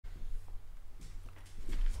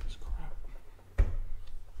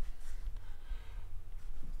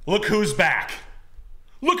Look who's back.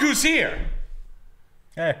 Look who's here.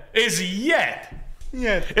 Hey. It's Yet.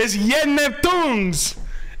 It's Yet Neptunes.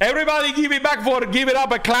 Everybody give it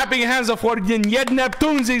up a clapping hands for Yet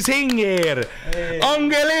Neptunes is here. Hey.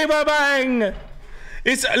 Unbelievable.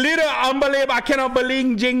 It's a little unbelievable. I cannot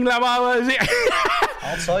believe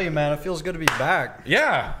I'll tell you, man, it feels good to be back.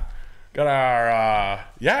 Yeah. Got our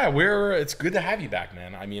it's good to have you back,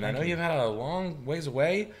 man. I mean, I know you've had a long ways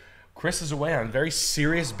away. Chris is away on very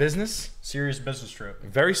serious business. Serious business trip.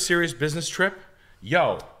 Very serious business trip.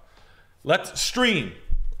 Yo, let's stream.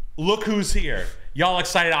 Look who's here. Y'all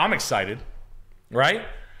excited? I'm excited. Right?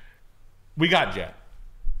 We got Jet.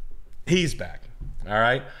 He's back. All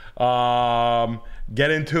right. Get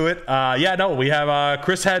into it. We have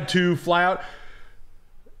Chris had to fly out.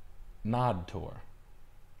 Nod tour.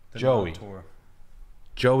 Joey. Tour.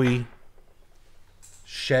 Joey.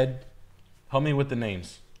 Shed. Help me with the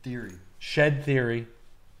names. Theory. Shed Theory.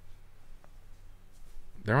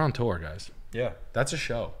 They're on tour, guys. Yeah. That's a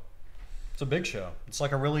show. It's a big show. It's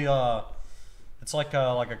like a really it's like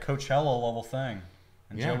a Coachella level thing.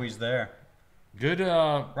 And Yeah. Joey's there. Good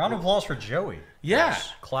Round of applause for Joey. Yeah. Yes.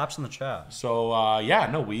 Claps in the chat. So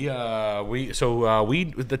we are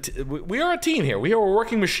a team here. We are a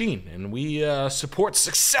working machine, and we support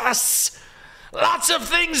success. Lots of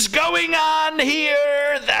things going on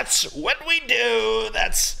here. That's what we do.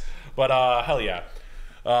 Hell yeah.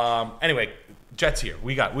 Anyway, Jet's here.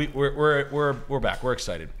 We're back. We're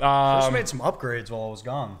excited. Chris made some upgrades while I was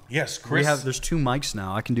gone. Yes, Chris. There's 2 mics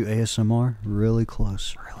now. I can do ASMR really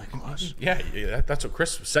close. Really close. Yeah, that's what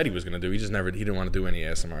Chris said he was gonna do. He didn't want to do any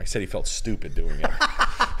ASMR. He said he felt stupid doing it.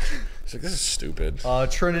 He's like, this is stupid.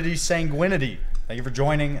 Trinity Sanguinity. Thank you for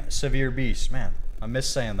joining. Severe Beast. Man, I miss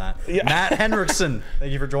saying that. Yeah. Matt Henriksen.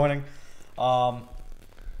 Thank you for joining. Man.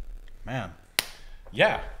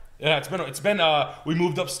 Yeah. It's been we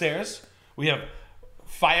moved upstairs. We have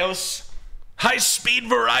Fios, high-speed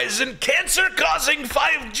Verizon, cancer-causing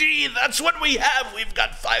 5G. That's what we have. We've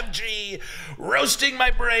got 5G roasting my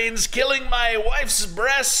brains, killing my wife's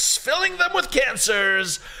breasts, filling them with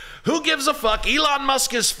cancers. Who gives a fuck? Elon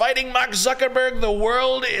Musk is fighting Mark Zuckerberg. The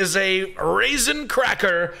world is a raisin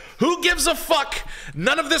cracker. Who gives a fuck?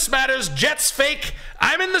 None of this matters. Jet's fake.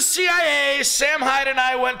 I'm in the CIA. Sam Hyde and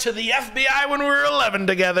I went to the FBI when we were 11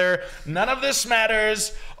 together. None of this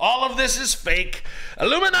matters. All of this is fake.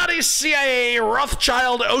 Illuminati, CIA,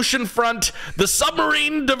 Rothschild, Oceanfront, the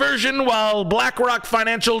submarine diversion, while BlackRock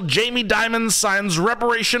Financial, Jamie Dimon signs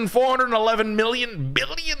reparation $411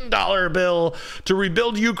 billion bill to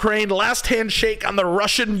rebuild Ukraine. Last handshake on the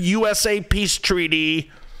Russian-USA peace treaty.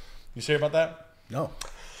 You say about that? No.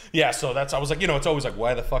 Yeah, so I was like, it's always like,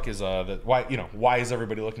 why the fuck is why is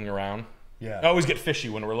everybody looking around? Yeah. I always get fishy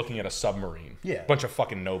when we're looking at a submarine. Yeah. Bunch of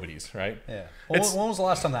fucking nobodies, right? Yeah. When was the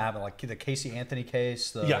last time that happened? Like the Casey Anthony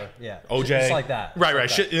case? Yeah. OJ. Just like that. Right. Like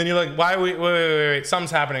Shit. And then you're like, why are we, wait, something's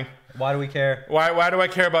happening. Why do we care? Why do I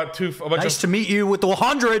care about a bunch Nice to meet you with the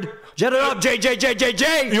 100. Jet it up,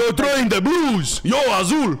 JJJJJ. You're throwing the blues. Yo,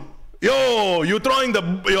 Azul. Yo, you're throwing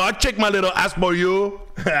I check my little ass for you.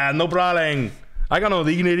 No problem. I got no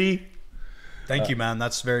dignity. Thank you, man.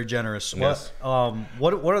 That's very generous. Yes.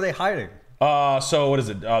 What are they hiding? So what is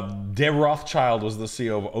it? Dave Rothschild was the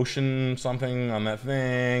CEO of Ocean something on that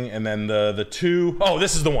thing, and then the two. Oh,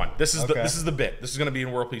 this is the one. This is the bit. This is gonna be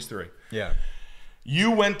in World Peace 3. Yeah.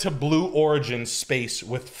 You went to Blue Origin space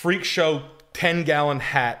with freak show 10-gallon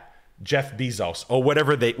hat Jeff Bezos, or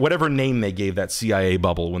whatever name they gave that CIA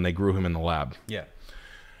bubble when they grew him in the lab. Yeah.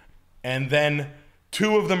 And then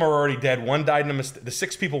 2 of them are already dead. One died in the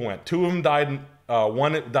 6 people went. 2 of them died.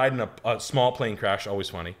 One died in a small plane crash. Always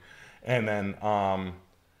funny. And then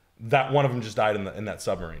that one of them just died in that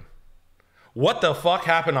submarine. What the fuck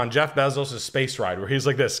happened on Jeff Bezos' space ride where he's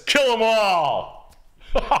like this, kill them all.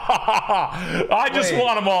 I just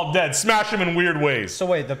want them all dead. Smash them in weird ways. So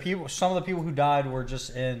wait, some of the people who died were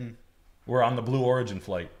We're on the Blue Origin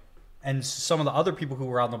flight. And some of the other people who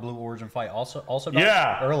were on the Blue Origin flight also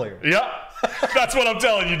died earlier. Yep. That's what I'm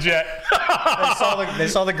telling you, Jet. They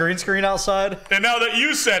saw the green screen outside. And now that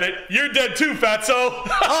you said it, you're dead too, fatso.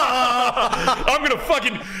 I'm gonna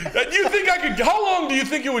fucking. You think I could? How long do you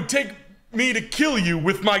think it would take me to kill you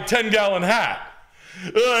with my 10-gallon hat?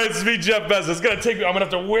 It's me, Jeff Bezos. It's gonna take me. I'm gonna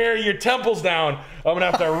have to wear your temples down. I'm gonna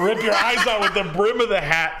have to rip your eyes out with the brim of the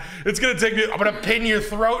hat. It's gonna take me. I'm gonna pin your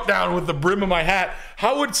throat down with the brim of my hat.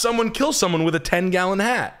 How would someone kill someone with a 10-gallon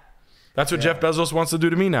hat? That's what Jeff Bezos wants to do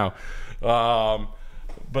to me now.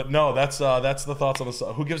 But no, that's the thoughts on the.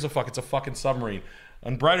 Who gives a fuck? It's a fucking submarine.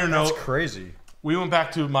 On brighter note, that's crazy. We went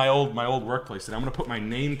back to my old workplace, and I'm gonna put my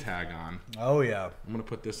name tag on. Oh yeah. I'm gonna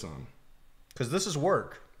put this on. Because this is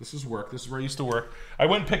work. This is work. This is where I used to work. I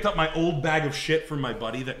went and picked up my old bag of shit from my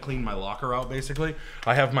buddy that cleaned my locker out, basically.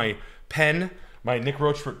 I have my pen, my Nick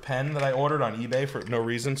Rochefort pen that I ordered on eBay for no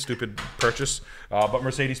reason. Stupid purchase. But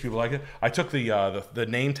Mercedes people like it. I took the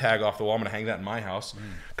name tag off the wall. I'm going to hang that in my house.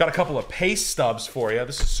 Got a couple of paste stubs for you.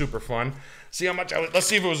 This is super fun. See how much let's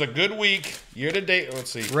see if it was a good week. Year to date.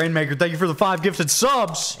 Let's see. Rainmaker, thank you for the 5 gifted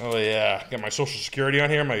subs. Oh, yeah. Got my social security on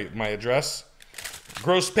here, my address.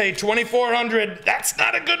 Gross pay $2,400. That's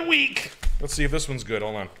not a good week. Let's see if this one's good.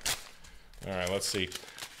 Hold on. All right, let's see.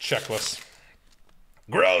 Checklist.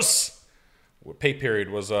 Gross. What pay period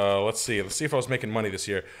was, let's see. Let's see if I was making money this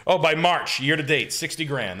year. Oh, by March, year to date, 60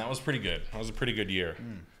 grand. That was pretty good. That was a pretty good year.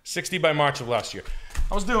 60 by March of last year.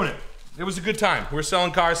 I was doing it. It was a good time. We were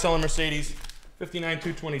selling cars, selling Mercedes.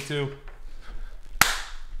 59,222.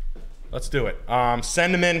 Let's do it.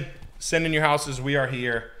 Send them in. Send in your houses. We are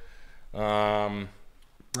here.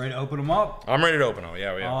 Ready to open them up? I'm ready to open them.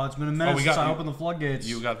 Yeah, we are. Oh, it's been a minute since I opened the floodgates.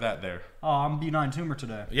 You got that there. Oh, I'm B9 Tumor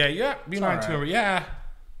today. Yeah, B9 Tumor. Yeah.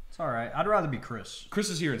 It's all right. I'd rather be Chris. Chris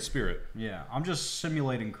is here in spirit. Yeah, I'm just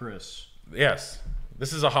simulating Chris. Yes.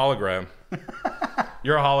 This is a hologram.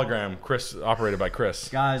 You're a hologram, Chris, operated by Chris.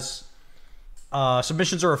 Guys,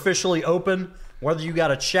 submissions are officially open. Whether you got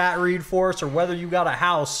a chat read for us or whether you got a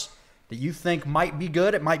house that you think might be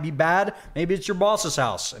good, it might be bad. Maybe it's your boss's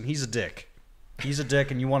house, and he's a dick. He's a dick,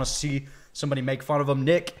 and you want to see somebody make fun of him.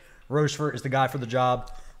 Nick Rochefort is the guy for the job.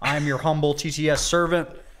 I am your humble TTS servant.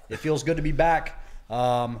 It feels good to be back.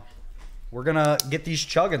 We're going to get these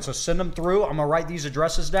chugging, so send them through. I'm going to write these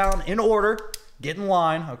addresses down in order. Get in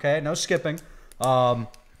line, okay? No skipping.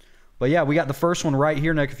 But yeah, we got the first one right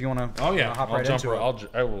here, Nick, if you want to hop right into it.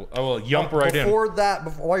 I will jump right in. Before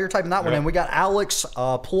that, while you're typing that one in, we got Alex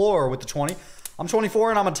Plor with the 20. I'm 24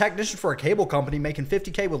 and I'm a technician for a cable company making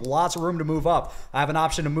 $50K with lots of room to move up. I have an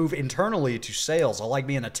option to move internally to sales. I like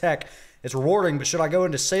being a tech. It's rewarding, but should I go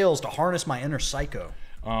into sales to harness my inner psycho?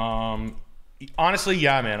 Honestly,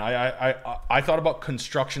 yeah, man. I thought about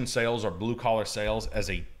construction sales or blue collar sales as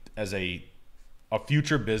a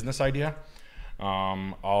future business idea.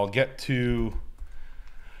 I'll get to,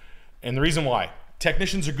 and the reason why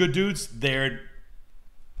technicians are good dudes.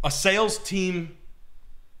 A sales team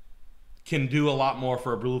can do a lot more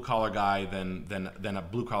for a blue collar guy than a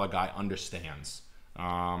blue collar guy understands.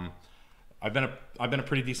 I've been a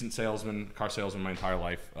pretty decent salesman, car salesman my entire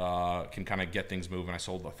life. Can kind of get things moving. I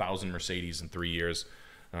sold 1,000 Mercedes in 3 years,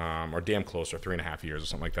 or damn close, or 3.5 years, or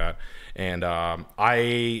something like that. And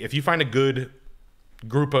if you find a good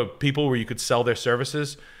group of people where you could sell their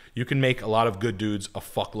services, you can make a lot of good dudes a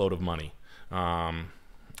fuckload of money.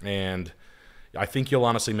 And I think you'll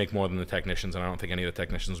honestly make more than the technicians, and I don't think any of the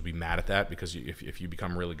technicians would be mad at that, because if you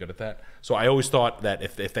become really good at that. So I always thought that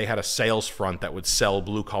if they had a sales front that would sell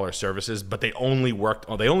blue collar services, but they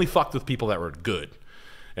only fucked with people that were good.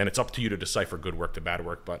 And it's up to you to decipher good work to bad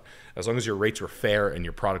work, but as long as your rates were fair and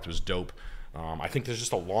your product was dope, I think there's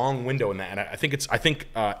just a long window in that, and I think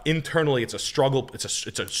internally it's a struggle, it's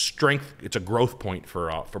a strength, it's a growth point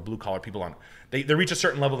for blue collar people. They reach a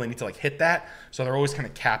certain level, they need to like hit that, so they're always kind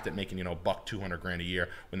of capped at making $100-200 grand a year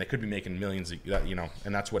when they could be making millions,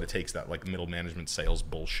 and that's what it takes, that like middle management sales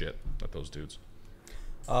bullshit that those dudes.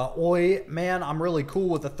 Oi, man, I'm really cool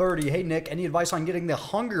with the 30. Hey, Nick, any advice on getting the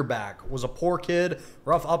hunger back? Was a poor kid,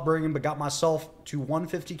 rough upbringing, but got myself to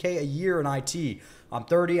 $150K a year in IT. I'm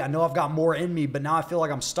 30. I know I've got more in me, but now I feel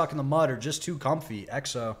like I'm stuck in the mud or just too comfy.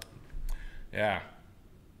 XO. Yeah.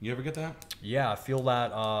 You ever get that? Yeah, I feel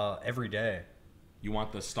that every day. You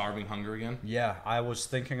want the starving hunger again? Yeah, I was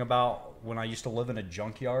thinking about when I used to live in a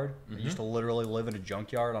junkyard. I used to literally live in a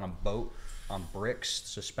junkyard on a boat on bricks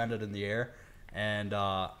suspended in the air. And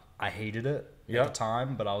I hated it at the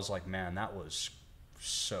time, but I was like, man, that was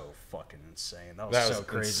so fucking insane. That was so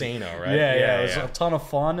crazy. Insano, right? Yeah, it was a ton of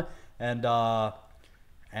fun. And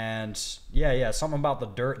something about the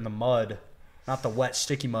dirt and the mud, not the wet,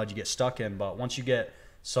 sticky mud you get stuck in, but once you get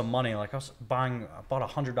some money, like I bought a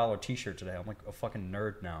 $100 t-shirt today. I'm like a fucking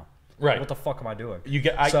nerd now. Right. What the fuck am I doing?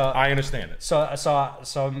 I understand it. So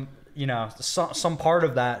some part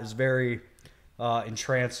of that is very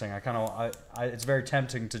entrancing. It's very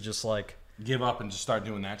tempting to just like give up and just start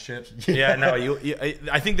doing that shit. Yeah, no,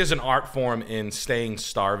 I think there's an art form in staying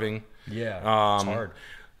starving. Yeah, it's hard.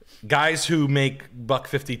 Guys who make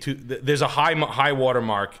 $152, there's a high water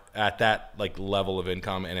mark at that like level of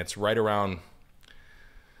income, and it's right around.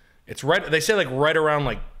 They say like right around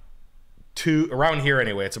like around here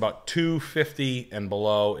anyway. It's about 250 and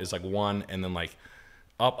below is like 1, and then like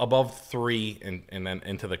up above 3 and then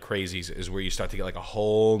into the crazies is where you start to get like a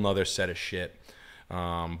whole nother set of shit.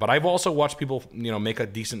 But I've also watched people, make a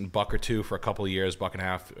decent buck or two for a couple of years, buck and a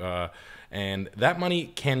half, and that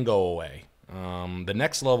money can go away. The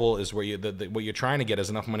next level is where what you're trying to get is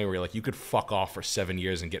enough money where you could fuck off for 7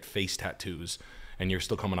 years and get face tattoos, and you're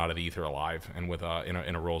still coming out of the ether alive and with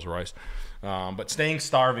in a Rolls Royce. But staying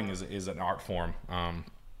starving is an art form.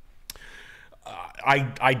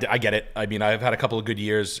 I get it. I mean, I've had a couple of good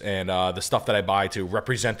years, and the stuff that I buy to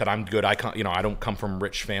represent that I'm good. I don't come from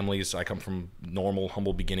rich families. I come from normal,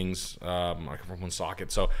 humble beginnings. I come from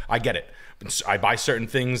Woonsocket, so I get it. I buy certain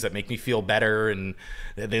things that make me feel better, and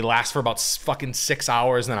they last for about fucking 6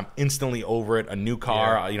 hours, and then I'm instantly over it. A new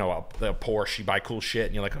car, a Porsche, you buy cool shit,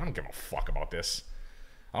 and you're like, I don't give a fuck about this.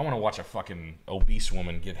 I want to watch a fucking obese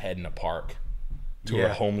woman give head in a park to her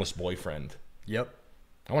homeless boyfriend. Yep.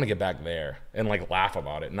 I want to get back there and laugh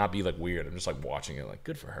about it and not be weird. I'm just watching it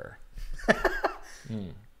good for her.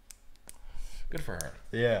 Good for her.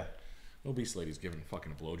 Yeah. Obese lady's giving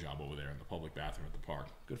fucking a blowjob over there in the public bathroom at the park.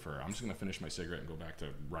 Good for her. I'm just going to finish my cigarette and go back to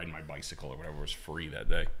riding my bicycle or whatever was free that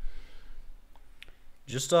day.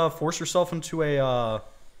 Just force yourself into a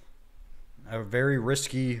very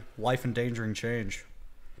risky, life-endangering change.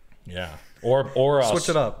 Yeah. Or switch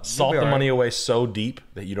it up. Salt the money away so deep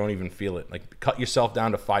that you don't even feel it. Cut yourself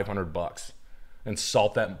down to $500 and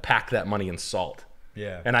salt that, pack that money in salt.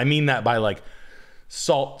 Yeah. And I mean that by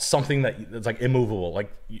salt something that's immovable.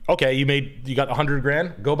 Okay, you got 100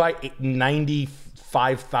 grand, go buy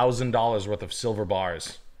 $95,000 worth of silver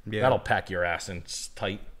bars. Yeah. That'll pack your ass in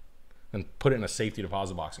tight and put it in a safety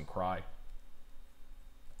deposit box and cry.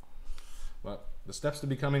 But the steps to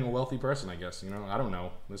becoming a wealthy person, I guess. I don't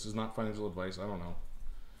know. This is not financial advice. I don't know.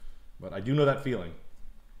 But I do know that feeling.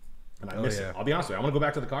 And I miss it. I'll be honest with you. I want to go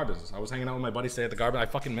back to the car business. I was hanging out with my buddies today at the car business.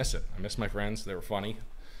 I fucking miss it. I miss my friends. They were funny.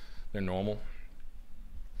 They're normal.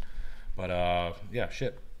 But, yeah,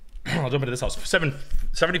 shit. I'll jump into this house.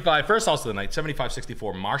 75, first house of the night,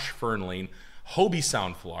 7564 Marsh Fern Lane, Hobie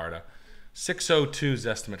Sound, Florida. 602's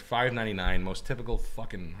estimate, $599. Most typical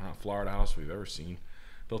fucking Florida house we've ever seen.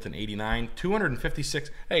 Built in 89, 256.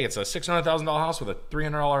 Hey, it's a $600,000 house with a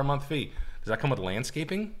 $300 a month fee. Does that come with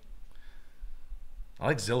landscaping? I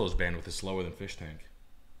like Zillow's bandwidth is slower than Fish Tank.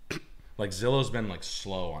 Zillow's been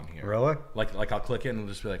slow on here. Really? I'll click it and it'll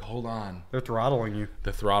just be hold on. They're throttling you.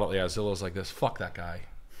 The throttle, yeah. Zillow's like this. Fuck that guy.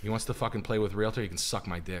 He wants to fucking play with Realtor. He can suck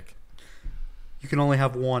my dick. You can only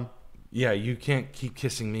have one. Yeah, you can't keep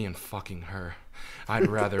kissing me and fucking her. I'd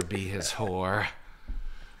rather be his whore.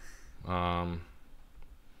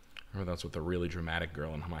 Remember that's what the really dramatic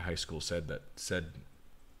girl in my high school said. Did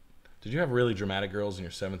you have really dramatic girls in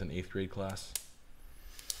your 7th and 8th grade class?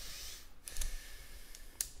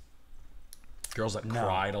 Girls that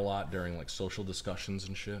cried a lot during social discussions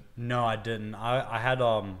and shit? No, I didn't. I had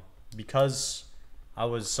because I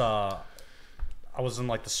was in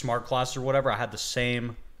the smart class or whatever, I had the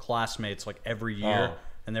same classmates every year,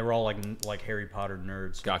 and they were all like Harry Potter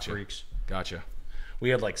nerds. Gotcha. Freaks. Gotcha. We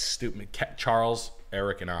had stupid Charles,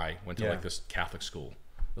 Eric, and I went to this Catholic school.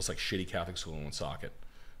 This shitty Catholic school in Woonsocket.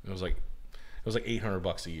 It was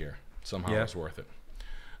 $800 a year. Somehow it was worth it.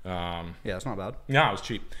 Yeah, that's not bad. Yeah, it was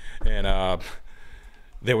cheap. And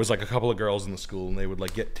there was a couple of girls in the school, and they would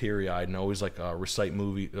get teary-eyed and always recite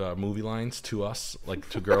movie lines to us,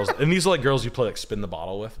 to girls. And these are girls you play spin the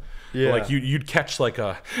bottle with. Yeah. But, you'd catch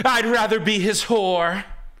I'd rather be his whore,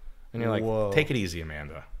 and you're like, whoa. Take it easy,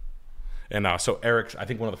 Amanda. And so Eric, I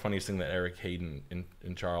think one of the funniest things that Eric, Hayden,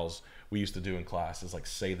 and Charles we used to do in class is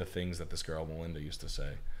say the things that this girl Melinda used to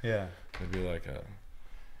say. Yeah. It'd be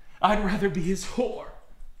I'd rather be his whore.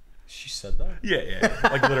 She said that?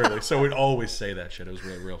 Yeah. Literally. So we'd always say that shit. It was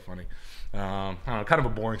real funny. I don't know, kind of a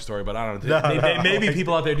boring story, but I don't know. Maybe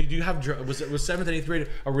people out there, do you have, was 7th and 8th grade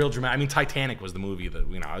a real dramatic? I mean, Titanic was the movie that,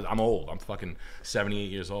 I'm old. I'm fucking 78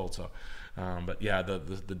 years old, so. But yeah,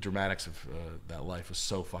 the dramatics of that life was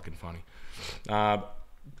so fucking funny.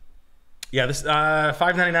 Yeah, this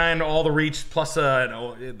 $599, all the reach plus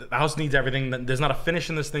the house needs everything. There's not a finish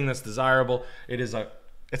in this thing that's desirable. It's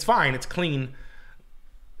fine. It's clean.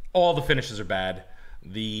 All the finishes are bad.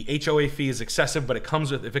 The HOA fee is excessive, but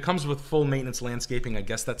if it comes with full maintenance landscaping, I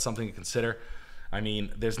guess that's something to consider. I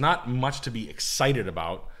mean, there's not much to be excited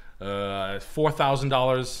about.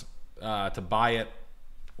 $4,000 to buy it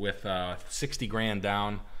with 60 grand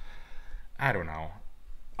down. I don't know.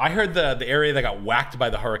 I heard the area that got whacked by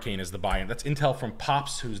the hurricane is the buy-in. That's intel from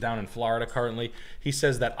Pops, who's down in Florida currently. He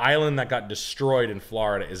says that island that got destroyed in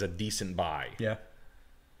Florida is a decent buy. Yeah.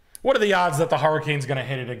 What are the odds that the hurricane's going to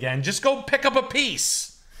hit it again? Just go pick up a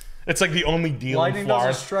piece. It's the only deal in Florida. Lightning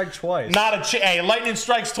doesn't strike twice. Hey, lightning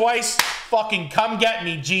strikes twice? Fucking come get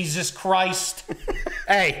me, Jesus Christ.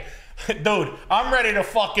 Hey, Dude, I'm ready to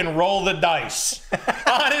fucking roll the dice.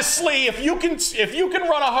 Honestly, if you can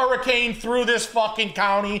run a hurricane through this fucking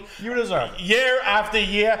county, You deserve it. year after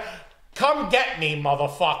year, come get me,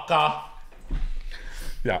 motherfucker.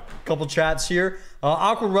 Yeah. Couple chats here.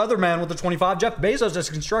 Awkward Weatherman with the 25. Jeff Bezos is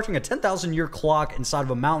constructing a 10,000-year clock inside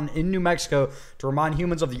of a mountain in New Mexico to remind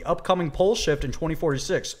humans of the upcoming pole shift in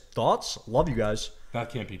 2046. Thoughts? Love you guys.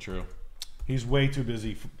 That can't be true. He's way too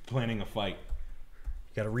busy planning a fight.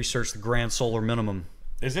 You got to research the grand solar minimum.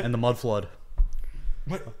 Is it? And the mud flood.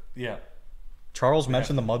 What? Yeah. Charles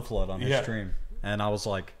mentioned the mud flood on his Yeah. stream, and I was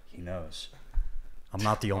like, he knows. I'm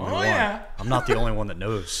not the only Oh, one. yeah. I'm not the only one that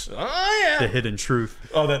knows Oh, yeah. the hidden truth.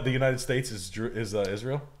 Oh, that the United States is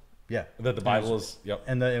Israel? Yeah. That the Bible is, yep.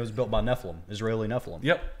 And it was built by Nephilim, Israeli Nephilim.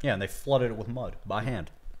 Yep. Yeah, and they flooded it with mud by hand.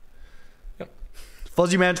 Yep.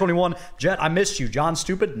 Fuzzy Man 21, Jet, I missed you. John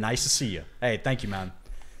Stupid, nice to see you. Hey, thank you, man.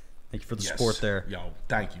 Thank you for the support there. Yo,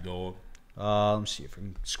 thank you, dog. Let me see if we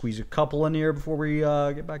can squeeze a couple in here before we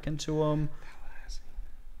get back into them.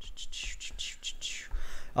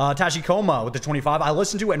 Tashikoma with the 25. I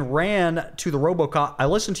listened to and ran to the RoboCop. I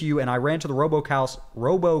listened to you and I ran to the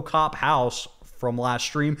RoboCop house from last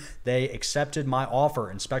stream. They accepted my offer.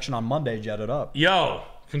 Inspection on Monday. Jetted up. Yo,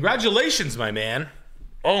 congratulations, my man.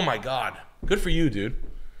 Oh my God, good for you, dude.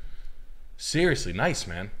 Seriously, nice,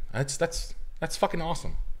 man. That's fucking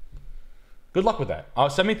awesome. Good luck with that.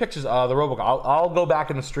 Send me pictures of the RoboCop. I'll go back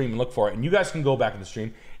in the stream and look for it, and you guys can go back in the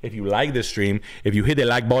stream if you like this stream. If you hit the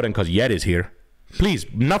like button because Yet is here. Please,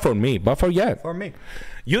 not for me, but for Yet. For me.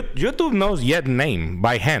 YouTube knows Yet's name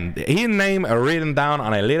by hand. His name is written down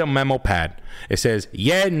on a little memo pad. It says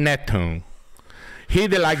Yet Neptune.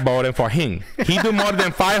 Hit the like button for him. He do more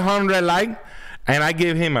than 500 like, and I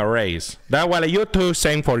give him a raise. That's why YouTube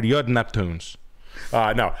saying for Yet Neptunes.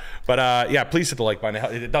 No, but yeah, please hit the like button.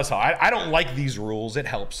 It does help. I don't like these rules. It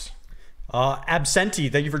helps. Absenti,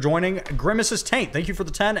 thank you for joining. Grimace's Taint, thank you for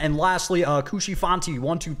the 10. And lastly, Kushi Fanti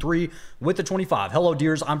 123 with the 25. Hello,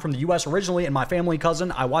 dears. I'm from the U.S. originally, and my family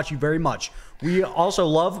cousin. I watch you very much. We also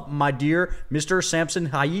love my dear Mr. Samson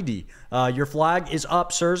Haidi. Your flag is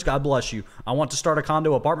up, sirs. God bless you. I want to start a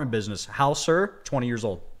condo apartment business. How, sir? 20 years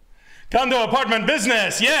old. Condo apartment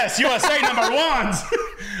business. Yes, USA number ones.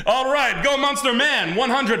 All right, go Monster Man.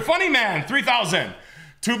 100 Funny Man. 3,000.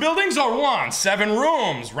 2 buildings or 1? 7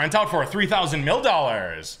 rooms. Rent out for $3,000 mil.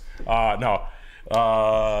 No,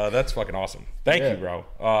 that's fucking awesome. Thank you,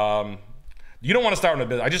 bro. You don't want to start in a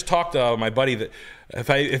business. I just talked to my buddy that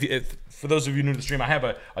if for those of you new to the stream, I have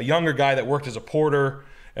a younger guy that worked as a porter,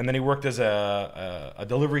 and then he worked as a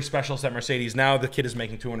delivery specialist at Mercedes. Now the kid is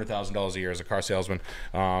making $200,000 a year as a car salesman.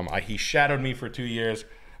 He shadowed me for 2 years.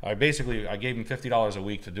 I gave him $50 a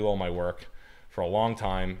week to do all my work for a long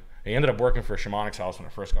time. He ended up working for Shamonic's house when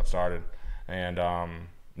I first got started, and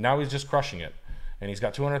now he's just crushing it. And he's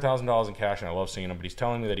got $200,000 in cash, and I love seeing him. But he's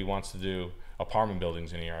telling me that he wants to do apartment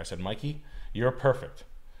buildings in here. I said, Mikey, you're perfect.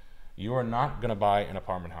 You are not gonna buy an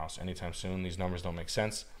apartment house anytime soon. These numbers don't make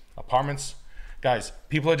sense. Apartments, guys,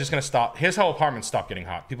 people are just gonna stop. Here's how apartments stop getting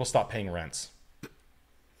hot. People stop paying rents.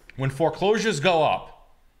 When foreclosures go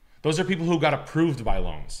up, those are people who got approved by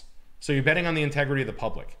loans. So you're betting on the integrity of the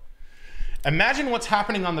public. Imagine what's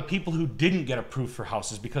happening on the people who didn't get approved for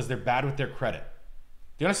houses because they're bad with their credit.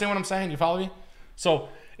 Do you understand what I'm saying? You follow me? So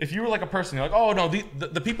if you were like a person, you're like, oh no,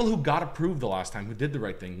 the people who got approved the last time, who did the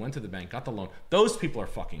right thing, went to the bank, got the loan, those people are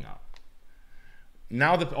fucking up.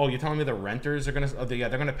 Now you're telling me the renters are gonna, they're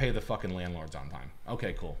gonna pay the fucking landlords on time.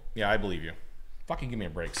 Okay, cool. Yeah, I believe you. Fucking give me a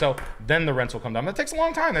break. So then the rents will come down. That takes a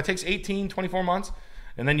long time. That takes 18, 24 months.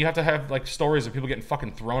 And then you have to have like stories of people getting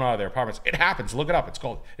fucking thrown out of their apartments. It happens. Look it up.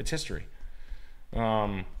 It's history.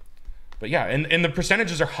 But yeah, and the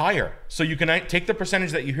percentages are higher. So you can take the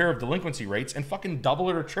percentage that you hear of delinquency rates and fucking double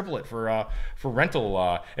it or triple it for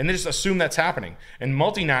rental, and they just assume that's happening. And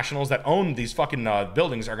multinationals that own these fucking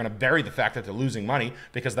buildings are gonna bury the fact that they're losing money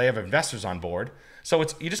because they have investors on board. So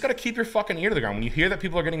you just gotta keep your fucking ear to the ground. When you hear that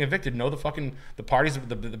people are getting evicted, know the parties,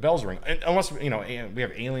 the bells ring. And unless, we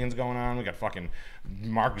have aliens going on, we got fucking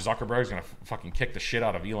Mark Zuckerberg's gonna fucking kick the shit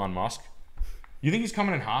out of Elon Musk. You think he's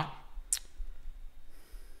coming in hot?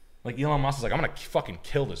 Like Elon Musk is like, I'm gonna fucking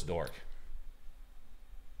kill this dork.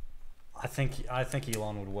 I think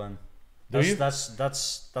Elon would win. Do you?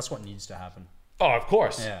 That's what needs to happen. Oh, of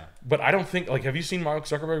course. Yeah. But I don't think, like, have you seen Mark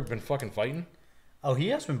Zuckerberg been fucking fighting? Oh, he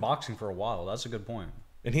has been boxing for a while. That's a good point.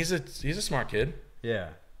 And he's a smart kid. Yeah.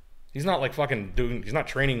 He's not like fucking he's not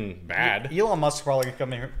training bad. Elon Musk's probably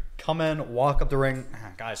gonna come in, walk up the ring.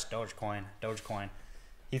 Guys, Dogecoin.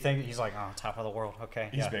 He's like, oh, top of the world. Okay.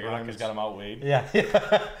 He's bigger than him. He's got him outweighed. Yeah.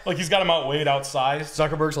 Like he's got him outweighed, outsized.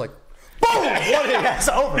 Zuckerberg's like, Boom! That's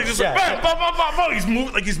over. He's just like, bam, bam, bam, bam,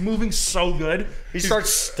 bam. He's moving so good. He starts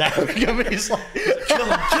stabbing him. And he's like,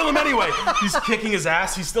 kill him anyway. He's kicking his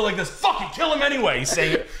ass. He's still like this. Fucking kill him anyway. He's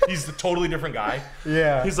saying it. He's a totally different guy.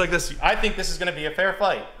 Yeah. He's like this. I think this is gonna be a fair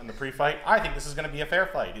fight. In the pre-fight, I think this is gonna be a fair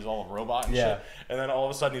fight. He's all a robot and shit. And then all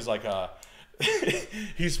of a sudden he's like,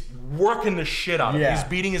 he's working the shit out of him. He's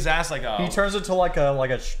beating his ass like a. He turns into like a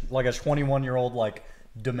 21-year-old like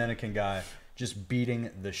Dominican guy, just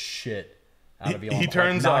beating the shit out of Elon. He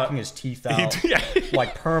turns knocking his teeth out,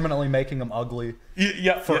 like permanently making him ugly.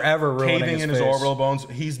 Forever ruining caving his in face. his orbital bones.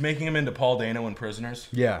 He's making him into Paul Dano in Prisoners.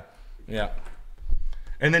 Yeah.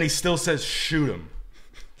 And then he still says, "Shoot him."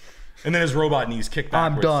 And then his robot knees kick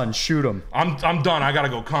backwards. I'm done. Shoot him. I'm done. I gotta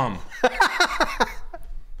go come.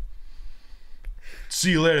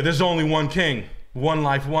 See you later. There's only one king, one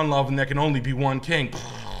life, one love, and there can only be one king.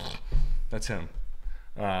 That's him.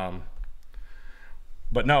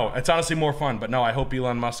 But no, it's honestly more fun. But no, I hope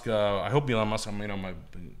Elon Musk. But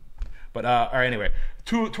all right, anyway,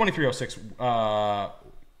 2306,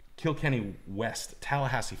 Kilkenny West,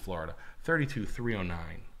 Tallahassee, Florida,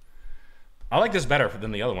 32309. I like this better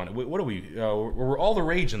than the other one. What are we? We're all the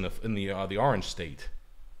rage in the orange state,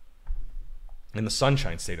 in the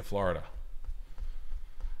sunshine state of Florida.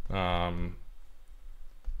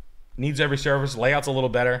 Needs every service. Layout's a little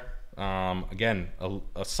better. Again,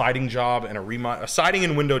 a siding job and a siding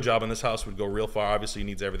and window job in this house would go real far. Obviously, it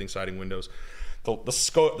needs everything siding, windows. The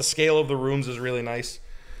scale of the rooms is really nice.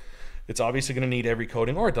 It's obviously going to need every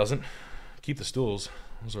coating, or it doesn't. Keep the stools.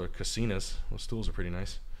 Those are casinas. Those stools are pretty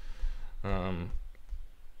nice. I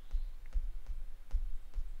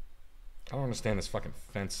don't understand this fucking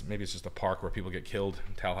fence. Maybe it's just a park where people get killed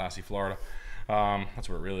in Tallahassee, Florida. That's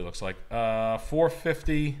what it really looks like.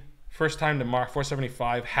 450, first time to mark,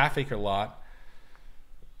 475, half-acre lot.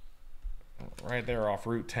 Right there off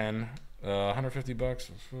Route 10. 150 bucks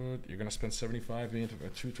a foot. You're gonna spend 75. You're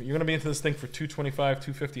gonna be into this thing for 225,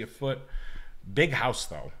 250 a foot. Big house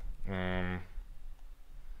though.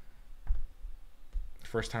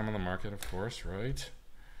 First time on the market, of course, right?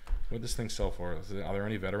 What did this thing sell for? Are there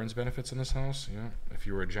any veterans benefits in this house? Yeah, if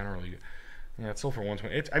you were a general, yeah, it sold for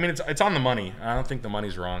 120. I mean, it's on the money. I don't think the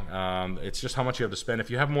money's wrong. It's just how much you have to spend.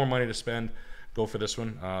 If you have more money to spend, go for this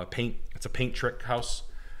one. Paint. It's a paint trick house.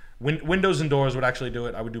 Windows and doors would actually do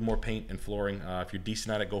it. I would do more paint and flooring. If you're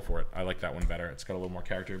decent at it, go for it. I like that one better. It's got a little more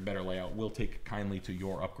character, better layout. Will take kindly to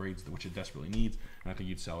your upgrades, which it desperately needs. And I think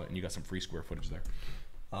you'd sell it. And you got some free square footage there.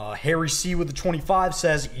 Harry C with the 25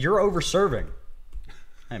 says, "You're over-serving."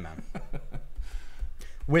 Hey, man.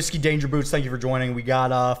 Whiskey Danger Boots, thank you for joining. We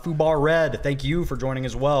got Fubar Red, thank you for joining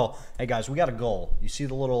as well. Hey, guys, we got a goal. You see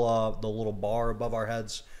the little bar above our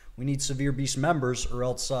heads? We need Severe Beast members, or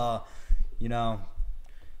else, you know,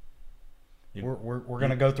 we're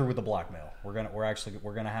gonna go through with the blackmail. We're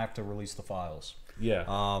gonna have to release the files.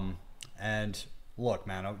 Yeah. And look,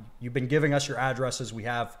 man, you've been giving us your addresses. We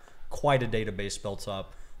have quite a database built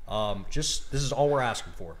up. This is all we're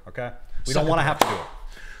asking for, okay? We don't want to have to do it.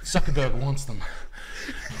 Zuckerberg wants them.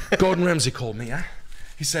 Gordon Ramsay called me, eh?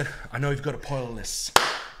 He said, "I know you've got a pile of lists.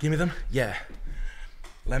 Give me them?" "Yeah.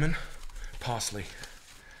 Lemon, parsley,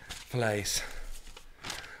 fillets,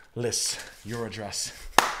 lists, your address,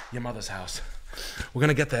 your mother's house. We're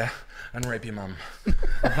gonna get there and rape your mum.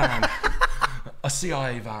 A van, a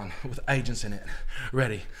CIA van with agents in it,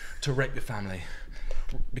 ready to rape your family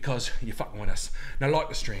because you're fucking with us. Now like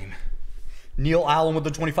the stream." Neil Allen with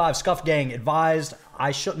the 25. Scuff Gang advised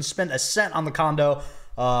I shouldn't spend a cent on the condo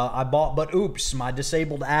I bought, but oops, my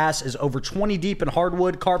disabled ass is over 20 deep in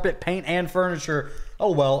hardwood, carpet, paint, and furniture.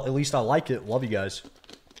 Oh well, at least I like it. Love you guys.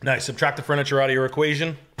 Nice. Subtract the furniture out of your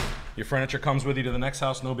equation. Your furniture comes with you to the next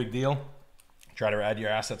house, no big deal. Try to add your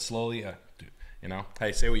assets slowly. You know,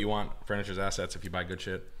 hey, say what you want. Furniture's assets if you buy good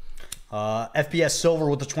shit. FPS Silver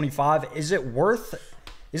with the 25. Is it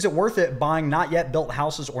worth it buying not yet built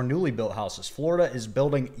houses or newly built houses? Florida is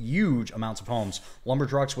building huge amounts of homes. Lumber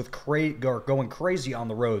trucks are going crazy on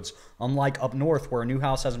the roads, unlike up north where a new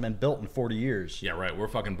house hasn't been built in 40 years. Yeah, right. We're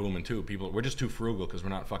fucking booming too. We're just too frugal because we're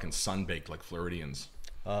not fucking sun-baked like Floridians.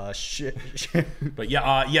 Shit. But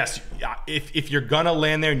yeah, yes. If you're gonna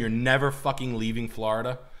land there and you're never fucking leaving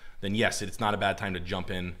Florida, then yes, it's not a bad time to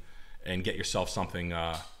jump in and get yourself something.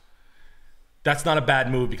 That's not a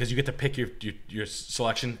bad move because you get to pick your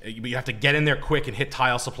selection. But you have to get in there quick and hit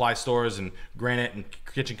tile supply stores and granite and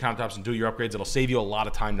kitchen countertops and do your upgrades. It'll save you a lot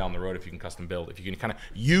of time down the road if you can custom build. If you can kind of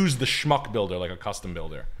use the schmuck builder like a custom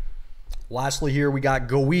builder. Lastly here, we got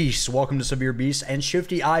Goese, welcome to Severe Beast, and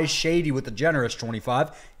Shifty Eyes Shady with the generous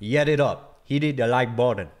 25. Yet it up. He did the like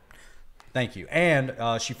button. Thank you. And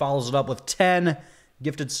she follows it up with 10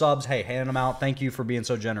 gifted subs. Hey, hand them out. Thank you for being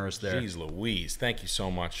so generous there. Jeez Louise, thank you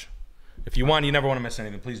so much. If you never want to miss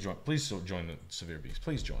anything, please join. Please join the Severe Beefs.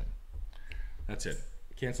 Please join. That's it.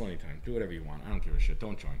 Cancel anytime. Do whatever you want. I don't give a shit.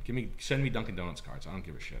 Don't join. Send me Dunkin' Donuts cards. I don't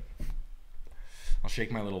give a shit. I'll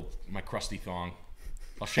shake my crusty thong.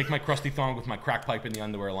 I'll shake my crusty thong with my crack pipe in the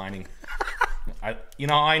underwear lining.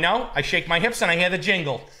 I know. I shake my hips and I hear the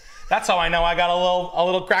jingle. That's how I know I got a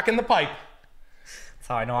little crack in the pipe. That's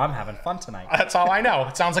how I know I'm having fun tonight. That's how I know.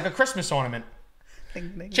 It sounds like a Christmas ornament.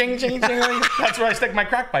 Ding, ding, ching, ching, ching. That's where I stick my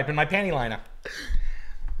crack pipe in my panty liner.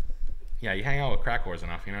 Yeah, you hang out with crack whores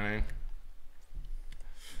enough, you know what I mean?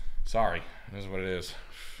 Sorry, this is what it is.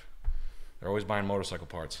 They're always buying motorcycle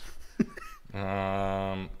parts. All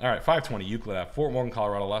right, 520 Euclid Ave, Fort Morgan,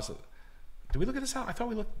 Colorado. Did we look at this out? I thought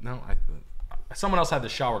we looked. No, someone else had the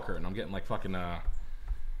shower curtain. I'm getting like fucking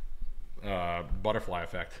butterfly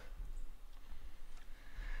effect.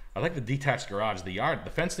 I like the detached garage.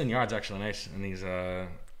 The fenced-in yard's actually nice. And these, I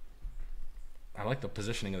like the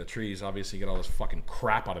positioning of the trees. Obviously, you get all this fucking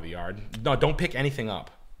crap out of the yard. No, don't pick anything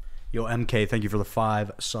up. Yo, MK, thank you for the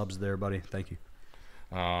 5 subs there, buddy. Thank you.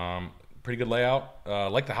 Pretty good layout.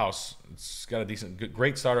 Like the house. It's got a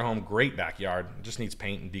great starter home, great backyard. It just needs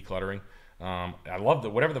paint and decluttering. I love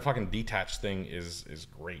whatever the fucking detached thing is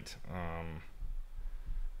great.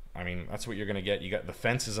 I mean, that's what you're gonna get. You got the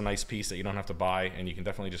fence is a nice piece that you don't have to buy, and you can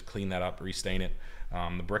definitely just clean that up, restain it.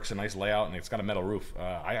 The brick's a nice layout, and it's got a metal roof.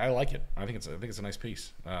 I like it. I think it's a nice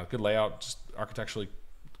piece. Good layout, just architecturally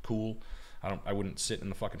cool. I wouldn't sit in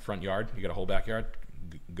the fucking front yard. You got a whole backyard.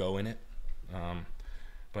 Go in it.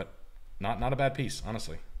 But not a bad piece,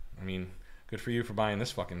 honestly. I mean, good for you for buying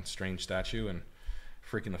this fucking strange statue and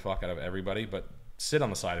freaking the fuck out of everybody. But sit on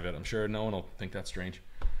the side of it. I'm sure no one will think that's strange.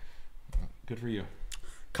 Good for you.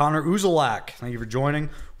 Connor Uzalak, thank you for joining.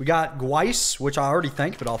 We got Gweiss, which I already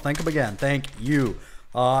thanked, but I'll thank him again. Thank you.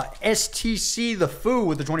 STC the Foo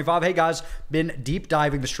with the 25. Hey guys, been deep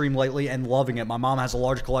diving the stream lately and loving it. My mom has a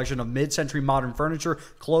large collection of mid-century modern furniture,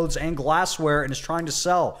 clothes, and glassware and is trying to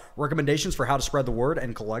sell. Recommendations for how to spread the word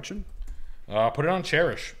and collection? Put it on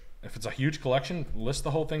Cherish. If it's a huge collection, list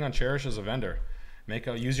the whole thing on Cherish as a vendor.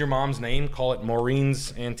 Use your mom's name, call it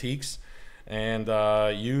Maureen's Antiques, and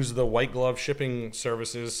use the white glove shipping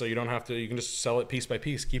services so you don't have to. You can just sell it piece by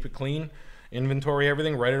piece. Keep it clean, inventory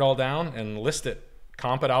everything, write it all down, and list it.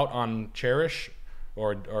 Comp it out on Cherish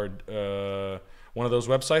or one of those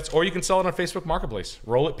websites, or you can sell it on Facebook Marketplace.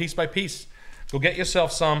 Roll it piece by piece. Go get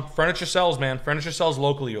yourself some. Furniture sells, man. Furniture sells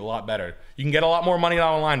locally a lot better. You can get a lot more money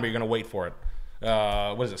online, but you're gonna wait for it.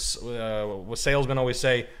 What is this? What salesmen always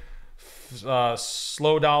say?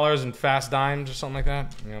 Slow dollars and fast dimes, or something like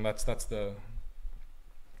that. You know, that's the.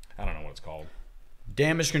 I don't know what it's called.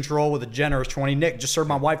 Damage control with a generous 20. Nick, just served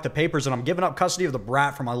my wife the papers and I'm giving up custody of the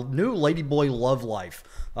brat for my new ladyboy love life.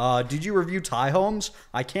 Did you review Thai homes?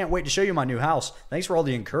 I can't wait to show you my new house. Thanks for all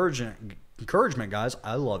the encouragement, guys.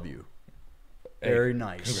 I love you. Very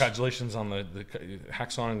nice. Congratulations on the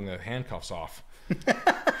hacksawing the handcuffs off.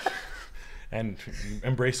 And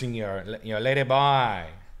embracing your lady boy.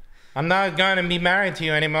 I'm not going to be married to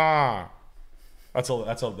you anymore. That's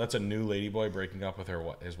a new lady boy breaking up with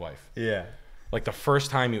his wife. Yeah. Like the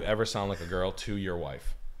first time you ever sound like a girl to your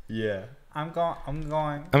wife. Yeah. I'm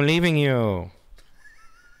going. I'm leaving you.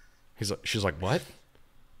 She's like, what?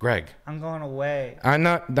 Greg. I'm going away. I'm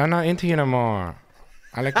not into you no more.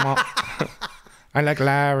 I like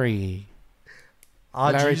Larry.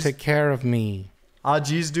 Larry, take care of me.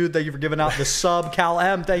 Geez, dude, thank you for giving out the sub. Cal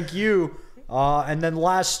M, thank you. And then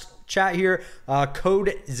last chat here,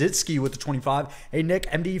 Code Zitsky with the 25. Hey, Nick,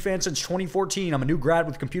 MDE fan since 2014. I'm a new grad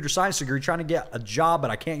with a computer science degree trying to get a job, but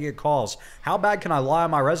I can't get calls. How bad can I lie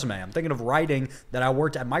on my resume? I'm thinking of writing that I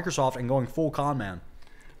worked at Microsoft and going full con man.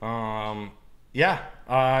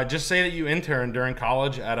 Just say that you interned during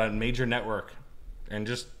college at a major network and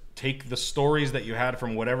just take the stories that you had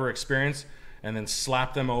from whatever experience and then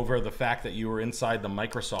slap them over the fact that you were inside the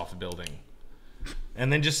Microsoft building.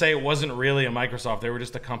 And then just say it wasn't really a Microsoft. They were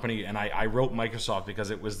just a company, and I wrote Microsoft because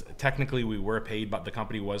it was technically we were paid, but the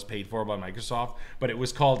company was paid for by Microsoft, but it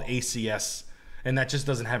was called ACS, and that just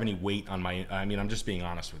doesn't have any weight on my. I mean, I'm just being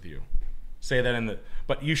honest with you. Say that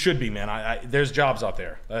but you should be, man. There's jobs out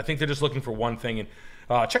there. I think they're just looking for one thing. And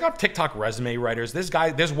check out TikTok resume writers.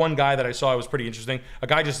 There's one guy that I saw. It was pretty interesting.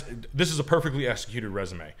 This is a perfectly executed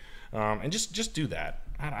resume, and just do that.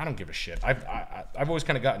 I don't give a shit. I've always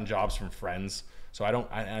kind of gotten jobs from friends. So I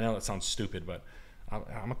know that sounds stupid, but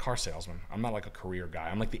I'm a car salesman. I'm not like a career guy.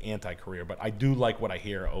 I'm like the anti-career, but I do like what I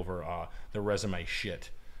hear over the resume shit,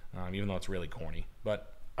 even though it's really corny.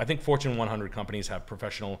 But I think Fortune 100 companies have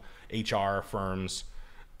professional HR firms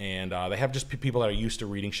and they have just people that are used to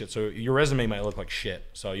reading shit. So your resume might look like shit.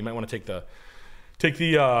 So you might want to take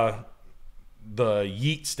the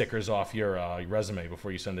yeet stickers off your resume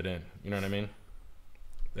before you send it in. You know what I mean?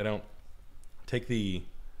 They don't take the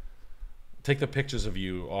pictures of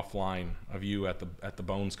you offline of you at the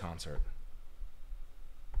Bones concert,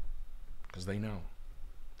 because they know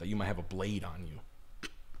that you might have a blade on you.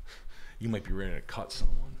 You might be ready to cut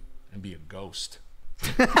someone and be a ghost.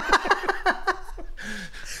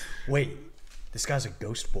 Wait, this guy's a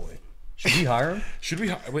ghost boy. Should we hire him? Should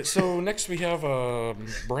we? Wait, so next we have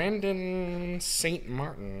Brandon St.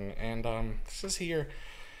 Martin, and it says here,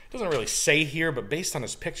 it doesn't really say here, but based on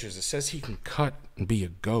his pictures, it says he can cut and be a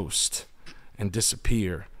ghost and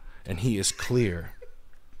disappear, and he is clear.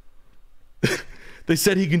 They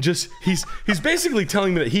said he can just, he's basically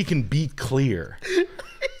telling me that he can be clear.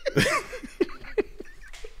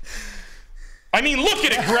 I mean, look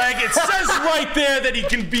at it, Greg. It says right there that he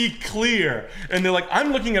can be clear. And they're like,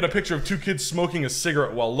 I'm looking at a picture of two kids smoking a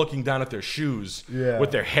cigarette while looking down at their shoes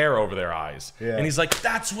with their hair over their eyes. Yeah. And he's like,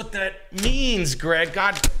 that's what that means, Greg.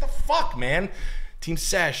 God, what the fuck, man? Team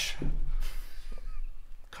Sesh.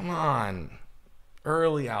 Come on.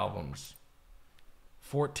 Early albums.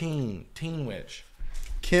 14. Teen Witch.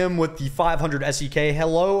 Kim with the 500 SEK.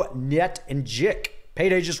 Hello, Net and Jick.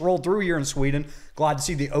 Payday just rolled through here in Sweden. Glad to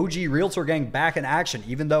see the OG Realtor gang back in action,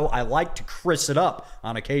 even though I like to Chris it up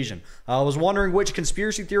on occasion. I was wondering which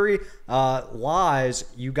conspiracy theory lies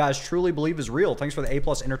you guys truly believe is real. Thanks for the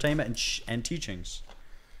A+ entertainment and teachings.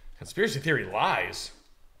 Conspiracy theory lies?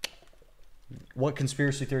 What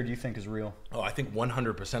conspiracy theory do you think is real? Oh, I think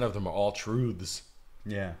 100% of them are all truths.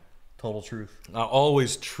 Yeah, total truth.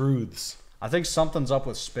 Always truths. I think something's up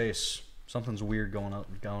with space. Something's weird going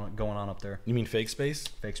on up there. You mean fake space?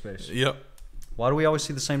 Fake space. Yep. Why do we always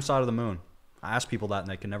see the same side of the moon? I ask people that and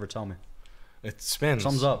they can never tell me. It spins.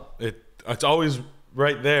 Thumbs up. It's always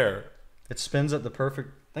right there. It spins at the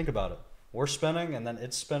perfect... Think about it. We're spinning and then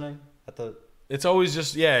it's spinning at the... It's always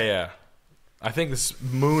just... Yeah. I think this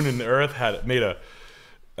moon and the earth have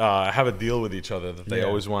a deal with each other that they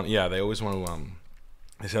always want... Yeah, they always want to...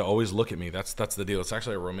 They said, always look at me. That's the deal. It's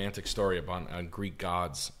actually a romantic story about Greek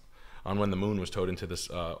gods on when the moon was towed into this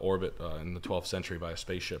orbit in the 12th century by a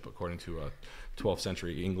spaceship, according to 12th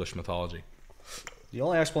century English mythology. The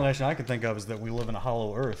only explanation I can think of is that we live in a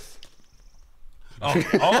hollow Earth. Oh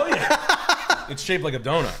yeah. It's shaped like a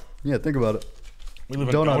donut. Yeah, think about it. We live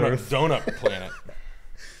in a donut planet.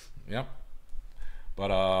 Yep. But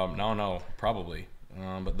no, probably.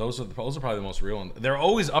 But those are probably the most real ones. They're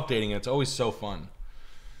always updating it. It's always so fun.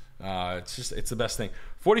 It's the best thing.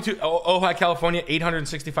 42 Ojai, California,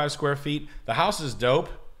 865 square feet. The house is dope.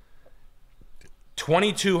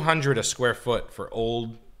 2,200 a square foot for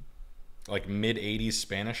old, like mid 80s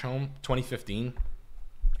Spanish home. 2015.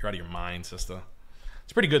 You're out of your mind, sister.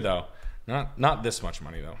 It's pretty good though. Not this much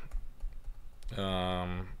money though.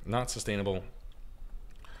 Not sustainable.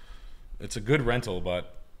 It's a good rental,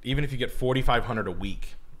 but even if you get $4,500 a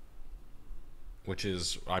week, which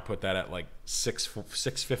is, I put that at like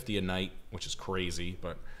 $650 a night, which is crazy.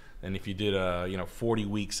 But and if you did 40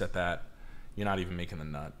 weeks at that, you're not even making the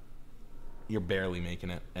nut. You're barely making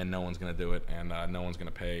it, and no one's gonna do it, and no one's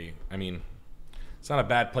gonna pay. I mean, it's not a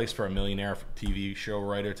bad place for a millionaire TV show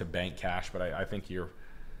writer to bank cash, but I think you're.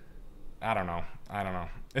 I don't know.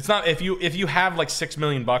 It's not if you have like $6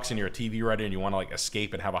 million and you're a TV writer and you want to like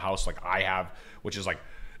escape and have a house like I have, which is like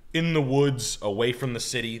in the woods, away from the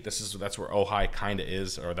city. That's where Ojai kind of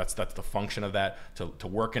is, or that's the function of that, to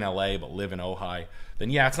work in LA but live in Ojai. Then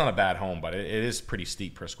yeah, it's not a bad home, but it is pretty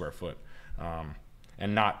steep per square foot,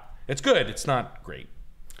 and it's good. It's not great.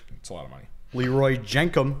 It's a lot of money. Leroy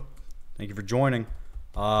Jenkum, thank you for joining.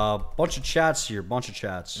 Bunch of chats here.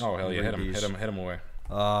 Oh hell yeah, hit him away.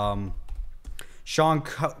 Sean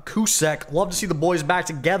Kusek, love to see the boys back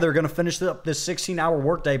together. Gonna finish up this 16-hour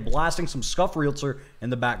workday, blasting some Scuffed Realtor in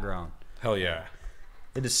the background. Hell yeah.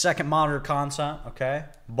 It is second monitor content, okay?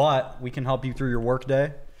 But we can help you through your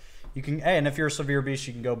workday. You can, and if you're a severe beast,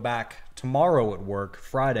 you can go back tomorrow at work,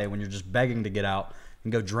 Friday, when you're just begging to get out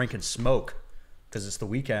and go drink and smoke because it's the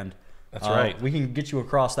weekend. That's right. We can get you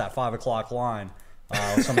across that 5 o'clock line.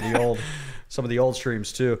 Some of the old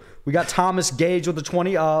streams too. We got Thomas Gage with the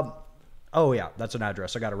 20. Oh yeah, that's an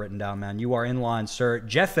address. I got it written down, man. You are in line, sir.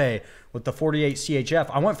 Jeffe with the 48 CHF.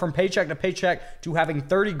 I went from paycheck to paycheck to having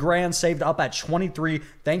 30 grand saved up at 23.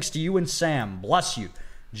 Thanks to you and Sam. Bless you.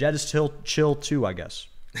 Jed is chill too, I guess.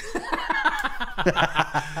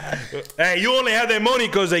 Hey, you only have that money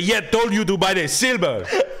because Yet told you to buy the silver.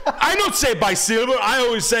 I don't say buy silver. I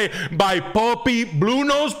always say buy blue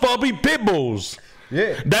nose puppy pit bulls.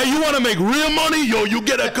 Yeah. That you want to make real money? Yo, you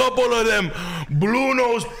get a couple of them blue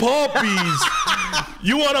nose puppies.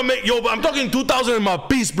 You want to make, yo, I'm talking 2,000 in my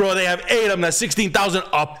piece, bro. They have 8 of them. That's 16,000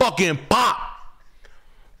 a fucking pop.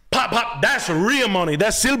 Pop. That's real money.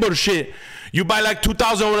 That's silver shit. You buy like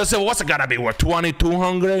 2,000 over there. What's it gotta be worth?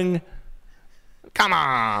 2,200? Come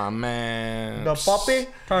on, man. The puppy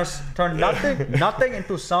turns nothing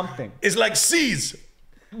into something. It's like seeds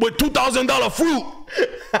with $2,000 fruit.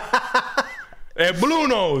 And blue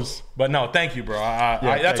nose. But no, thank you, bro.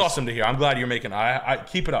 That's awesome to hear. I'm glad you're making. I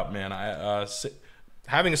keep it up, man.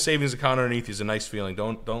 Having a savings account underneath is a nice feeling.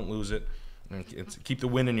 Don't lose it. Keep the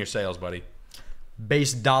wind in your sails, buddy.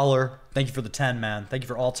 Base dollar. Thank you for the 10, man. Thank you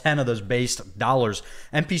for all 10 of those base dollars.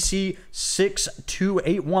 NPC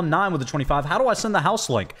 62819 with the 25. How do I send the house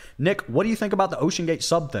link? Nick, what do you think about the Ocean Gate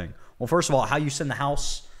sub thing? Well, first of all, how you send the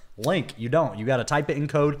house link? You don't. You got to type it in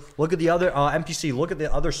code. Look at the other NPC. Look at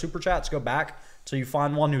the other super chats. Go back till you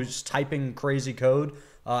find one who's typing crazy code.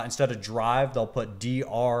 Instead of drive, they'll put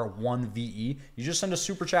DR1VE. You just send a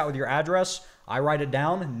super chat with your address. I write it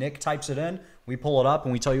down. Nick types it in. We pull it up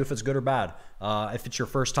and we tell you if it's good or bad. If it's your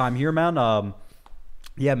first time here, man,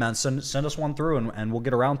 yeah, man, send us one through and we'll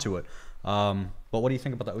get around to it. But what do you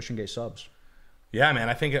think about the Ocean Gate subs? Yeah, man,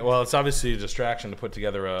 I think it's obviously a distraction to put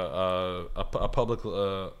together a public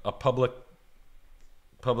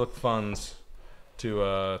funds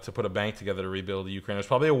to put a bank together to rebuild the Ukraine. It's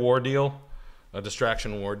probably a war deal, a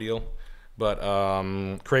distraction war deal. But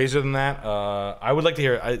crazier than that, I would like to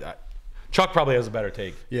hear. Chuck probably has a better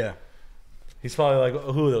take. Yeah. He's probably like,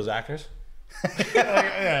 who are those actors?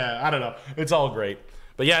 Yeah, I don't know. It's all great.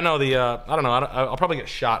 But yeah, no, I don't know. I'll probably get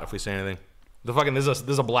shot if we say anything.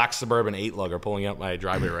 There's a black Suburban 8-lugger pulling up my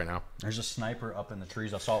driveway right now. There's a sniper up in the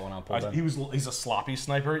trees. I saw it when I pulled in. He's a sloppy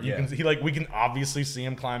sniper. We can obviously see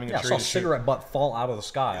him climbing a tree. I saw a cigarette butt fall out of the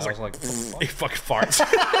sky. I was like, he fucking farts.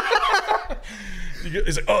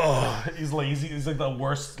 He's like, oh, he's lazy. He's like the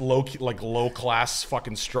worst low class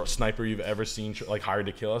fucking sniper you've ever seen, like hired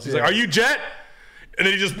to kill us. He's like, are you Jet? And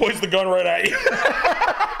then he just points the gun right at you.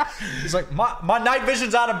 He's like, my night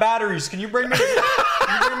vision's out of batteries. Can you bring me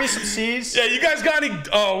some C's? Yeah, you guys got any?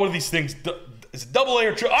 What are these things? Is it AA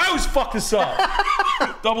or triple? I always fuck this up.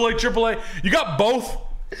 AA, AAA. You got both?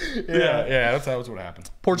 Yeah, that's what happened.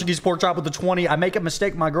 Portuguese pork chop with the 20. I make a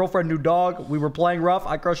mistake. My girlfriend, new dog. We were playing rough.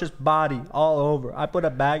 I crush his body all over. I put a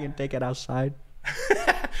bag and take it outside.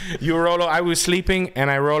 I was sleeping and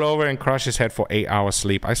I roll over and crush his head for 8 hours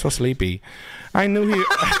sleep. I so sleepy. I knew he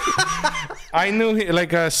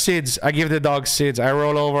like SIDS. I give the dog SIDS. I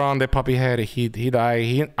roll over on the puppy head. He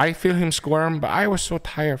die. I feel him squirm, but I was so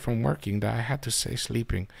tired from working that I had to stay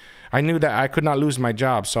sleeping. I knew that I could not lose my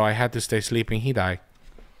job, so I had to stay sleeping. He died.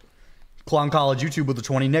 Clown College YouTube with the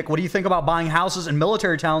 20. Nick, what do you think about buying houses in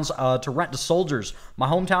military towns to rent to soldiers? My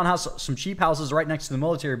hometown has some cheap houses right next to the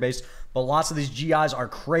military base, but lots of these GIs are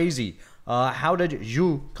crazy. How did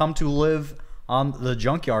you come to live on the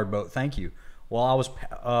junkyard boat? Thank you. Well, I was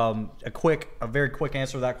a very quick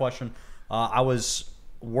answer to that question. I was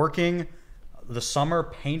working the summer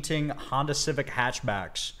painting Honda Civic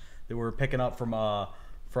hatchbacks that we were picking up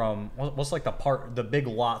from what's like the big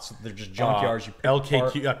lots. They're just junkyards. You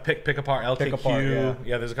LKQ, pick apart LKQ. Pick apart,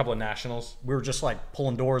 yeah, there's a couple of nationals. We were just like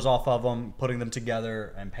pulling doors off of them, putting them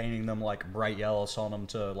together, and painting them like bright yellow, selling them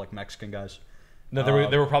to like Mexican guys. No,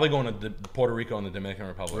 they were probably going to Puerto Rico and the Dominican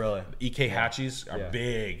Republic. Really? EK Hatchies are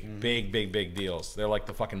big deals. They're like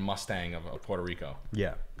the fucking Mustang of Puerto Rico.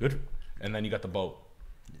 Yeah. Good. And then you got the boat.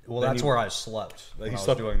 Well, that's where I slept when I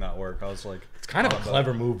was doing that work. I was like, it's kind of a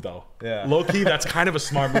clever move, though. Yeah. Low key, that's kind of a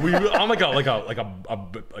smart move. I'm like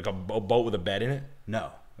a boat with a bed in it.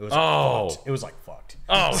 No. It was fucked. It was like fucked.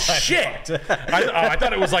 Oh shit! I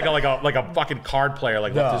thought it was like a fucking card player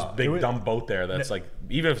left this big dumb boat there. That's like,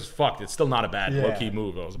 even if it's fucked, it's still not a bad low key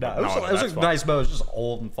move. It was a nice boat. It was just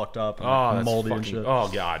old and fucked up and moldy and shit. Oh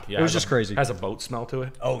god, yeah. It was just crazy. Has a boat smell to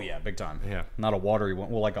it. Oh yeah, big time. Yeah, not a watery one.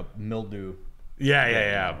 Well, like a mildew.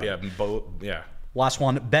 Yeah. Boat. Yeah. Last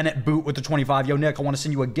one, Bennett Boot with the 25. Yo, Nick, I want to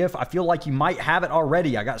send you a GIF. I feel like you might have it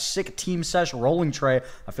already. I got a sick Team Sesh rolling tray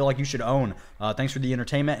I feel like you should own. Thanks for the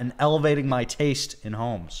entertainment and elevating my taste in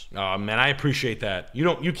homes. Oh, man, I appreciate that.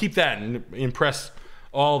 You keep that and impress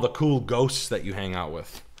all the cool ghosts that you hang out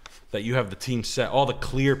with. That you have the team set, all the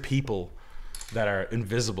clear people that are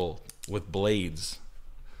invisible with blades.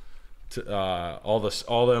 All the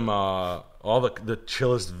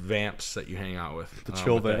chillest vamps that you hang out with. The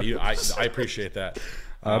chill vamp. I appreciate that.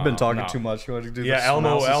 I've been talking too much. You want to do this?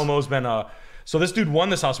 Elmo's been. So this dude won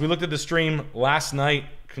this house. We looked at the stream last night.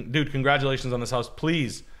 Dude, congratulations on this house.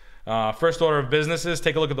 Please, first order of businesses,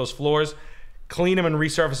 take a look at those floors. Clean them and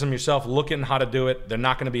resurface them yourself. Look at how to do it. They're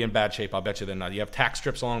not going to be in bad shape. I'll bet you they're not. You have tack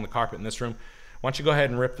strips along the carpet in this room. Why don't you go ahead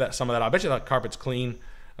and rip some of that out? I bet you that carpet's clean.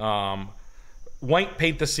 White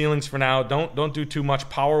paint the ceilings for now. Don't do too much.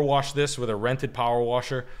 Power wash this with a rented power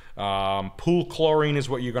washer. Pool chlorine is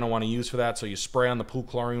what you're going to want to use for that. So you spray on the pool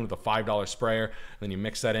chlorine with a $5 sprayer. Then you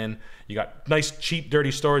mix that in. You got nice, cheap,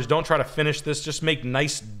 dirty storage. Don't try to finish this. Just make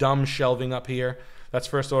nice, dumb shelving up here. That's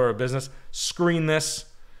first order of business. Screen this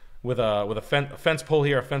with a fence pole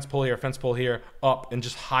here, a fence pole here, a fence pole here, up, and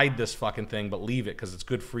just hide this fucking thing, but leave it because it's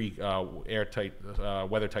good free airtight,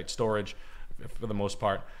 weathertight storage for the most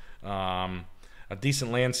part. A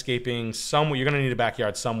decent landscaping. Somewhere you're gonna need a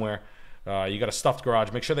backyard somewhere. You got a stuffed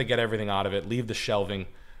garage. Make sure they get everything out of it. Leave the shelving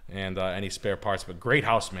and any spare parts. But great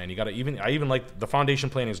house, man. You got to I even like the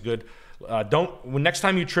foundation planning is good. Next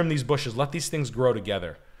time you trim these bushes, let these things grow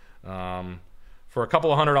together. For a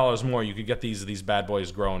couple of $100 more, you could get these bad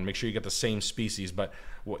boys growing. Make sure you get the same species. But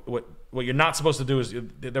what you're not supposed to do is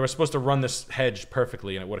they were supposed to run this hedge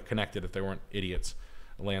perfectly, and it would have connected if they weren't idiots,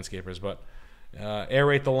 landscapers. But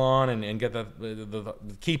aerate the lawn and get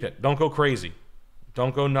keep it. Don't go crazy.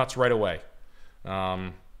 Don't go nuts right away.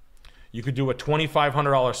 You could do a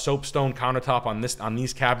 $2,500 soapstone countertop on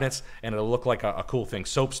these cabinets, and it'll look like a cool thing.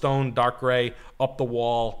 Soapstone, dark gray, up the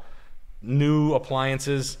wall, new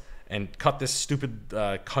appliances, and cut this stupid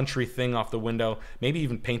country thing off the window. Maybe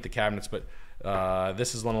even paint the cabinets, but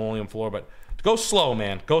this is linoleum floor. But go slow,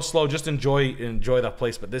 man. Go slow. Just enjoy that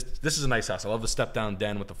place. But this is a nice house. I love the step-down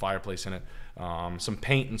den with the fireplace in it. Some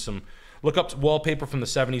paint and some... Look up wallpaper from the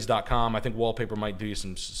 70s.com. I think wallpaper might do you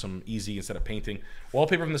some easy instead of painting.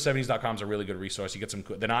 Wallpaper from the 70s.com is a really good resource. You get some...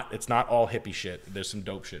 It's not all hippie shit. There's some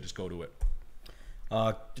dope shit. Just go to it.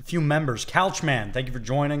 A few members. Couchman, thank you for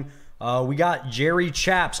joining. We got Jerry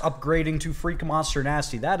Chaps upgrading to Freak Monster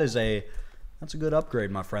Nasty. That's a good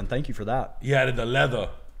upgrade, my friend. Thank you for that. He added the leather.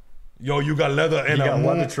 Yo, you got leather and a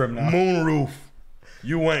leather trim now. Moon roof.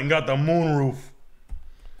 You went and got the moon roof.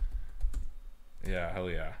 Yeah, hell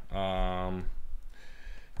yeah.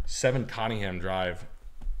 7 Cottingham Drive.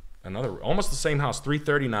 Almost the same house,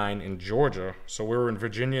 339 in Georgia. So we're in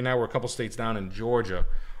Virginia now. We're a couple states down in Georgia.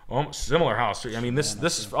 Similar house. I mean,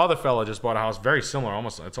 this other fella just bought a house very similar.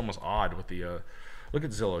 It's almost odd with the. Look at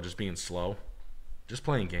Zillow just being slow, just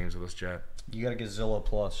playing games with us, chat. You gotta get Zillow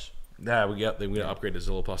Plus. Yeah, we gotta upgrade to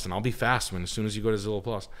Zillow Plus, and I'll be fast as soon as you go to Zillow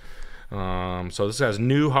Plus. So this has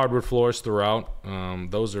new hardwood floors throughout.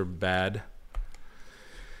 Those are bad.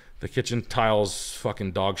 The kitchen tiles,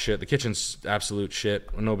 fucking dog shit. The kitchen's absolute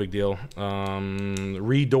shit. No big deal.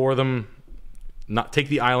 Redoor them. Not take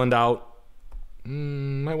the island out.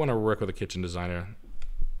 Might want to work with a kitchen designer.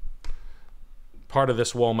 Part of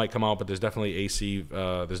this wall might come out, but there's definitely AC.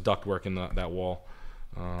 There's ductwork in that wall.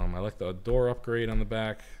 I like the door upgrade on the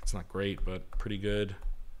back. It's not great, but pretty good.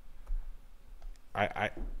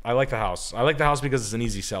 I like the house. I like the house because it's an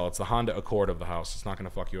easy sell. It's the Honda Accord of the house. It's not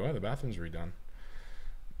gonna fuck you. Oh, the bathroom's redone.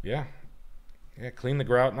 Yeah, clean the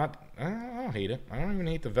grout. I don't hate it. I don't even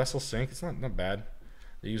hate the vessel sink. It's not bad.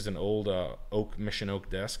 They used an old mission oak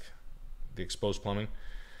desk, the exposed plumbing.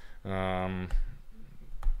 Yeah.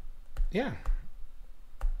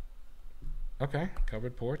 Okay,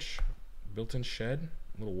 covered porch, built-in shed,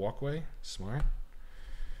 little walkway, smart.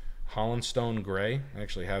 Holland stone gray. I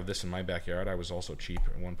actually have this in my backyard. I was also cheap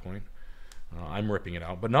at one point. I'm ripping it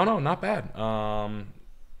out, but no, not bad.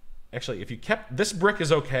 Actually, if you kept this brick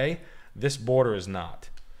is okay, this border is not.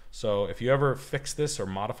 So if you ever fix this or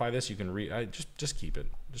modify this, you can just keep it,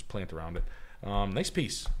 just plant around it. Nice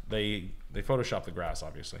piece. They photoshopped the grass,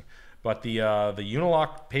 obviously, but the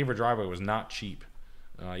Unilock paver driveway was not cheap,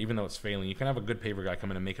 even though it's failing. You can have a good paver guy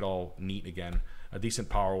come in and make it all neat again. A decent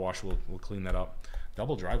power wash will clean that up.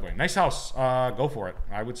 Double driveway, nice house. Go for it.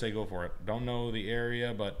 I would say go for it. Don't know the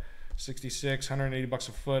area, but 66, 180 bucks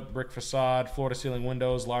a foot, brick facade, floor to ceiling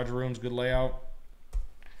windows, large rooms, good layout.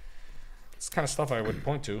 It's the kind of stuff I would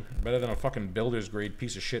point to. Better than a fucking builder's grade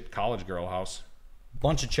piece of shit college girl house.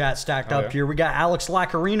 Bunch of chat stacked up here. We got Alex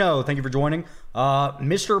Lacarino. Thank you for joining.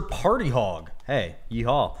 Mr. Party Hog. Hey,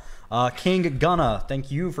 yeehaw. King Gunna. Thank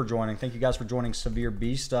you for joining. Thank you guys for joining. Severe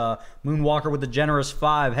Beast. Moonwalker with the generous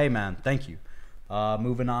 5. Hey, man. Thank you.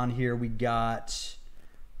 Moving on here, we got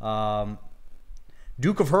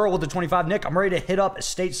Duke of Hurl with the 25. Nick, I'm ready to hit up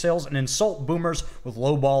estate sales and insult boomers with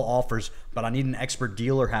lowball offers, but I need an expert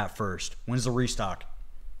dealer hat first. When's the restock?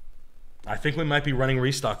 I think we might be running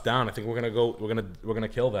restock down. I think we're gonna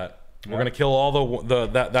kill that. We're gonna kill all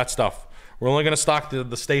that stuff. We're only gonna stock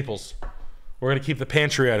the staples. We're gonna keep the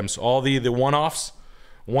pantry items, all the one-offs,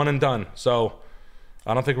 one and done. So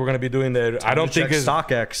I don't think we're gonna be doing the. I don't think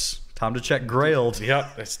StockX. Time to check Grailed.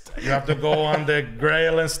 Yep. You have to go on the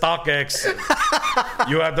Grail and StockX.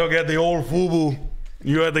 You have to get the old Fubu.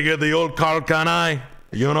 You have to get the old Carl Canai.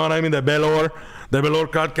 You know what I mean? The Belor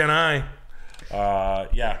Carl Canai.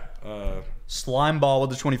 Yeah. Slimeball with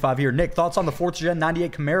the 25 here. Nick, thoughts on the 4th Gen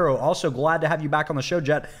 98 Camaro? Also glad to have you back on the show,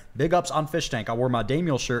 Jet. Big ups on Fish Tank. I wore my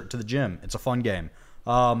Damiel shirt to the gym. It's a fun game.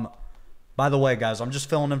 By the way, guys, I'm just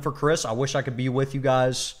filling in for Chris. I wish I could be with you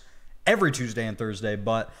guys every Tuesday and Thursday,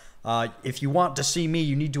 but if you want to see me,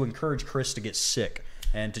 you need to encourage Chris to get sick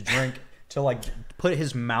and to drink, to like put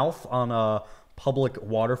his mouth on public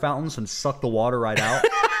water fountains and suck the water right out,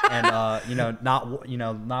 and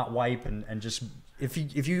not wipe and just. If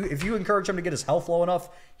you encourage him to get his health low enough,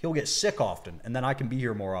 he'll get sick often, and then I can be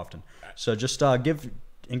here more often. So just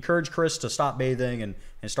encourage Chris to stop bathing and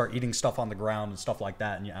start eating stuff on the ground and stuff like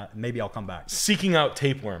that, and maybe I'll come back. Seeking out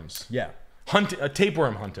tapeworms. Yeah. A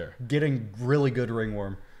tapeworm hunter. Getting really good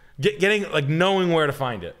ringworm. Getting, like, knowing where to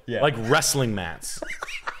find it. Yeah. Like wrestling mats.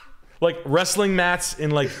 Like wrestling mats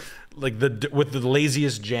in with the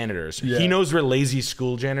laziest janitors. Yeah. He knows where lazy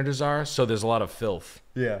school janitors are, so there's a lot of filth.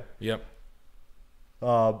 Yeah. Yep.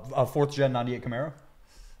 A 4th Gen 98 Camaro?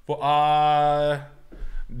 Well,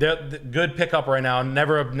 the good pickup right now.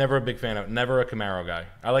 Never a big fan of. Never a Camaro guy.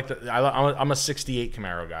 I'm a 68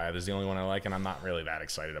 Camaro guy. That's the only one I like, and I'm not really that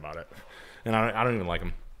excited about it. And I don't even like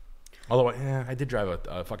them. Although, I did drive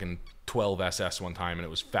a fucking 12 SS one time, and it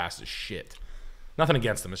was fast as shit. Nothing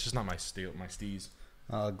against them. It's just not my steez.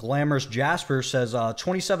 Glamorous Jasper says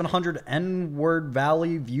 2700 N-Word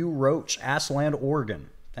Valley View Roach, Assland, Oregon.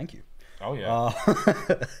 Thank you. Oh yeah.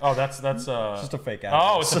 Oh, that's just a fake address.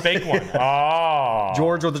 Oh, it's a fake one. Oh.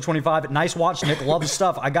 George with the 25. Nice watch, Nick. Love the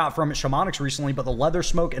stuff I got from Shamanics recently, but the leather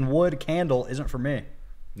smoke and wood candle isn't for me.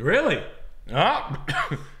 Really? Oh.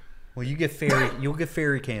 Well, you'll get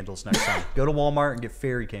fairy candles next time. Go to Walmart and get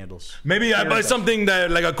fairy candles. Maybe I buy something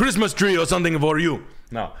that like a Christmas tree or something for you.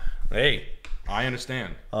 No. Hey, I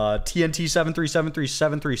understand. TNT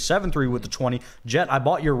 73737373 with the 20. Jet, I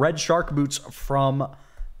bought your red shark boots from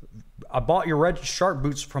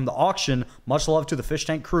the auction. Much love to the Fish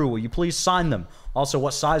Tank crew. Will you please sign them? Also,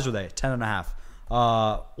 what size are they?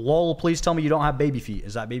 10.5. Lol, please tell me you don't have baby feet.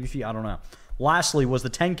 Is that baby feet? I don't know. Lastly, was the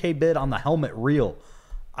 10K bid on the helmet real?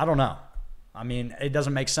 I don't know. I mean, it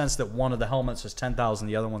doesn't make sense that one of the helmets is 10,000,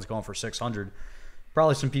 the other one's going for 600.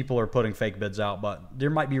 Probably some people are putting fake bids out, but there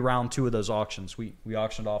might be round 2 of those auctions. We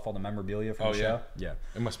auctioned off all the memorabilia from the show. Yeah.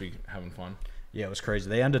 It must be having fun. Yeah, it was crazy.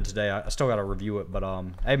 They ended today. I still got to review it, but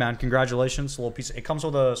hey man, congratulations. A little piece. It comes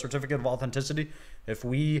with a certificate of authenticity. If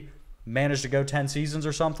we manage to go 10 seasons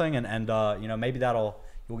or something, and maybe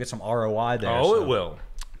you'll get some ROI there. Oh, so. It will.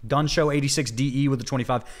 Gun Show 86DE with the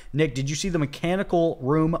 25. Nick, did you see the mechanical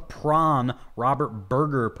room prawn Robert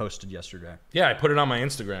Berger posted yesterday? Yeah, I put it on my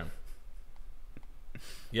Instagram.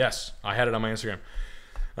 Yes, I had it on my Instagram.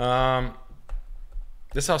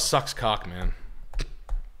 This house sucks cock, man.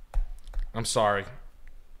 I'm sorry.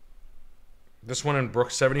 This one in Brook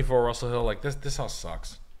 74 Russell Hill, like this house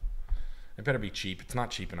sucks. It better be cheap. It's not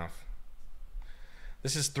cheap enough.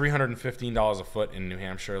 This is $315 a foot in New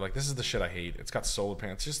Hampshire. Like, this is the shit I hate. It's got solar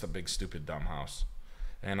panels. It's just a big, stupid, dumb house.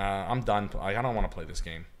 And I'm done. I don't want to play this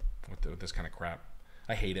game with this kind of crap.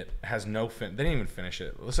 I hate it. It has no fin. They didn't even finish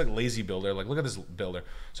it. It looks like lazy builder. Like, look at this builder.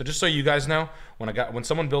 So just so you guys know, when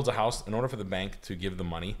someone builds a house, in order for the bank to give the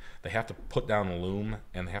money, they have to put down a loom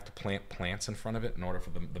and they have to plant plants in front of it in order for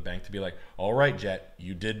the bank to be like, all right, Jet,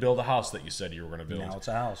 you did build a house that you said you were going to build. Now it's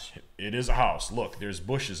a house. It is a house. Look, there's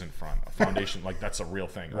bushes in front. A foundation, like that's a real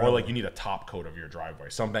thing. Really? Or like you need a top coat of your driveway.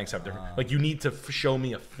 Some banks have different. Like you need to show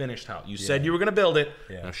me a finished house. You said you were going to build it.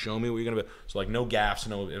 Yeah. Now show me what you're going to build. So like no gaps,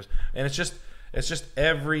 and it's just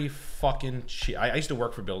every fucking shit. I used to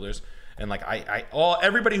work for builders, and like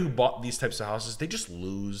everybody who bought these types of houses, they just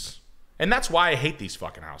lose. And that's why I hate these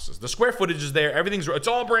fucking houses. The square footage is there. It's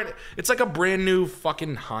all brand. It's like a brand new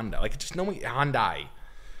fucking Honda. Like just Hyundai.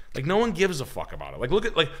 Like no one gives a fuck about it. Like look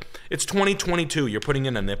at it's 2022. You're putting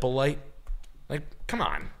in a nipple light. Like come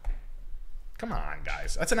on,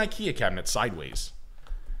 guys. That's an IKEA cabinet sideways.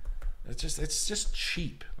 It's just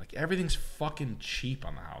cheap. Like everything's fucking cheap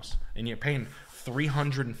on the house, and you're paying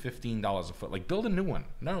 $315 a foot. Like build a new one.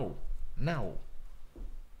 No.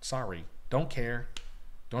 Sorry, don't care.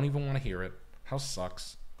 Don't even want to hear it. House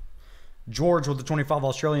sucks. George with the 25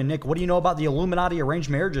 Australian. Nick, what do you know about the Illuminati arranged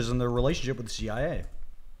marriages and their relationship with the CIA?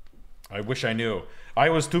 I wish I knew. I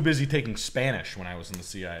was too busy taking Spanish when I was in the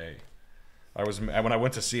CIA. When I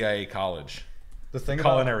went to CIA college. The thing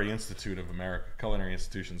Culinary Institute of America. Culinary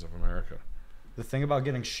Institutions of America. The thing about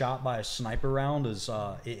getting shot by a sniper round is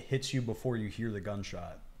it hits you before you hear the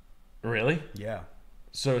gunshot. Really? Yeah.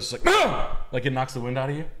 So it's like it knocks the wind out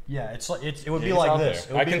of you. Yeah, it would be He's like out this.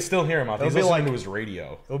 there. I can still hear him out there. He's listening to his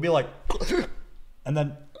radio. It would be like, and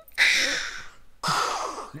then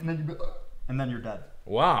you're dead.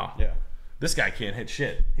 Wow. Yeah. This guy can't hit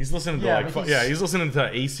shit. He's listening to he's listening to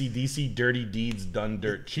AC/DC Dirty Deeds Done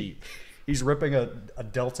Dirt Cheap. He's ripping a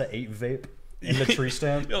Delta 8 vape in the tree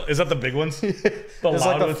stand. Is that the big ones? It's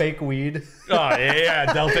like the fake weed. Oh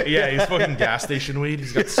yeah, Delta. Yeah, he's fucking gas station weed.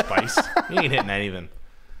 He's got spice. He ain't hitting anything.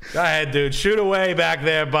 Go ahead, dude. Shoot away back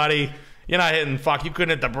there, buddy. You're not hitting. Fuck. You couldn't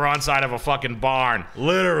hit the broad side of a fucking barn.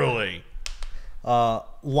 Literally.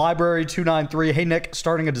 Library 293. Hey Nick,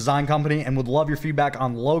 starting a design company and would love your feedback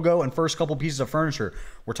on logo and first couple pieces of furniture.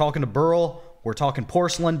 We're talking to Burl, we're talking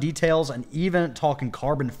porcelain details, and even talking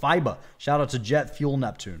carbon fiber. Shout out to Jet Fuel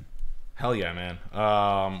Neptune. Hell yeah, man.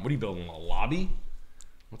 What are you building? A lobby?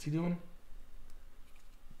 What's he doing?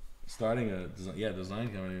 Starting a design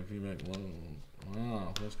company. Feedback logo.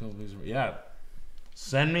 Wow, first couple pieces. Yeah.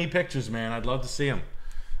 Send me pictures, man. I'd love to see them.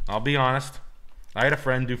 I'll be honest. I had a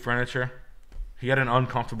friend do furniture. He had an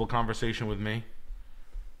uncomfortable conversation with me.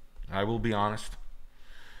 I will be honest.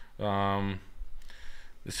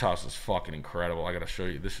 This house is fucking incredible. I gotta show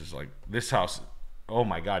you. This house. Oh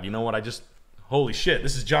my god. You know what? Holy shit.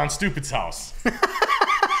 This is John Stupid's house.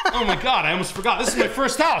 Oh my god. I almost forgot. This is my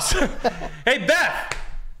first house. Hey Beth.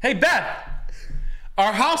 Hey Beth.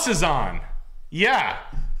 Our house is on. Yeah.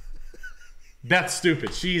 Beth's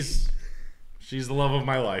stupid. She's the love of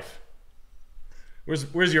my life.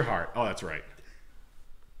 Where's your heart? Oh, that's right.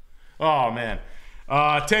 Oh man,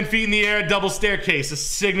 10 feet in the air, double staircase, a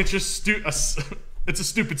signature. It's a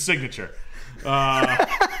stupid signature. I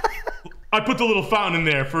put the little fountain in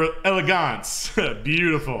there for elegance.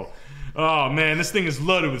 Beautiful. Oh man, this thing is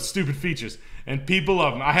loaded with stupid features, and people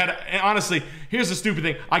love them. Honestly, here's the stupid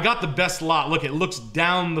thing. I got the best lot. Look, it looks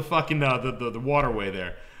down the fucking the waterway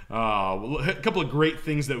there. A couple of great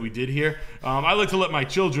things that we did here. I like to let my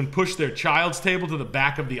children push their child's table to the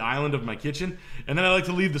back of the island of my kitchen, and then I like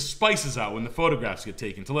to leave the spices out when the photographs get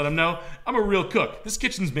taken to let them know I'm a real cook. This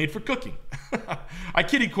kitchen's made for cooking. I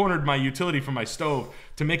kitty-cornered my utility from my stove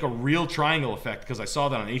to make a real triangle effect because I saw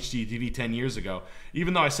that on HGTV 10 years ago,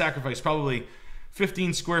 even though I sacrificed probably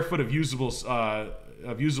 15 square foot of usable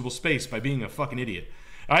space by being a fucking idiot.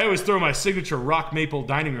 I always throw my signature rock maple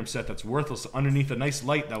dining room set that's worthless underneath a nice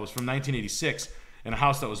light that was from 1986 in a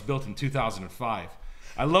house that was built in 2005.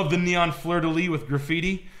 I love the neon fleur-de-lis with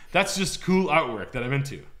graffiti. That's just cool artwork that I'm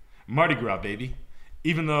into. Mardi Gras, baby.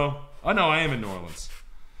 Even though, oh no, I am in New Orleans.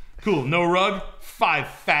 Cool, no rug, 5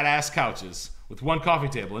 fat-ass couches with 1 coffee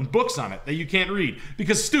table and books on it that you can't read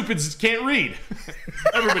because stupids can't read.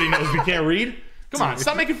 Everybody knows we can't read. Come on,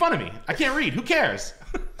 stop making fun of me. I can't read. Who cares?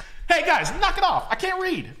 Hey guys, knock it off. I can't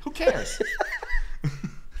read. Who cares?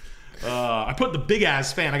 I put the big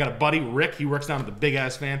ass fan. I got a buddy, Rick. He works down at the big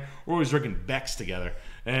ass fan. We're always drinking Becks together.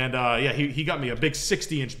 And yeah, he got me a big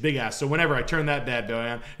 60-inch big ass. So whenever I turn that bad boy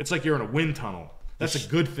on, it's like you're in a wind tunnel. That's a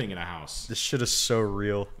good thing in a house. This shit is so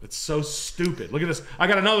real. It's so stupid. Look at this. I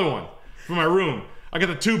got another one for my room. I got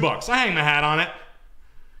the $2. I hang my hat on it.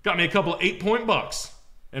 Got me a couple of 8-point bucks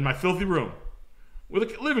in my filthy room with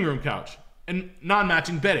a living room couch and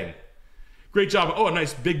non-matching bedding. Great job. Oh, a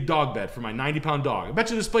nice big dog bed for my 90-pound dog. I bet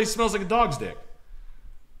you this place smells like a dog's dick.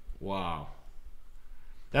 Wow.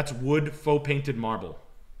 That's wood faux painted marble.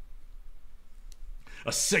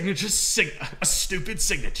 A signature, a stupid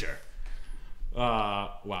signature.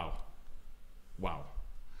 Wow. Wow.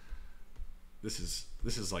 This is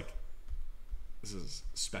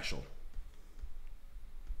special.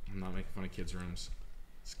 I'm not making fun of kids' rooms.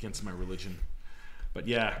 It's against my religion. But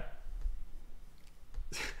yeah.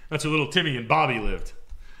 That's where little Timmy and Bobby lived.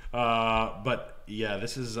 But yeah,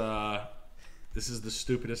 this is the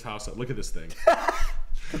stupidest house. Look at this thing.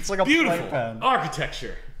 It's like a beautiful playpen.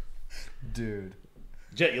 Architecture. Dude.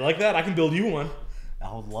 Jet, you like that? I can build you one.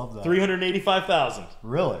 I would love that. 385,000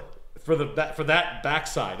 Really? for that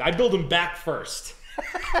backside. I build them back first.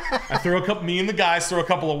 I throw me and the guys throw a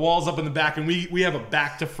couple of walls up in the back, and we have a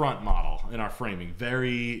back to front model in our framing.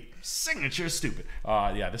 Very signature stupid.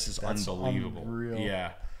 Yeah, this is unbelievable. Unreal.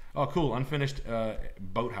 Yeah. Oh, cool. Unfinished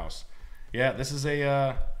boathouse. Yeah, this is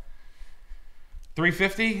a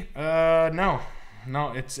 350. No,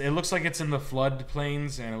 it looks like it's in the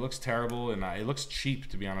floodplains, and it looks terrible, and it looks cheap,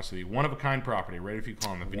 to be honest with you. One of a kind property, right? If you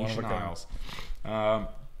call them the Venetian Isles.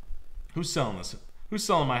 Who's selling this? Who's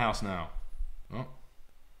selling my house now? Oh.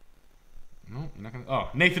 No, you're not gonna. Oh,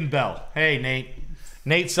 Nathan Bell. Hey, Nate.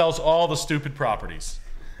 Nate sells all the stupid properties.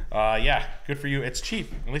 Yeah, good for you. It's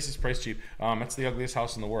cheap. At least it's priced cheap. That's the ugliest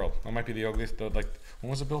house in the world. That might be the ugliest. When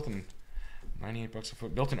was it built in? $98 a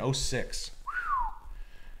foot. Built in 06.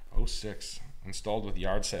 06. Installed with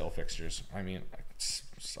yard sale fixtures. I mean, it's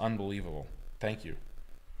unbelievable. Thank you.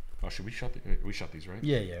 Oh, should we shut we shut these, right?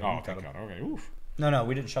 Yeah, yeah. Oh, thank God. Okay. Oof. No,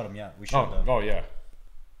 we didn't shut them yet. We shut them. Oh, yeah.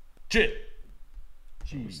 Shit.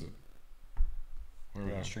 Jeez. Where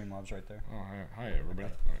we at? Streamlabs right there. Oh, hi everybody.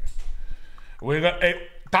 Okay. We got a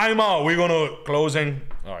timeout. We're gonna closing.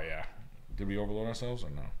 Oh yeah. Did we overload ourselves or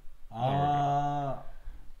no?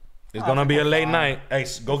 It's gonna be a late night. Hey,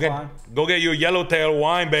 go get your yellowtail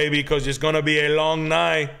wine, baby, because it's gonna be a long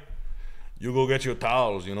night. You go get your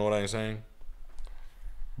towels. You know what I'm saying?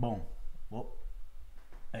 Boom. Well,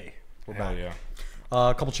 hey, we're Hell back. yeah.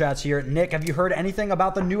 A couple chats here. Nick, have you heard anything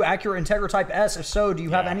about the new Acura Integra Type S? If so, do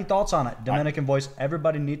you have any thoughts on it? Dominican voice.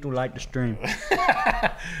 Everybody need to like the stream.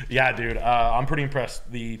 Yeah, dude. I'm pretty impressed.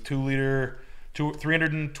 The 2-liter,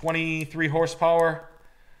 323 horsepower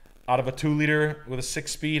out of a 2-liter with a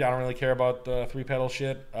 6-speed. I don't really care about the 3-pedal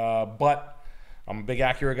shit, but I'm a big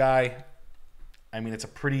Acura guy. I mean,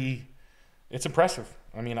 it's impressive.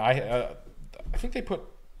 I mean, I think they put,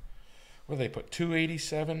 what did they put?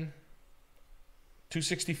 287.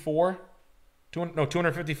 264,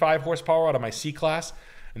 255 horsepower out of my C-Class,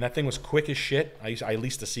 and that thing was quick as shit. I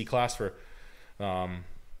leased a C-Class for, I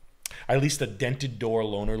leased a dented door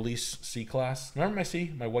loaner lease C-Class. Remember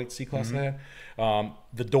my white C-Class I had?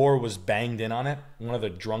 The door was banged in on it. One of the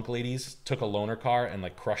drunk ladies took a loaner car and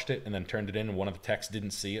like crushed it and then turned it in, and one of the techs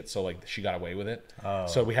didn't see it, so like she got away with it.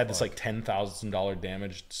 So we had this like $10,000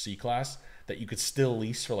 damaged C-Class that you could still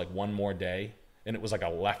lease for like one more day, and it was like a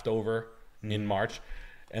leftover in March,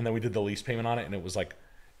 and then we did the lease payment on it, and it was like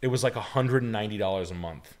 $190 a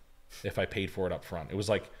month if I paid for it up front. It was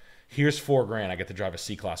like, here's $4,000, I get to drive a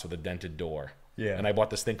C-Class with a dented door. Yeah. And I bought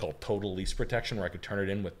this thing called Total Lease Protection where I could turn it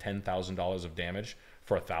in with $10,000 of damage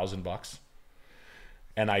for $1,000.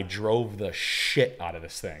 And I drove the shit out of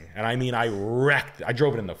this thing. And I mean, I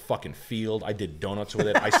drove it in the fucking field. I did donuts with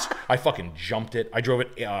it. I fucking jumped it. I drove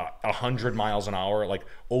it 100 miles an hour, like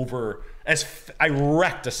I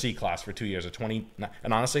wrecked a C-Class for 2 years,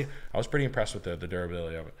 and honestly, I was pretty impressed with the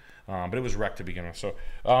durability of it. But it was wrecked to begin with. So,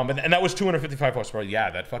 and that was 255 horsepower. Yeah,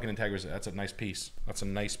 that fucking Integra, that's a nice piece. That's a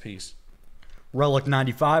nice piece. Relic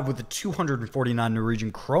 95 with the 249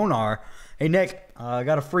 Norwegian kroner. Hey Nick, I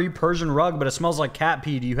got a free Persian rug, but it smells like cat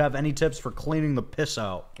pee. Do you have any tips for cleaning the piss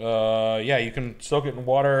out? Yeah, you can soak it in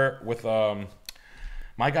water with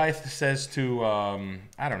my guy says to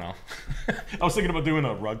I don't know. I was thinking about doing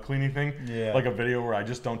a rug cleaning thing. Yeah. Like a video where I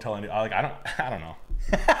just don't tell anybody. I don't know.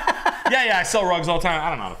 yeah, I sell rugs all the time. I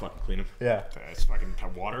don't know how to fucking clean them. Yeah. It's fucking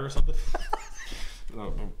water or something.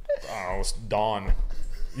 Oh, it's Dawn.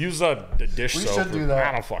 Use the dish soap. We should do that.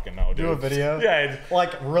 I don't fucking know, dude. Do a video? Yeah.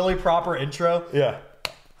 Like, really proper intro? Yeah.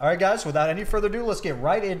 All right, guys, without any further ado, let's get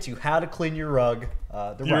right into how to clean your rug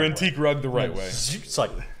your antique rug the right way. It's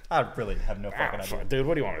like, I really have no fucking idea. Dude,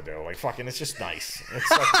 what do you want to do? Like, fucking, it's just nice.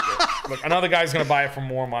 It's look, another guy's going to buy it for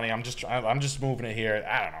more money. I'm just moving it here.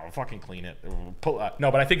 I don't know. Fucking clean it. No,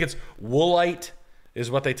 but I think it's Woolite is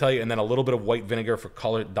what they tell you, and then a little bit of white vinegar for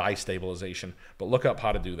color dye stabilization. But look up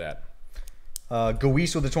how to do that.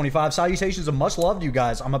 Goise with the 25. Salutations and much love to you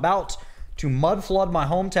guys. I'm about to mud flood my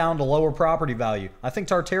hometown to lower property value. I think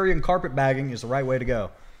Tartarian carpet bagging is the right way to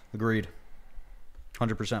go. Agreed.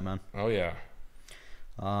 100%, man. Oh, yeah.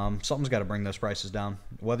 Something's got to bring those prices down,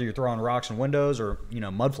 whether you're throwing rocks in windows or,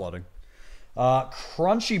 mud flooding.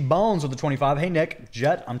 Crunchy Bones with the 25. Hey, Nick.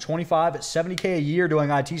 Jet, I'm 25 at $70K a year doing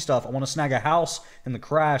IT stuff. I want to snag a house in the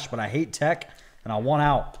crash, but I hate tech, and I want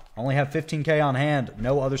out. I only have $15K on hand.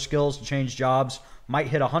 No other skills to change jobs. Might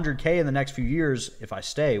hit $100K in the next few years if I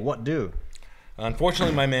stay. What do?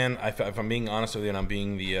 Unfortunately, my man, if I'm being honest with you, and I'm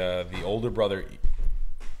being the older brother,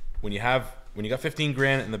 when you got 15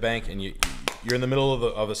 grand in the bank and you're in the middle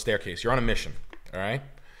of the staircase, you're on a mission. All right,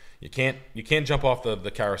 you can't jump off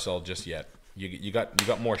the carousel just yet. You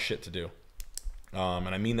got more shit to do, and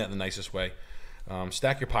I mean that in the nicest way.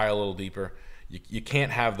 Stack your pile a little deeper. You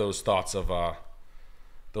can't have those thoughts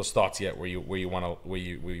yet where you want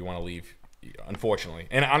to leave, unfortunately.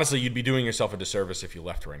 And honestly, you'd be doing yourself a disservice if you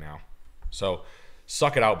left right now. So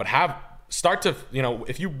suck it out, but start to,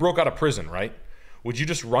 if you broke out of prison, right? Would you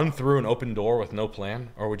just run through an open door with no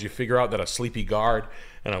plan? Or would you figure out that a sleepy guard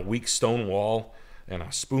and a weak stone wall and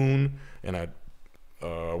a spoon and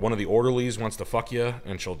one of the orderlies wants to fuck you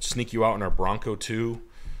and she'll sneak you out in her Bronco too?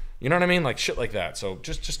 You know what I mean? Like shit like that. So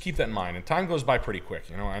just keep that in mind. And time goes by pretty quick.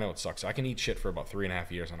 I know it sucks. I can eat shit for about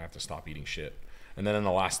 3.5 years and I have to stop eating shit. And then in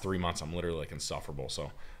the last 3 months, I'm literally like insufferable.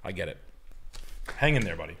 So I get it. Hang in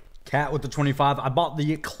there, buddy. Cat with the 25. I bought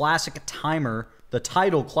the classic timer, the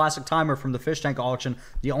Tidal classic timer from the fish tank auction.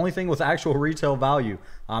 The only thing with actual retail value.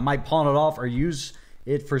 I might pawn it off or use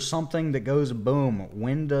it for something that goes boom.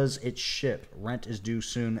 When does it ship? Rent is due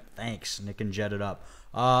soon. Thanks. Nick can jet it up.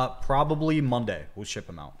 Probably Monday. We'll ship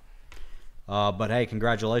them out. But hey,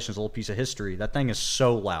 congratulations. A little piece of history. That thing is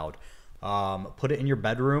so loud. Put it in your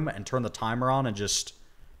bedroom and turn the timer on and just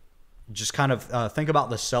kind of think about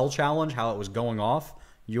the cell challenge, how it was going off.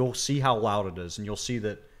 You'll see how loud it is, and you'll see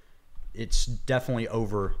that it's definitely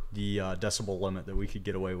over the decibel limit that we could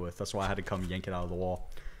get away with. That's why I had to come yank it out of the wall.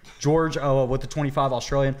 George, with the 25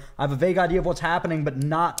 Australian, I have a vague idea of what's happening, but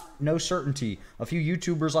no certainty. A few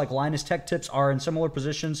YouTubers like Linus Tech Tips are in similar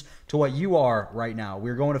positions to what you are right now.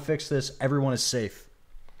 We're going to fix this. Everyone is safe.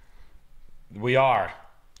 We are.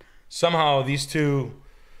 Somehow these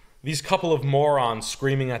couple of morons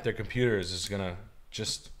screaming at their computers is gonna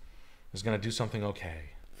do something okay.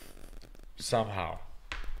 Somehow.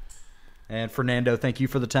 And Fernando, thank you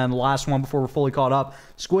for the 10. The last one before we're fully caught up.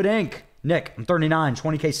 Squid Ink. Nick, I'm 39,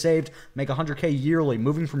 20K saved, make 100K yearly,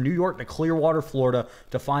 moving from New York to Clearwater, Florida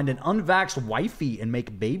to find an unvaxxed wifey and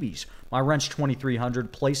make babies. My rent's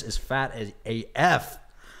 $2,300, place is fat as AF,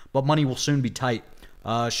 but money will soon be tight.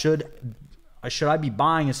 Should I be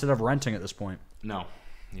buying instead of renting at this point? No,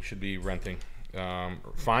 you should be renting.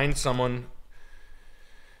 Find someone,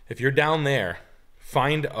 if you're down there,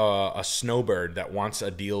 find a snowbird that wants a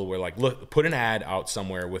deal where, like, look, put an ad out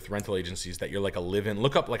somewhere with rental agencies that you're like a live-in.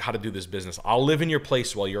 Look up like how to do this business. I'll live in your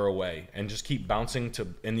place while you're away, and just keep bouncing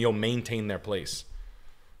and you'll maintain their place.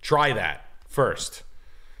 Try that first.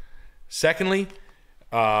 Secondly,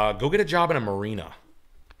 go get a job in a marina.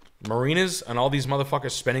 Marinas and all these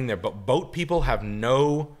motherfuckers spending their boat people have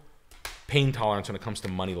no pain tolerance when it comes to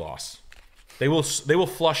money loss. They will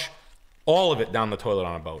flush all of it down the toilet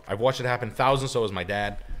on a boat. I've watched it happen thousands. So has my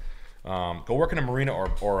dad. Go work in a marina or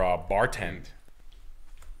bartend.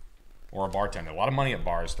 Or a bartender. A lot of money at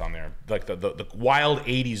bars down there. Like the wild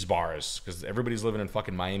 80s bars. Because everybody's living in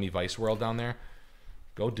fucking Miami Vice world down there.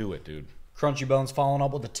 Go do it, dude. Crunchy Bones following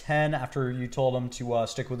up with a 10 after you told him to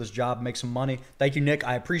stick with his job, make some money. Thank you, Nick.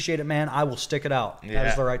 I appreciate it, man. I will stick it out. Yeah. That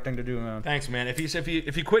is the right thing to do, man. Thanks, man.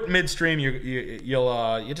 If you quit midstream, you're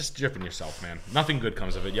just jipping yourself, man. Nothing good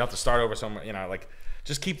comes of it. You have to start over somewhere. You know, like,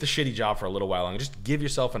 just keep the shitty job for a little while and just give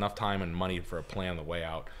yourself enough time and money for a plan on the way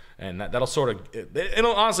out, and that'll sort of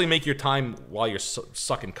it'll honestly make your time while you're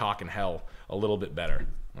sucking cock in hell a little bit better.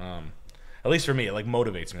 At least for me, it like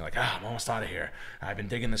motivates me. Like, I'm almost out of here. I've been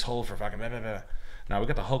digging this hole for fucking blah, blah, blah. Now we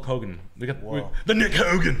got the Hulk Hogan. We got the Nick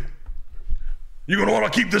Hogan. You're gonna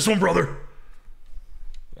want to keep this one, brother.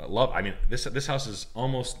 I mean, this house is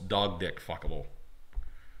almost dog dick fuckable.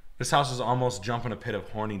 This house is almost jumping a pit of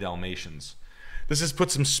horny Dalmatians. This is put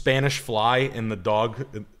some Spanish fly in the dog.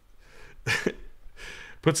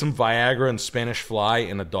 Put some Viagra and Spanish fly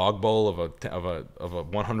in a dog bowl of a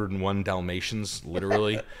 101 Dalmatians,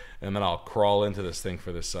 literally. And then I'll crawl into this thing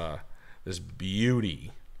for this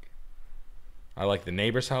beauty. I like the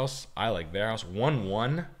neighbor's house. I like their house.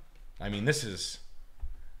 1-1. I mean, this is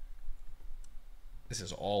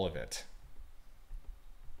all of it.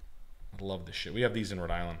 I love this shit. We have these in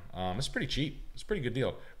Rhode Island. It's pretty cheap. It's a pretty good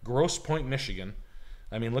deal. Grosse Pointe, Michigan.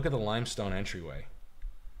 I mean, look at the limestone entryway.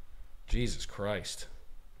 Jesus Christ.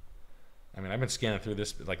 I mean, I've been scanning through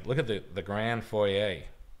this. Like, look at the grand foyer.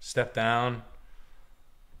 Step down.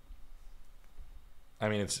 I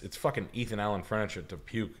mean, it's fucking Ethan Allen furniture to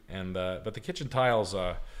puke, and but the kitchen tiles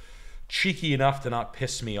cheeky enough to not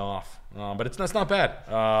piss me off. But that's not bad.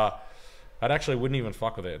 I actually wouldn't even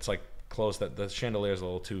fuck with it. It's like close. That the chandelier is a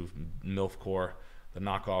little too MILF core. The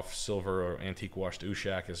knockoff silver or antique washed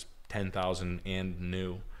Ushak is $10,000 and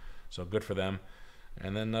new, so good for them.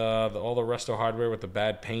 And then all the resto hardware with the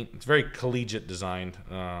bad paint. It's very collegiate designed.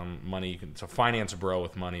 Money. It's a finance bro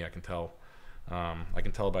with money. I can tell. I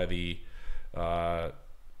can tell by the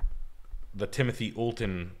Timothy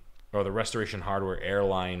Oulton or the Restoration Hardware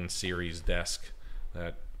Airline Series desk.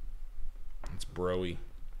 That it's broy.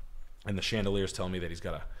 And the chandeliers tell me that he's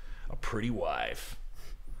got a pretty wife.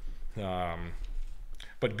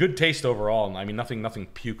 But good taste overall. I mean, nothing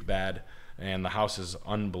puke bad. And the house is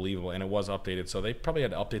unbelievable. And it was updated. So they probably had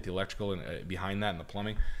to update the electrical and behind that and the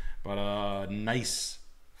plumbing. But nice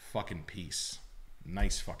fucking piece.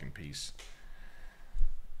 Nice fucking piece.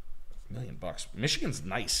 $1 million. Michigan's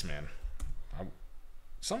nice, man.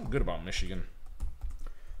 Something good about Michigan.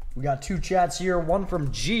 We got 2 chats here. One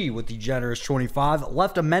from G with the generous 25.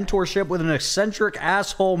 Left a mentorship with an eccentric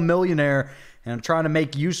asshole millionaire and I'm trying to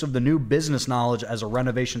make use of the new business knowledge as a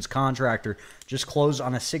renovations contractor. Just closed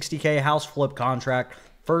on a $60K house flip contract.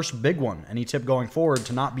 First big one. Any tip going forward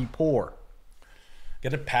to not be poor?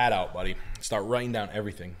 Get a pad out, buddy. Start writing down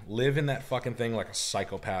everything. Live in that fucking thing like a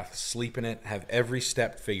psychopath. Sleep in it. Have every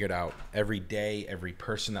step figured out. Every day, every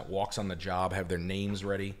person that walks on the job, have their names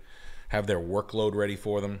ready. Have their workload ready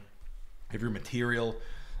for them. Have your material.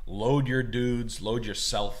 Load your dudes. Load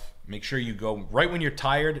yourself. Make sure you go right when you're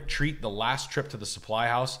tired. Treat the last trip to the supply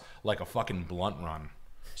house like a fucking blunt run.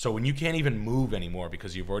 So when you can't even move anymore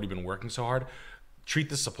because you've already been working so hard, treat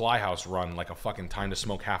the supply house run like a fucking time to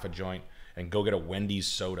smoke half a joint and go get a Wendy's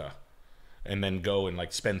soda and then go and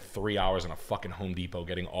like spend 3 hours in a fucking Home Depot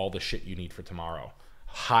getting all the shit you need for tomorrow.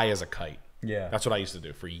 High as a kite. Yeah. That's what I used to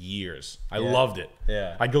do for years. I loved it.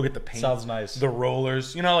 Yeah. I'd go get the paint. Sounds nice. The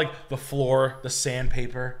rollers, you know, like the floor, the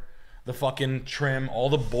sandpaper, the fucking trim, all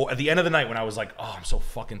the at the end of the night when I was like, oh, I'm so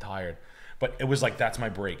fucking tired. But it was like, that's my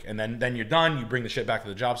break. And then you're done. You bring the shit back to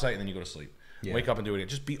the job site and then you go to sleep. Yeah. Wake up and do it again.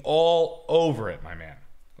 Just be all over it, my man.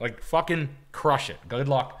 Like fucking crush it. Good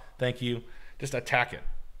luck. Thank you. Just attack it.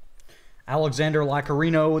 Alexander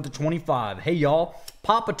Lacarino with the 25. Hey, y'all.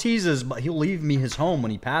 Papa teases, but he'll leave me his home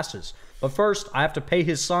when he passes. But first, I have to pay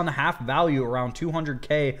his son half value, around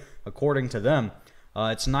 $200K, according to them.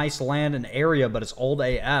 It's nice land and area, but it's old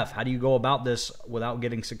AF. How do you go about this without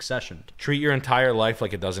getting successioned? Treat your entire life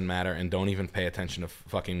like it doesn't matter, and don't even pay attention to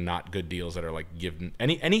fucking not good deals that are like given.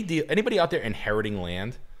 Any deal. Anybody out there inheriting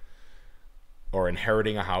land or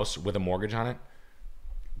inheriting a house with a mortgage on it?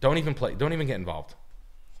 Don't even get involved.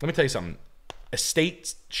 Let me tell you something.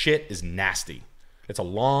 Estate shit is nasty. It's a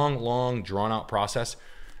long, drawn-out process.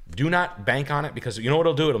 Do not bank on it because you know what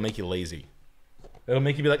it'll do? It'll make you lazy. It'll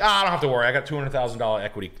make you be like, I don't have to worry. I got $200,000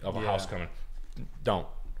 equity of a house coming. Don't.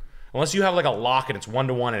 Unless you have like a lock and it's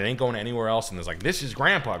 1-to-1 and it ain't going anywhere else and there's like, this is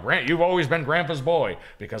Grandpa. You've always been Grandpa's boy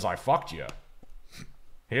because I fucked you.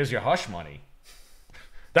 Here's your hush money.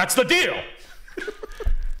 That's the deal.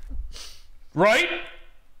 Right?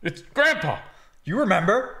 It's Grandpa. You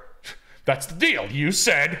remember? That's the deal. You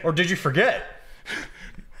said. Or did you forget?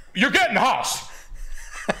 You're getting the house.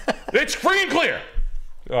 It's free and clear.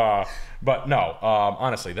 But no,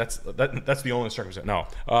 honestly, that's the only circumstance. No.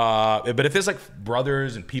 But if there's like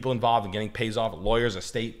brothers and people involved in getting pays off, lawyers,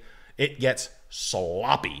 estate, it gets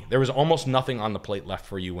sloppy. There is almost nothing on the plate left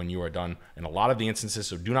for you when you are done in a lot of the instances.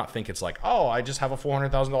 So do not think it's like, oh, I just have a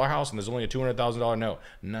 $400,000 house and there's only a $200,000 note.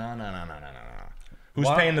 No. Who's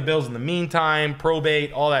paying the bills in the meantime?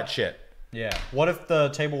 Probate, all that shit. Yeah. What if the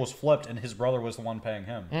table was flipped and his brother was the one paying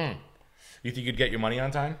him? You think you'd get your money on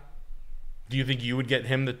time? Do you think you would get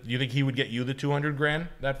him? Do you think he would get you the $200,000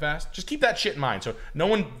 that fast? Just keep that shit in mind. So no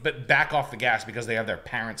one back off the gas because they have their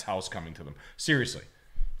parents' house coming to them. Seriously,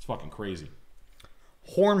 it's fucking crazy.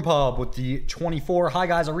 Horn Pub with the 24. Hi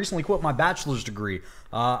guys, I recently quit my bachelor's degree.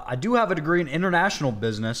 I do have a degree in international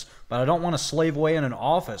business, but I don't want to slave away in an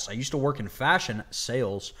office. I used to work in fashion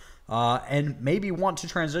sales and maybe want to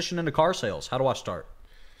transition into car sales. How do I start?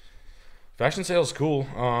 Fashion sales is cool.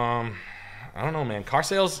 I don't know, man. Car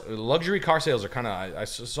sales, luxury car sales are kind of. I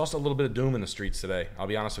saw a little bit of doom in the streets today. I'll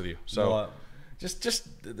be honest with you. So, just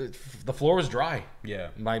the floor was dry. Yeah.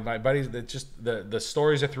 My buddies, the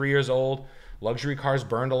stories are 3 years old. Luxury cars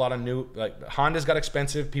burned a lot of new. Like Hondas got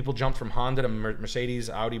expensive. People jumped from Honda to Mercedes,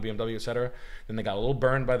 Audi, BMW, etc. Then they got a little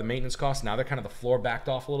burned by the maintenance costs. Now they're kind of the floor backed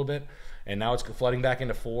off a little bit. And now it's flooding back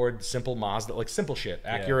into Ford, simple Mazda, like simple shit.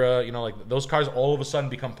 Acura, you know, like those cars all of a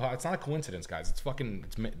sudden become. It's not a coincidence, guys. It's fucking.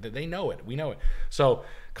 They know it. We know it. So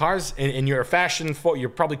cars, and you're a fashion. You're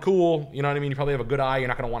probably cool. You know what I mean. You probably have a good eye. You're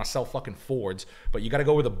not gonna want to sell fucking Fords, but you got to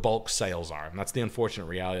go where the bulk sales are, and that's the unfortunate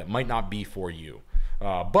reality. It might not be for you,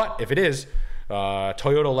 but if it is, Toyota,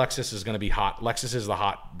 Lexus is gonna be hot. Lexus is the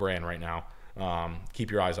hot brand right now.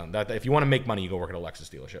 Keep your eyes on that. If you want to make money, you go work at a Lexus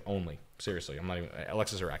dealership only. Seriously, I'm not even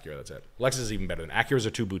Lexus or Acura. That's it. Lexus is even better than Acuras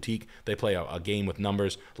are too boutique. They play a game with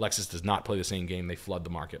numbers. Lexus does not play the same game. They flood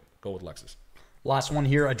the market. Go with Lexus. Last one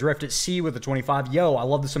here, Adrift at Sea with the 25. Yo, I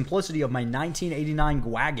love the simplicity of my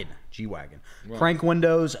 1989 G-Wagon. Wow. Crank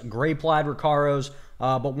windows, gray plaid Recaros,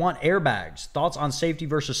 but want airbags. Thoughts on safety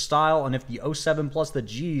versus style, and if the 07 plus the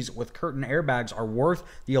Gs with curtain airbags are worth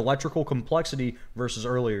the electrical complexity versus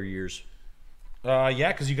earlier years.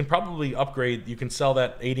 Yeah, because you can probably upgrade. You can sell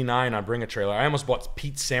that 89 on Bring a Trailer. I almost bought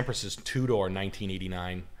Pete Sampras's two-door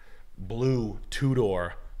 1989 blue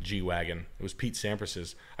two-door G-Wagon. It was Pete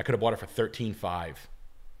Sampras's. I could have bought it for $13,500.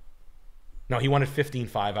 No, he wanted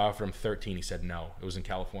 $15,500. I offered him $13,000. He said no. It was in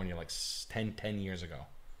California like 10 years ago.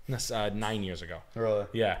 That's 9 years ago. Really?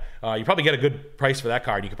 Yeah. You probably get a good price for that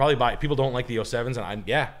car. You could probably buy. People don't like the 07s, and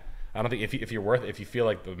I don't think if you're worth it, if you feel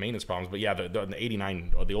like the maintenance problems, but yeah, the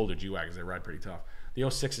 89 or the older G-Wagons, they ride pretty tough. The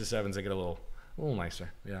 06s and 7s, they get a little nicer.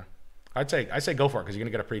 Yeah, I'd say go for it because you're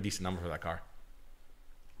gonna get a pretty decent number for that car.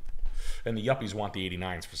 And the yuppies want the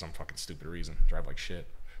 89s for some fucking stupid reason. Drive like shit.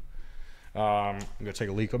 I'm gonna take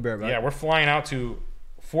a leak. I'll be right back. Yeah, we're flying out to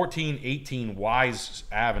 1418 Wise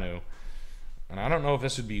Avenue. And I don't know if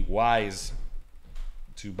this would be wise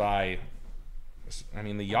to buy. I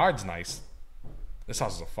mean, the yard's nice. This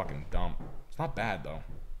house is a fucking dump. It's not bad, though.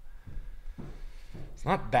 It's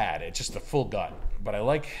not bad. It's just a full gut. But I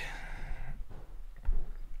like...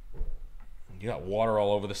 You got water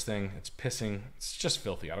all over this thing. It's pissing. It's just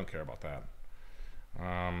filthy. I don't care about that.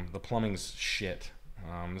 The plumbing's shit.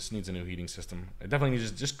 This needs a new heating system. I definitely need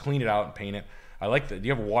to just clean it out and paint it. I like that. Do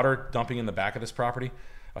you have water dumping in the back of this property?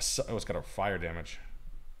 Oh, it's got a fire damage.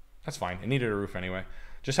 That's fine. It needed a roof anyway.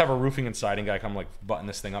 Just have a roofing and siding guy come like button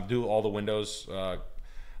this thing up. Do all the windows.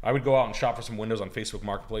 I would go out and shop for some windows on Facebook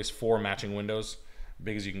Marketplace. 4 matching windows.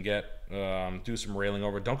 Big as you can get. Do some railing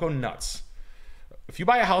over. Don't go nuts. If you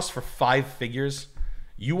buy a house for 5 figures,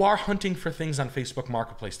 you are hunting for things on Facebook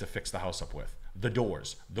Marketplace to fix the house up with. The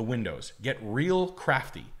doors, the windows. Get real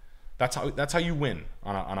crafty. That's how you win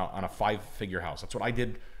on a 5-figure house. That's what I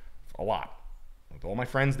did a lot. All my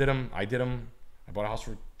friends did them. I did them. I bought a house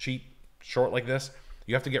for cheap, short like this.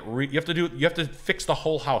 You have to you have to fix the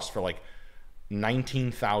whole house for like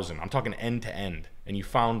 $19,000. I'm talking end to end. And you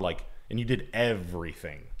found and you did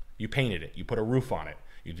everything. You painted it. You put a roof on it.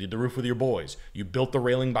 You did the roof with your boys. You built the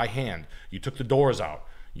railing by hand. You took the doors out.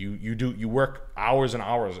 You work hours and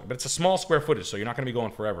hours. But it's a small square footage, so you're not going to be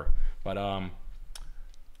going forever. But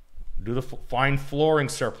do the find flooring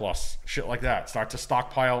surplus, shit like that. Start to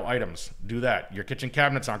stockpile items. Do that. Your kitchen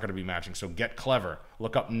cabinets aren't going to be matching, so get clever.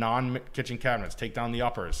 Look up non-kitchen cabinets. Take down the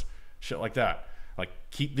uppers. Shit like that. Like,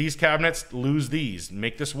 keep these cabinets, lose these.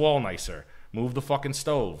 Make this wall nicer. Move the fucking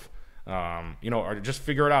stove. Or just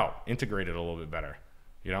figure it out. Integrate it a little bit better.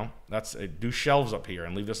 Do shelves up here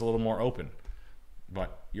and leave this a little more open.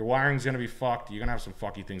 But your wiring's going to be fucked. You're going to have some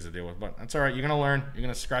fucky things to deal with. But that's all right. You're going to learn. You're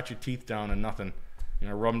going to scratch your teeth down and nothing.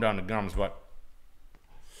 Rub them down the gums. But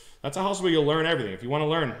that's a house where you'll learn everything. If you want to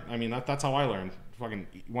learn, I mean, that's how I learned. Fucking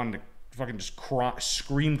wanted to fucking just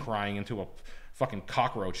scream crying into a fucking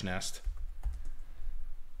cockroach nest.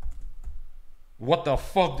 What the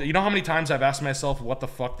fuck? You know how many times I've asked myself, what the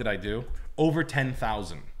fuck did I do? Over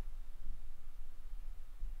 10,000.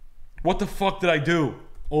 What the fuck did I do?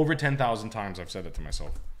 Over 10,000 times I've said it to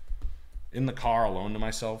myself. In the car alone to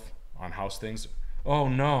myself on house things. Oh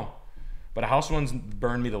no. But house ones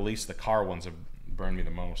burn me the least. The car ones have burned me the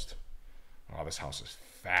most. Oh, this house is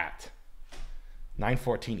fat.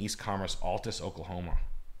 914 East Commerce, Altus, Oklahoma.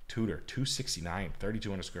 Tudor, $269,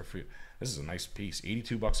 3,200 square feet. This is a nice piece.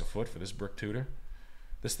 $82 a foot for this brick Tudor.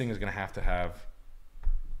 This thing is going to have...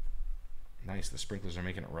 Nice, the sprinklers are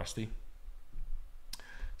making it rusty.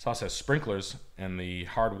 This house has sprinklers, and the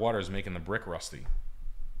hard water is making the brick rusty.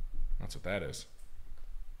 That's what that is.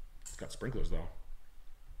 It's got sprinklers, though.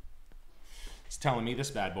 It's telling me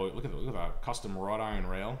this bad boy... Look at the custom wrought iron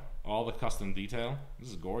rail. All the custom detail. This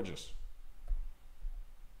is gorgeous.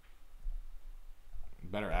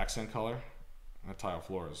 Better accent color. That tile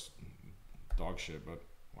floor is dog shit, but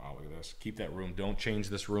wow, look at this. Keep that room. Don't change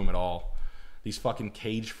this room at all. These fucking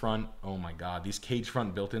cage front... Oh my god. These cage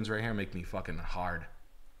front built-ins right here make me fucking hard.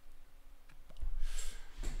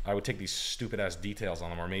 I would take these stupid-ass details on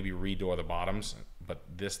them, or maybe redoor the bottoms. But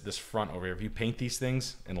this front over here, if you paint these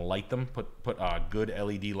things and light them, put good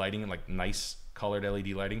LED lighting, like nice colored LED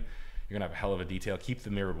lighting, you're gonna have a hell of a detail. Keep the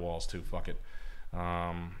mirrored walls too. Fuck it.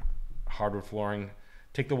 Hardwood flooring.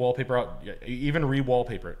 Take the wallpaper out. Even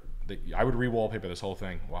re-wallpaper it. I would re-wallpaper this whole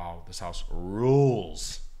thing. Wow, this house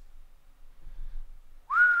rules.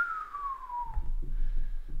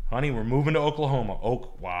 Honey, we're moving to Oklahoma.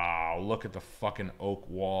 Wow, look at the fucking oak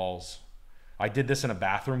walls. I did this in a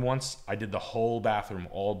bathroom once. I did the whole bathroom,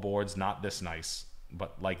 all boards, not this nice,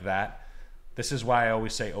 but like that. This is why I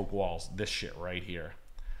always say oak walls. This shit right here.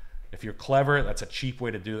 If you're clever, that's a cheap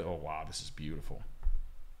way to do it. Oh, wow, this is beautiful.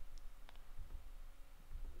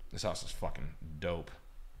 This house is fucking dope.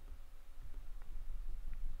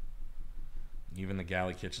 Even the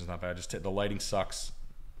galley kitchen's not bad. Just the lighting sucks.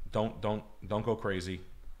 Don't go crazy.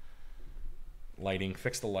 Lighting,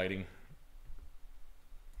 fix the lighting.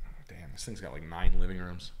 Damn, this thing's got like 9 living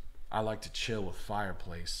rooms. I like to chill with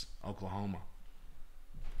fireplace. Oklahoma.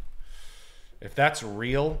 If that's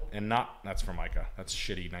real and not, that's Formica. That's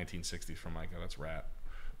shitty 1960s Formica. That's rat.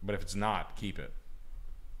 But if it's not, keep it.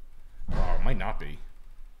 Oh, it might not be.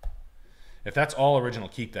 If that's all original,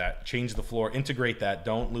 keep that. Change the floor. Integrate that.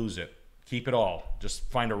 Don't lose it. Keep it all. Just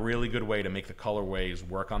find a really good way to make the colorways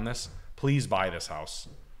work on this. Please buy this house.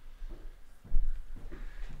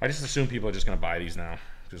 I just assume people are just going to buy these now,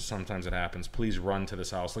 because sometimes it happens. Please run to this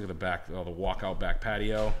house. Look at the back, the walkout back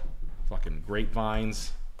patio. fucking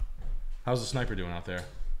grapevines. How's the sniper doing out there?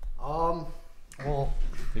 Well,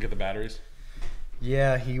 You get the batteries?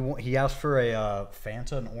 yeah, he asked for a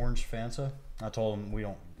Fanta, an orange Fanta. I told him we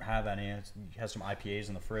don't have any. He has some IPAs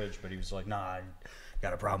in the fridge, but he was like, "Nah, I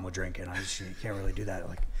got a problem with drinking. You can't really do that."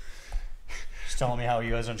 Like, he's telling me how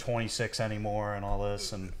he wasn't 26 anymore and all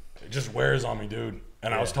this, and It just wears on me, dude.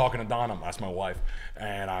 And I was talking to Donna, that's my wife,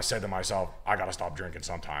 and I said to myself, I gotta stop drinking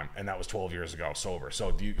sometime. And that was 12 years ago, sober.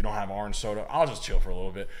 So you don't have orange soda? I'll just chill for a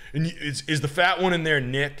little bit. And is the fat one in there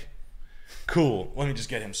Nick? Cool. Let me just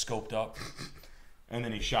get him scoped up. And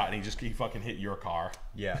then he shot, and he fucking hit your car.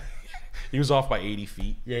 yeah, He was off by 80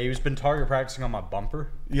 feet. yeah. He was been target practicing on my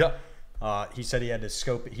bumper. Yep. He said he had to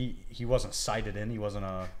scope. He wasn't sighted in. He wasn't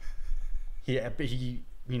a. He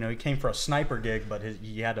he came for a sniper gig, but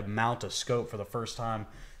he had to mount a scope for the first time.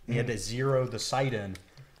 He had to zero the sight in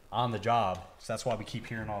on the job. So that's why we keep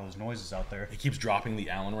hearing all those noises out there. He keeps dropping the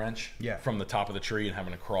Allen wrench from the top of the tree and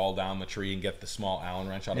having to crawl down the tree and get the small Allen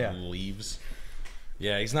wrench out of the leaves.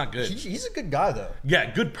 Yeah, he's not good. He's a good guy though. Yeah,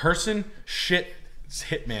 good person. Shit,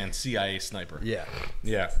 hitman, CIA sniper. Yeah,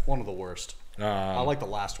 Yeah. one of the worst. I like the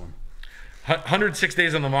last one. 106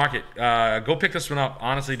 days on the market. Go pick this one up.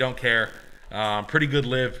 Honestly, don't care. Pretty good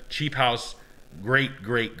live, cheap house, great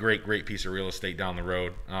piece of real estate down the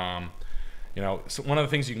road. So one of the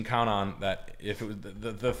things you can count on that if it was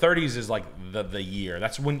the 30s is like the year.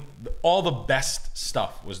 That's when all the best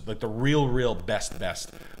stuff was like the real best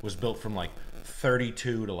was built from like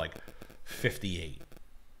 32 to like 58.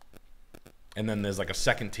 And then there's like a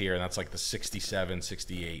second tier, and that's like the 67,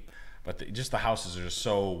 68. But just the houses are just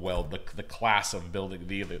so well. The class of building,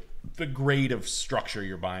 the grade of structure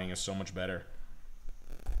you're buying is so much better.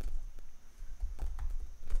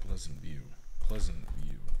 Pleasant view.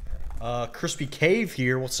 Crispy Cave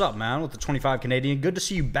here. What's up, man? With the 25 Canadian. Good to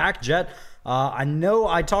see you back, Jet. I know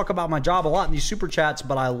I talk about my job a lot in these super chats,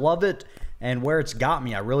 but I love it and where it's got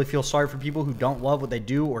me. I really feel sorry for people who don't love what they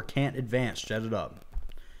do or can't advance. Jet it up.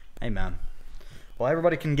 Hey, man. Well,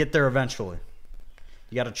 everybody can get there eventually.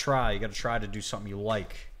 You got to try. You got to try to do something you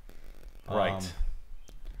like. Right.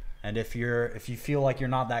 And if you feel like you're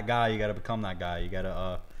not that guy, you got to become that guy. You got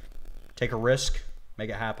to take a risk, make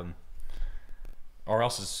it happen. Or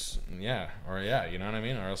else it's you know what I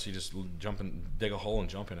mean? Or else you just dig a hole and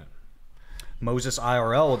jump in it. Moses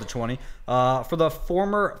IRL with a 20. For the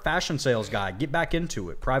former fashion sales guy, get back into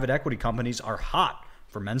it. Private equity companies are hot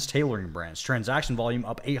for men's tailoring brands. Transaction volume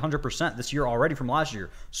up 800% this year already from last year.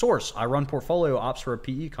 Source, I run portfolio ops for a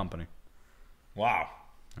PE company. Wow.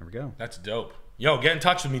 There we go. That's dope. Yo, get in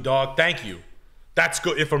touch with me, dog. Thank you. That's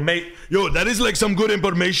good information. Yo, that is like some good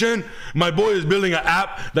information. My boy is building an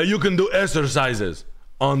app that you can do exercises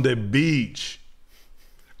on the beach,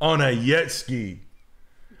 on a jet ski.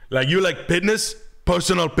 Like you like fitness,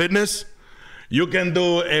 personal fitness. You can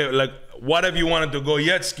do like whatever you wanted to go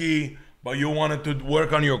jet ski, but you wanted to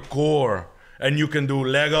work on your core, and you can do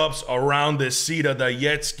leg ups around the seat of the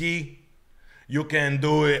jet ski. You can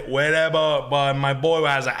do it wherever, but my boy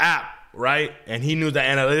has an app, right? And he knew the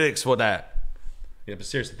analytics for that. Yeah, but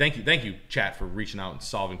seriously, thank you, chat, for reaching out and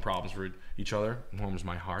solving problems for each other. It warms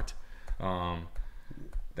my heart.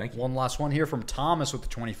 Thank you. One last one here from Thomas with the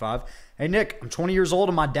 25. Hey, Nick, I'm 20 years old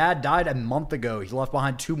and my dad died a month ago. He left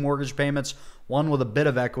behind 2 mortgage payments, one with a bit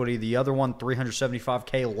of equity, the other one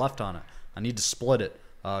 $375K left on it. I need to split it.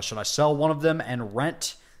 Should I sell one of them and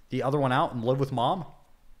rent the other one out and live with mom?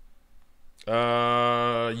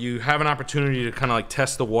 You have an opportunity to kind of like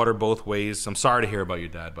test the water both ways. I'm sorry to hear about your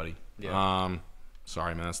dad, buddy. Yeah.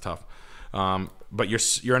 Sorry, man, that's tough. But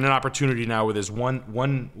you're in an opportunity now where there's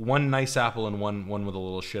one nice apple and one with a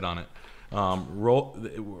little shit on it.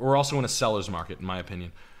 We're also in a seller's market, in my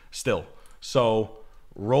opinion, still. So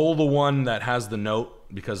roll the one that has the note,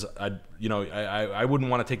 because I wouldn't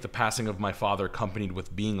want to take the passing of my father accompanied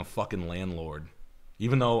with being a fucking landlord.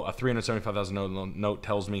 Even though a $375,000 note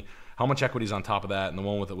tells me how much equity is on top of that, and the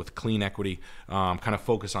one with clean equity, kind of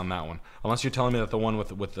focus on that one. Unless you're telling me that the one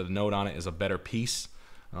with the note on it is a better piece.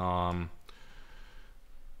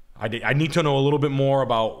 I need to know a little bit more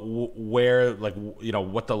about where, like,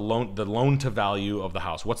 what the loan to value of the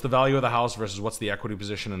house. What's the value of the house versus what's the equity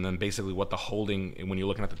position, and then basically what the holding when you're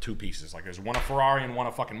looking at the two pieces. Like, is one a Ferrari and one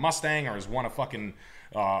a fucking Mustang, or is one a fucking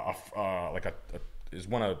is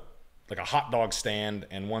one a like a hot dog stand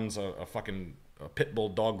and one's a fucking pit bull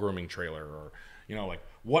dog grooming trailer, or like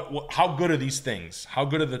what how good are these things? How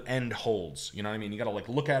good are the end holds? You know what I mean? You got to like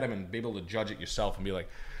look at them and be able to judge it yourself and be like,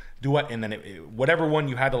 do what, and then whatever one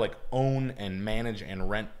you had to like own and manage and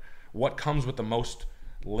rent, what comes with the most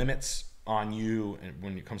limits on you, and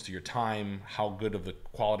when it comes to your time, how good of the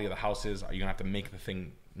quality of the house is. Are you gonna have to make the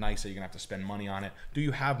thing nice that you're gonna have to spend money on it? Do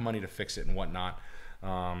you have money to fix it and whatnot?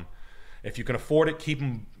 If you can afford it, keep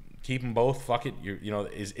them both. Fuck it.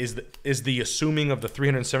 Is the assuming of the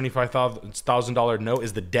 $375,000 note,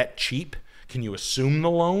 is the debt cheap? Can you assume the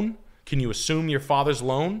loan? Can you assume your father's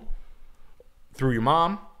loan through your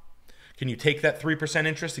mom? Can you take that 3%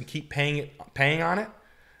 interest and keep paying on it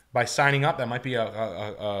by signing up? That might be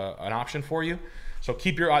an option for you. So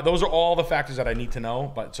keep your eye. Those are all the factors that I need to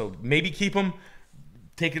know. But so maybe keep them,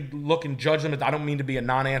 take a look and judge them. I don't mean to be a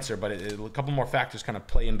non-answer, but a couple more factors kind of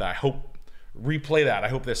play into that. I hope replay that. I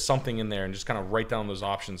hope there's something in there and just kind of write down those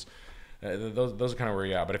options. Those are kind of where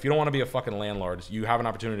you're at. But if you don't want to be a fucking landlord, you have an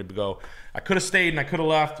opportunity to go, I could have stayed and I could have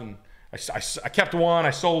left, and I kept one,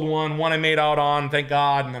 I sold one I made out on, thank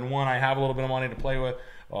God, and then one I have a little bit of money to play with,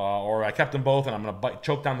 or I kept them both and I'm going to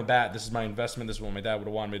choke down the bat. This is my investment. This is what my dad would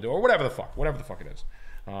have wanted me to do, or whatever the fuck it is.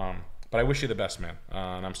 But I wish you the best, man.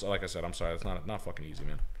 And like I said, I'm sorry. It's not fucking easy,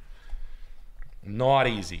 man. Not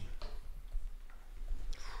easy.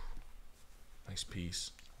 Nice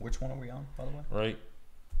piece. Which one are we on, by the way? Right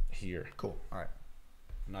here. Cool. All right.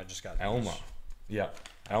 And I just got Elma. Yeah.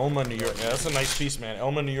 Elma, New York. Yeah, that's a nice piece, man.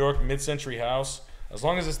 Elma, New York, mid-century house. As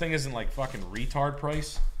long as this thing isn't like fucking retard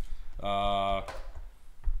price. How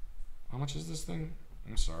much is this thing?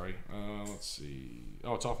 I'm sorry. Let's see.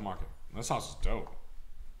 Oh, it's off market. This house is dope.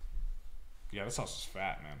 Yeah, this house is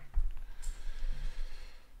fat, man.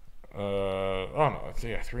 Oh no,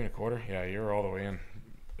 yeah, 3 1/4. Yeah, you're all the way in.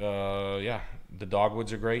 Yeah, the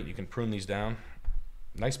dogwoods are great. You can prune these down.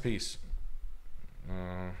 Nice piece.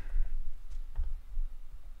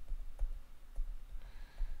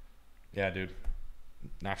 Yeah, dude.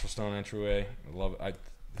 Natural stone entryway. I love it.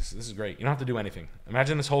 This is great. You don't have to do anything.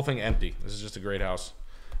 Imagine this whole thing empty. This is just a great house.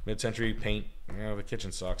 Mid-century paint. You know, the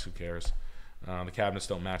kitchen sucks. Who cares? The cabinets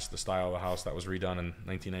don't match the style of the house that was redone in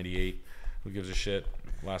 1998. Who gives a shit?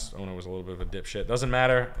 Last owner was a little bit of a dipshit. Doesn't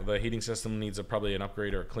matter. The heating system needs probably an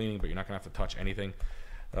upgrade or a cleaning, but you're not gonna have to touch anything.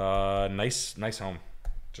 Nice home.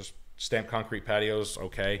 Just stamped concrete patios,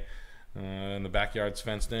 okay. And the backyard's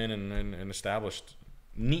fenced in and established.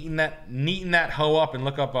 Neaten that hoe up and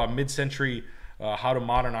look up mid-century. How to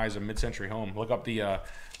modernize a mid-century home. Look up the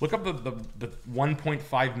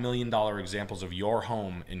 $1.5 million examples of your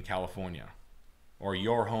home in California, or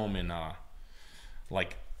your home in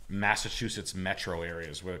like Massachusetts metro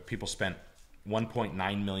areas where people spent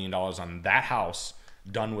 $1.9 million on that house,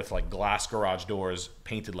 done with like glass garage doors,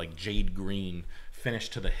 painted like jade green,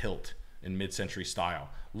 finished to the hilt in mid-century style.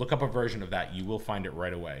 Look up a version of that. You will find it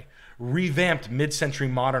right away. Revamped mid-century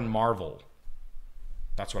modern marvel.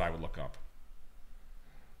 That's what I would look up.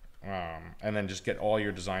 And then just get all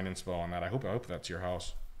your design inspo on that. I hope that's your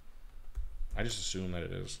house. I just assume that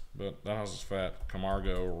it is, but that house is fat.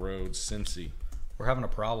 Camargo Road, Cincy. We're having a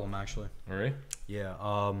problem, actually. All right. Yeah.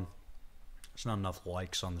 There's not enough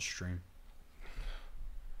likes on the stream.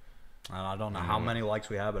 I don't know how many likes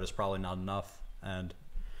we have, but it's probably not enough, and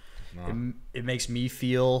it makes me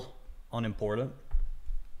feel unimportant,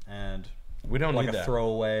 and we don't like need a that.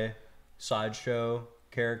 throwaway sideshow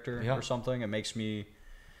character or something. It makes me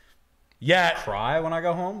cry when I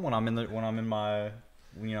go home, when I'm in my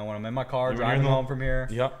car driving home from here.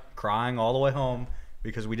 Yep. Crying all the way home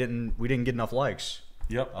because we didn't get enough likes.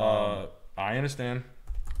 Yep. I understand.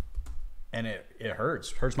 And it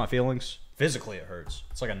hurts. Hurts my feelings. Physically it hurts.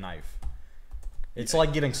 It's like a knife. It's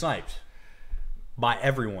like getting sniped by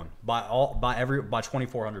everyone. By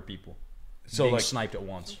 2,400 people. So being sniped at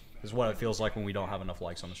once is what it feels like when we don't have enough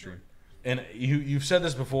likes on the stream. And you've said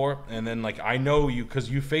this before, and then like I know you because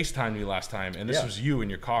you FaceTimed me last time, and this was you in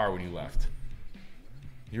your car when you left.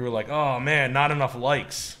 You were like, "Oh man, not enough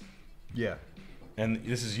likes." Yeah. And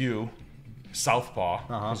this is you, southpaw,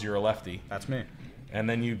 because you're a lefty. That's me. And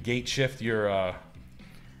then you gate shift your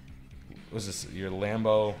your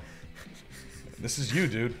Lambo. This is you,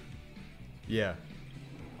 dude. Yeah.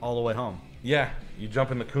 All the way home. Yeah. You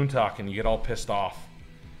jump in the Countach and you get all pissed off,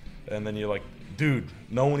 and then you're like, dude,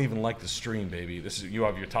 no one even liked the stream, baby. You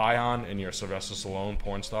have your tie on and you're a Sylvester Stallone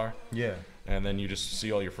porn star. Yeah. And then you just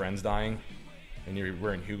see all your friends dying, and you're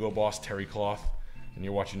wearing Hugo Boss terry cloth, and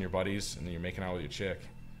you're watching your buddies, and then you're making out with your chick.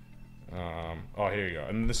 Oh, here you go.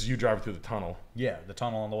 And this is you driving through the tunnel. Yeah, the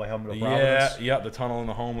tunnel on the way home to Providence. Yeah, the tunnel in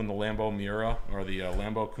the home in the Lambo Miura or the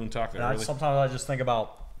Lambo Countach. Sometimes I just think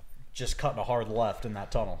about just cutting a hard left in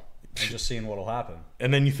that tunnel and just seeing what'll happen.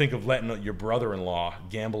 And then you think of letting your brother-in-law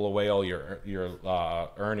gamble away all your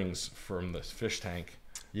earnings from the fish tank.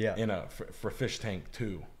 Yeah. For Fish Tank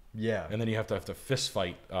 2. Yeah. And then you have to fist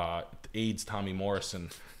fight AIDS Tommy Morrison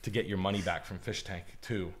to get your money back from Fish Tank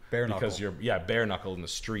 2. Bare knuckle. Because you're bare knuckle in the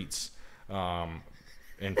streets.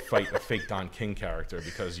 and fight a fake Don King character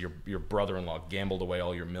because your brother-in-law gambled away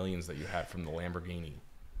all your millions that you had from the Lamborghini.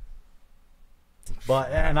 But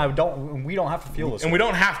we don't have to feel this. And we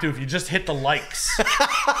don't have to if you just hit the likes.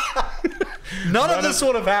 None of this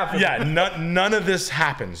would have happened. Yeah, none of this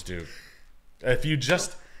happens, dude. If you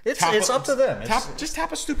just it's up to them. Just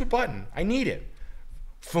tap a stupid button. I need it.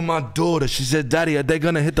 For my daughter, she said, "Daddy, are they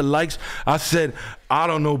gonna hit the likes?" I said, "I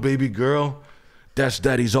don't know, baby girl. That's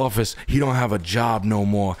Daddy's office. He don't have a job no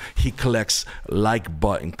more. He collects like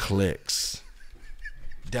button clicks.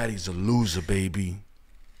 Daddy's a loser, baby."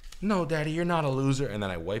 "No, Daddy, you're not a loser." And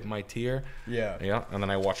then I wipe my tear. Yeah. And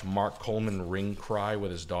then I watch Mark Coleman ring cry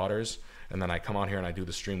with his daughters. And then I come out here and I do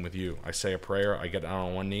the stream with you. I say a prayer. I get down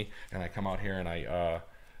on one knee, and I come out here and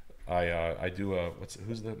I do a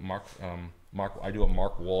who's the Mark I do a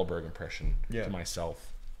Mark Wahlberg impression to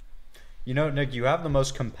myself. You know, Nick, you have the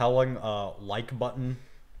most compelling like button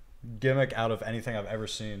gimmick out of anything I've ever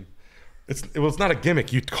seen. It's not a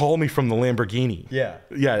gimmick. You call me from the Lamborghini. Yeah.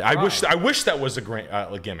 I wish that was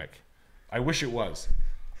a gimmick. I wish it was,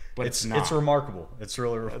 but it's not. It's remarkable. It's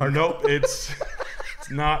really remarkable. Nope. It's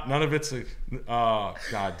not. None of it's. Oh,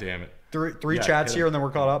 God damn it. Three chats here, and then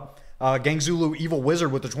we're caught up. Gang Zulu Evil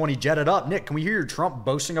Wizard with the 20 jetted up. Nick, can we hear your Trump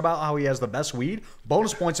boasting about how he has the best weed?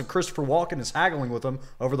 Bonus points if Christopher Walken is haggling with him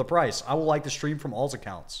over the price. I will like the stream from all's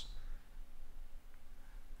accounts.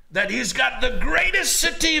 That he's got the greatest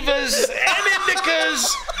sativas and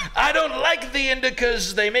indicas. I don't like the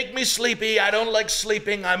indicas. They make me sleepy. I don't like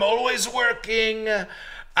sleeping. I'm always working.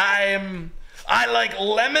 I like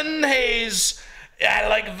lemon haze. I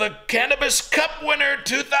like the Cannabis Cup winner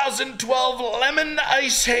 2012 Lemon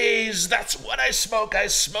Ice Haze. That's what I smoke. I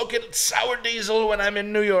smoke it sour diesel when I'm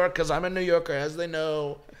in New York, because I'm a New Yorker, as they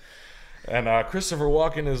know. And Christopher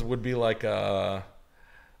Walken would be like, I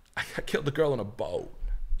killed the girl in a boat.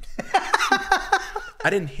 I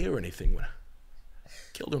didn't hear anything when I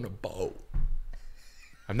killed her in a boat.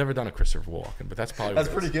 I've never done a Christopher Walken, but that's probably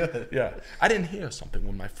pretty good. Yeah. I didn't hear something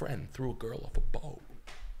when my friend threw a girl off a boat.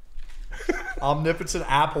 Omnipotent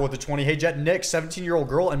Apple with the 20. Hey, Jet Nick, 17-year-old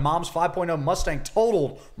girl and mom's 5.0 Mustang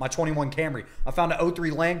totaled my 21 Camry. I found an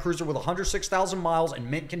 03 Land Cruiser with 106,000 miles in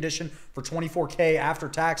mint condition for $24K after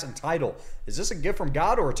tax and title. Is this a gift from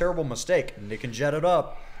God or a terrible mistake? Nick and Jet it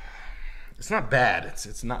up. It's not bad.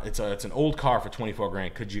 It's an old car for 24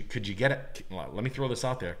 grand. Could you get it? Let me throw this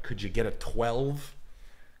out there. Could you get a 12?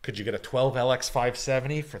 Could you get a 12 LX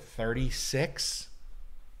 570 for 36?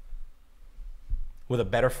 With a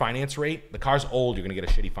better finance rate? The car's old, you're gonna get a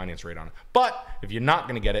shitty finance rate on it. But if you're not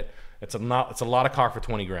gonna get it, it's a lot of car for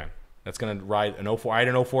 20 grand. That's gonna ride an 04. I had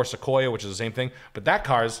an 04 Sequoia, which is the same thing, but that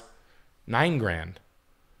car's 9 grand.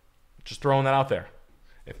 Just throwing that out there.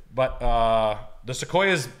 But the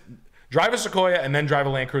Sequoia's, drive a Sequoia and then drive a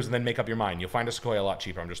Land Cruiser and then make up your mind. You'll find a Sequoia a lot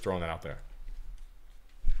cheaper. I'm just throwing that out there.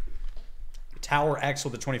 Tower X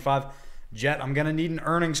with the 25. Jet, I'm gonna need an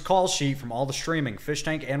earnings call sheet from all the streaming, Fish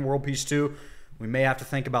Tank and World Peace 2. We may have to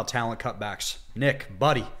think about talent cutbacks. Nick,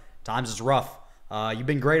 buddy, times is rough. You've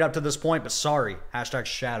been great up to this point, but sorry. Hashtag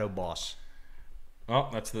Shadow Boss. Oh,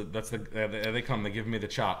 there they come. They give me the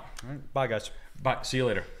chop. All right, bye, guys. Bye. See you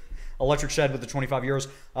later. Electric Shed with the 25 euros.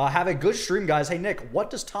 Have a good stream, guys. Hey, Nick, what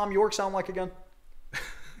does Tom York sound like again?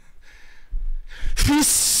 He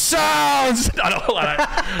sounds.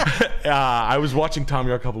 I was watching Tom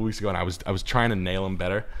York a couple weeks ago, and I was trying to nail him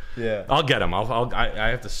better. Yeah. I'll get him. I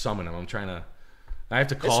have to summon him. I have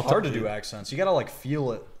to call. It's hard to do accents. You gotta like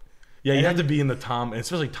feel it. Yeah, you have to be in the Tom,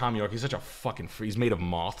 especially Tom York. He's such a fucking freak. He's made of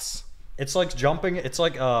moths. It's like jumping. It's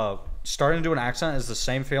like starting to do an accent is the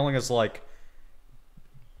same feeling as like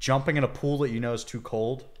jumping in a pool that you know is too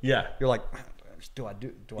cold. Yeah. You're like, do I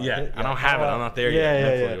hit? I don't have it. I'm not there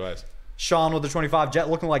yet. Yeah. Sean with the 25. Jet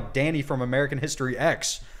looking like Danny from American History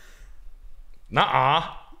X. Nuh-uh.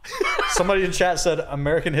 Somebody in chat said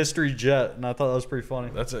American History Jet, and I thought that was pretty funny.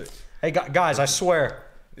 That's it. Hey, guys, I swear.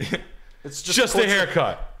 It's just a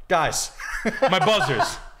haircut. Guys. My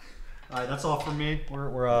buzzers. All right, that's all from me.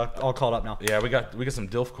 We're all caught up now. Yeah, we got some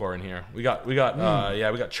Dilfcore in here. We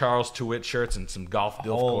got Charles Tewitt shirts and some golf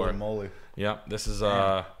Dilfcore. Holy moly. Yeah, this is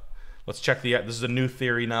let's check this is a new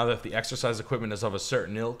theory now that if the exercise equipment is of a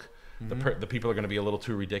certain ilk, the people are going to be a little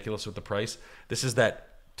too ridiculous with the price. This is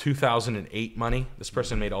that 2008 money. This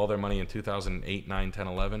person made all their money in 2008, 9, 10,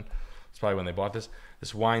 11. That's probably when they bought this.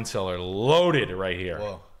 This wine cellar loaded right here.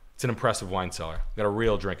 Whoa. It's an impressive wine cellar. We got a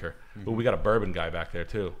real drinker. Ooh, we got a bourbon guy back there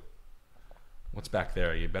too. What's back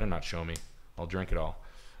there? You better not show me. I'll drink it all.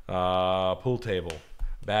 Pool table.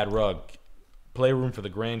 Bad rug. Playroom for the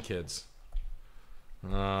grandkids.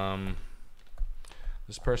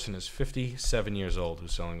 This person is 57 years old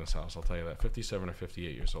who's selling this house. I'll tell you that. 57 or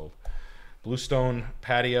 58 years old. Bluestone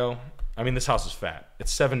patio. I mean, this house is fat.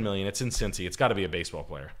 It's $7 million. It's in Cincy. It's got to be a baseball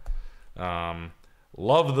player.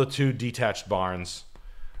 Love the 2 detached barns.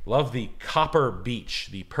 Love the copper beach,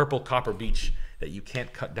 the purple copper beach that you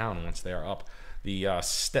can't cut down once they are up. The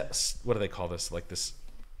what do they call this? Like this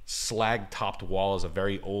slag-topped wall is a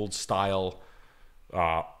very old style.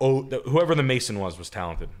 Whoever the mason was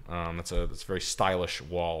talented. It's a very stylish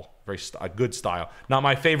wall, a good style. Not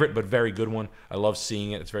my favorite, but very good one. I love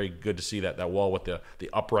seeing it. It's very good to see that wall with the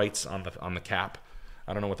uprights on the cap.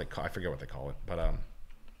 I don't know what I forget what they call it, but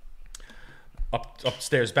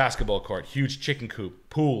upstairs basketball court, huge chicken coop,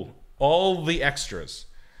 pool, all the extras.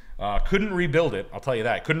 Couldn't rebuild it. I'll tell you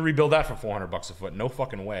that. Couldn't rebuild that for $400 a foot. No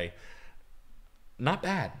fucking way. Not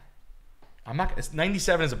bad.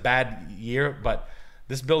 97 is a bad year, but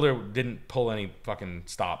this builder didn't pull any fucking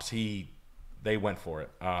stops. They went for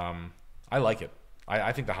it. I like it.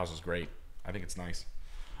 I think the house is great. I think it's nice.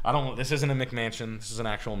 This isn't a McMansion. This is an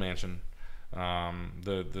actual mansion.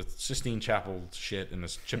 The Sistine Chapel shit and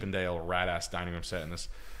this Chippendale rat ass dining room set and this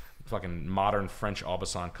fucking modern French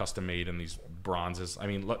Aubusson custom made in these bronzes. I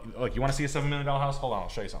mean, look, you want to see a $7 million house? Hold on, I'll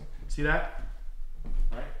show you something. See that?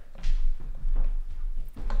 All right.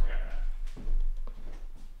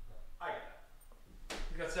 You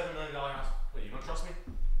got $7 million house. Wait, you don't trust me?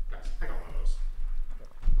 Guys, I got one of those.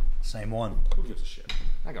 Same one. Who gives a shit?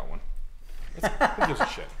 I got one. Who gives a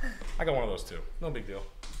shit? I got one of those too. No big deal.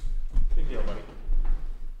 Big deal, buddy.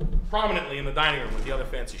 Prominently in the dining room with the other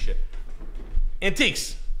fancy shit.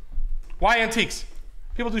 Antiques. Why antiques?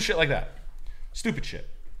 People do shit like that. Stupid shit.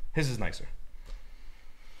 His is nicer.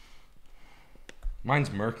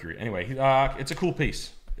 Mine's Mercury. Anyway, it's a cool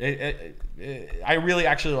piece. I really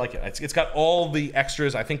actually like it. It's got all the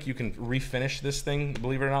extras. I think you can refinish this thing,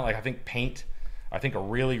 believe it or not. Like, I think paint. I think a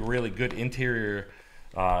really, really good interior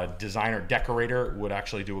designer, decorator would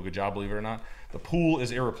actually do a good job, believe it or not. The pool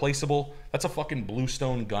is irreplaceable. That's a fucking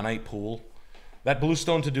bluestone gunite pool. That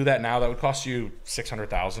bluestone, to do that now, that would cost you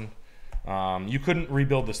 $600,000. You couldn't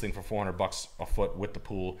rebuild this thing for $400 a foot with the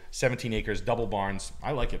pool. 17 acres, double barns.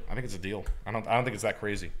 I like it. I think it's a deal. I don't think it's that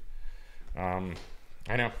crazy.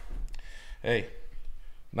 I know. Hey,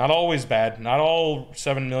 not always bad. Not all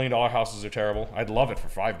 $7 million houses are terrible. I'd love it for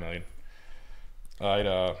 $5 million.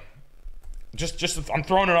 I'm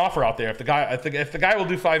throwing an offer out there. If the guy will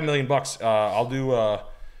do $5 million, I'll do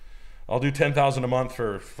 $10,000 a month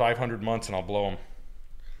for 500 months, and I'll blow him.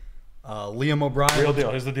 Liam O'Brien. Real deal.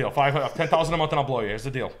 Here's the deal. $10,000 a month, and I'll blow you. Here's the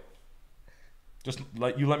deal.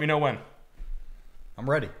 Let me know when. I'm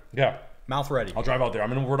ready. Yeah. Mouth ready. I'll drive out there.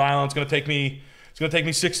 I'm in Rhode Island. It's gonna take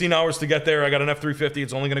me 16 hours to get there. I got an F-350.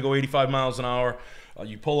 It's only gonna go 85 miles an hour.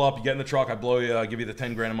 You pull up, you get in the truck, I blow you, I give you the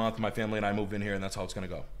 10 grand a month. My family and I move in here, and that's how it's gonna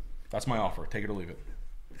go. That's my offer. Take it or leave it.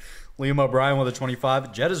 Liam O'Brien with a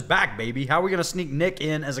 25. Jed is back, baby. How are we gonna sneak Nick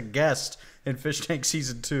in as a guest in Fish Tank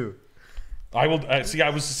Season 2? I will see. I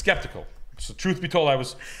was skeptical. So truth be told, I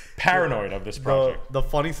was paranoid of this project. The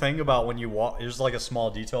funny thing about when you walk, there's like a small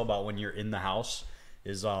detail about when you're in the house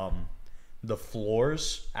is the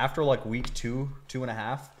floors after like week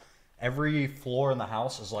 2.5, every floor in the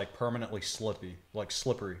house is like permanently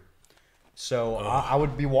slippery. So I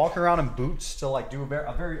would be walking around in boots to like do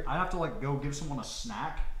I have to like go give someone a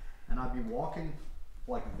snack, and I'd be walking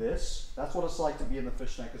like this. That's what it's like to be in the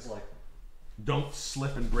fish tank. It's like, don't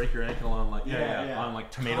slip and break your ankle on like on like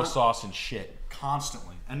tomato sauce and shit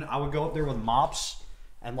constantly. And I would go up there with mops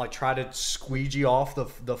and like try to squeegee off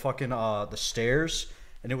the fucking the stairs,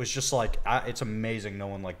 and it was just like it's amazing no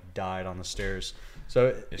one like died on the stairs.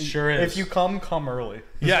 So it sure is. If you come early.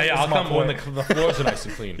 Yeah, I'll come when the floors are nice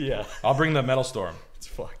and clean. Yeah, I'll bring the metal storm. It's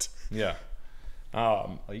fucked. Yeah.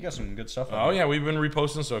 You got some good stuff. Yeah, we've been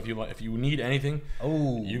reposting. So if you need anything,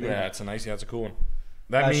 it's a cool one.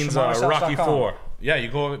 That means Rocky 4. Yeah, you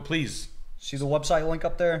go, please. See the website link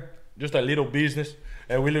up there? Just a little business.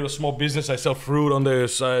 We little small business. I sell fruit on the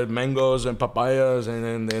side, mangoes and papayas,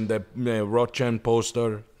 and the Rochefort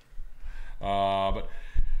poster. But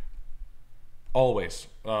always,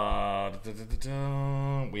 we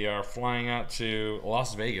are flying out to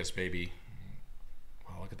Las Vegas, baby.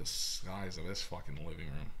 Wow, look at the size of this fucking living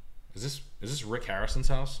room. Is this Rick Harrison's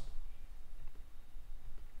house?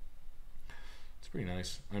 Pretty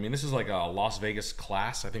nice. I mean, this is like a Las Vegas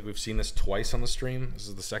class. I think we've seen this twice on the stream. This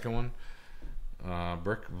is the second one.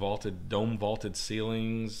 Brick vaulted, dome vaulted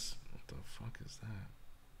ceilings. What the fuck is that?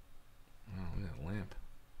 Oh, look at that lamp.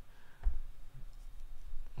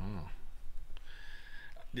 Oh.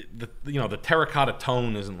 The terracotta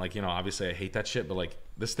tone isn't like, obviously I hate that shit, but like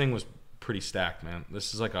this thing was pretty stacked, man.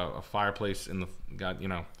 This is like a fireplace in the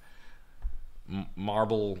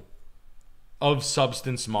marble of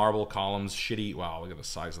substance, marble columns, shitty. Wow, look at the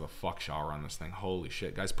size of the fuck shower on this thing. Holy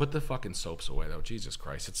shit, guys, put the fucking soaps away though. Jesus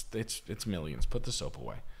Christ, it's millions. Put the soap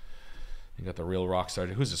away. You got the real rock star.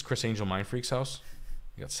 Who's this? Chris Angel Mind Freak's house.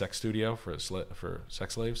 You got sex studio for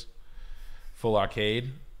sex slaves. Full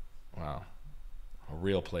arcade. Wow, a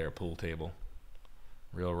real player pool table.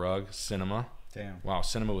 Real rug. Cinema. Damn. Wow,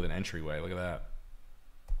 cinema with an entryway. Look at that.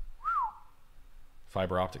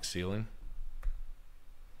 Fiber optic ceiling.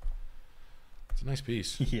 It's a nice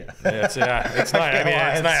piece. Yeah. It's nice. I mean,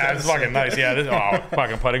 it's nice. It's fucking nice. Yeah. This,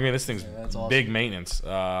 fucking putting me. This thing's awesome. big maintenance.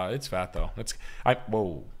 It's fat though.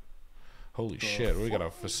 Whoa. Holy shit. We got a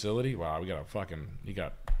facility. Wow. We got you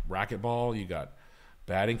got racquetball. You got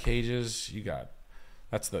batting cages. You got,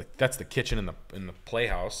 that's the kitchen in the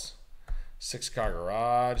playhouse. 6-car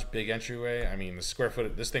garage, big entryway. I mean, the square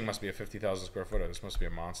foot. This thing must be a 50,000 square footer. This must be a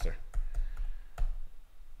monster.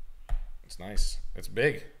 It's nice. It's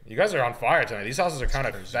big. You guys are on fire tonight. These houses are kind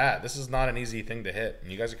of fat. This is not an easy thing to hit.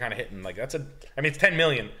 And you guys are kind of hitting like I mean, it's 10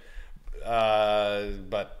 million.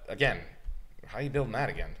 But again, how are you building that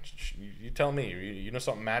again? You tell me. You know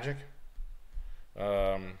something magic?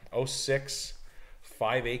 06,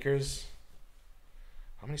 5 acres.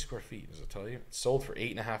 How many square feet does it tell you? It sold for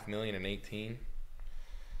 $8.5 million in 18.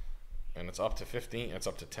 And it's up to 15. It's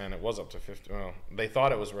up to 10. It was up to 15. Well, they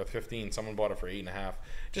thought it was worth 15. Someone bought it for 8.5.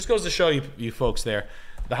 Just goes to show you folks there.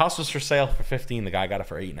 The house was for sale for 15. The guy got it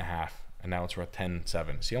for 8.5, and now it's worth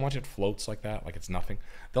 10.7. See how much it floats like that? Like it's nothing.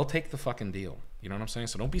 They'll take the fucking deal. You know what I'm saying?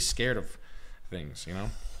 So don't be scared of things. You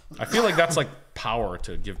know. I feel like that's like power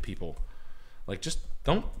to give people. Like just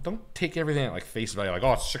don't take everything at like face value. Like,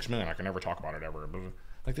 oh, it's $6 million. I can never talk about it ever.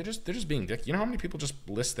 Like they're just being dick. You know how many people just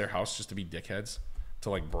list their house just to be dickheads? To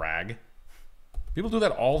like brag. People do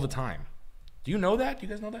that all the time. Do you know that? Do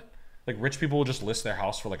you guys know that? Like rich people will just list their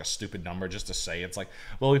house for like a stupid number just to say it's like,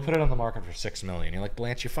 well, we put it on the market for $6 million. You're like,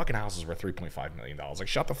 Blanche, your fucking house is worth $3.5 million. Like,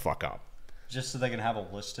 shut the fuck up. Just so they can have a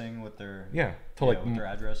listing with their with their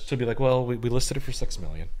address. To be like, well, we listed it for $6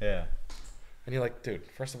 million. Yeah. And you're like, dude,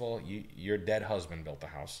 first of all, your dead husband built the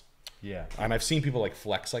house. Yeah. And I've seen people like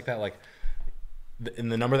flex like that, like.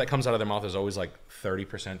 And the number that comes out of their mouth is always like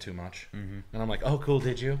 30% too much. Mm-hmm. And I'm like, oh, cool,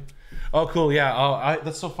 did you? Oh, cool, yeah. Oh,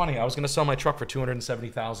 that's so funny. I was going to sell my truck for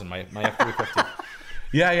 $270,000, my F-350.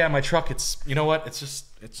 yeah, my truck, it's, you know what?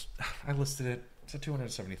 I listed it. It's at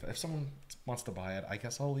 $270,000. If someone wants to buy it, I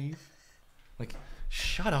guess I'll leave. Like,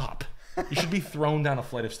 shut up. You should be thrown down a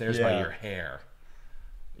flight of stairs by your hair.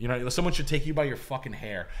 You know, someone should take you by your fucking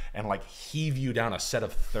hair and like heave you down a set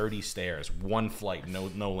of 30 stairs, one flight,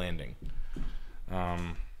 no landing.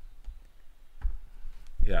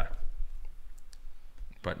 Yeah,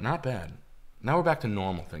 but not bad. Now we're back to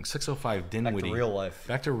normal things. 605 Dinwiddie. Back to real life.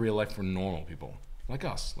 Back to real life for normal people like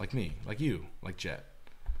us, like me, like you, like Jet,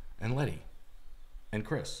 and Letty, and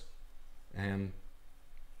Chris, and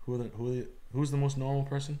who's the most normal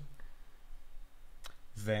person?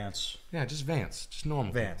 Vance. Yeah, just Vance, just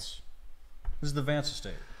normal. Vance. This is the Vance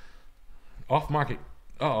estate. Off market.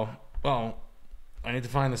 Oh, well. I need to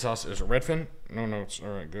find this house. Is it Redfin? No notes.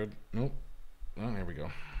 All right, good. Nope. Oh, here we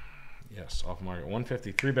go. Yes, off market.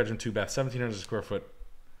 150, 3-bedroom, 2-bath, 1,700 square foot,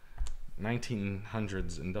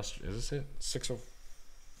 1900s industrial. Is this it?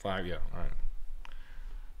 605. Yeah. All right.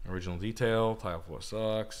 Original detail. Tile floor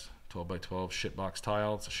sucks. 12 by 12 shitbox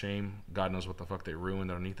tile. It's a shame. God knows what the fuck they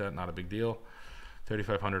ruined underneath that. Not a big deal.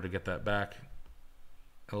 3,500 to get that back.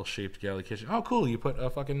 L-shaped galley kitchen. Oh, cool. You put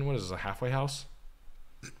a fucking, what is this, a halfway house?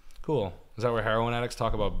 Cool. Is that where heroin addicts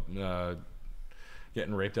talk about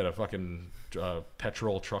getting raped at a fucking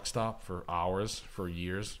petrol truck stop for hours, for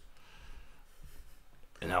years?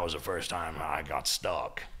 And that was the first time I got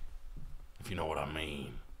stuck, if you know what I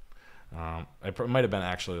mean. It might have been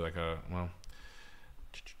actually like wow,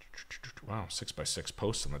 6x6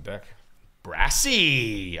 posts on the deck.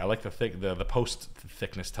 Brassy! I like the post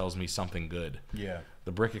thickness tells me something good. Yeah.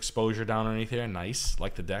 The brick exposure down underneath here, nice.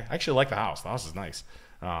 Like the deck. I actually like the house. The house is nice.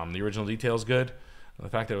 The original detail is good. The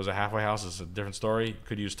fact that it was a halfway house is a different story. You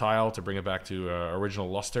could use tile to bring it back to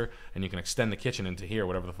original luster, and you can extend the kitchen into here,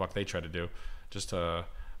 whatever the fuck they try to do.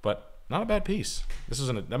 But not a bad piece.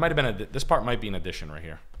 This part might be an addition right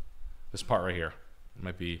here. This part right here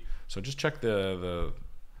might be. So just check the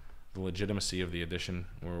legitimacy of the addition,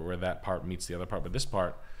 where that part meets the other part. But this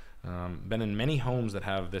part, been in many homes that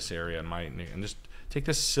have this area and just take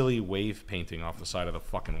this silly wave painting off the side of the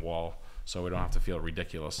fucking wall. So we don't have to feel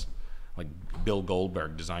ridiculous, like Bill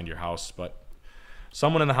Goldberg designed your house. But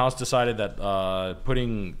someone in the house decided that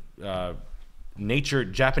putting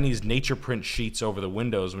Japanese nature print sheets over the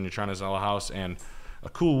windows when you're trying to sell a house, and a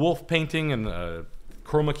cool wolf painting and a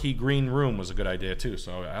chroma key green room was a good idea too.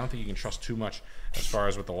 So I don't think you can trust too much as far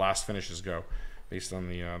as what the last finishes go, based on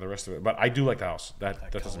the rest of it. But I do like the house.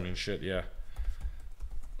 That doesn't mean shit. Yeah.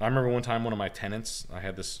 I remember one time one of my tenants, I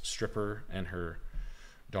had this stripper and her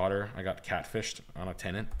daughter. I got catfished on a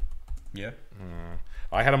tenant. Yeah.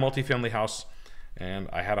 I had a multifamily house, and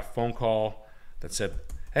I had a phone call that said,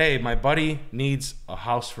 "Hey, my buddy needs a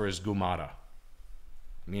house for his gumata,"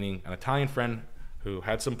 meaning an Italian friend who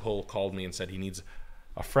had some pull called me and said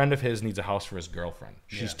a friend of his needs a house for his girlfriend.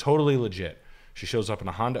 She's totally legit. She shows up in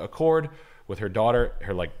a Honda Accord with her daughter,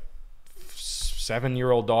 her like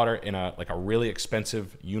 7-year-old daughter, in a really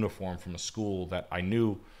expensive uniform from a school that I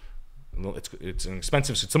knew. It's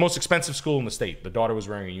the most expensive school in the state. The daughter was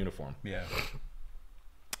wearing a uniform. Yeah.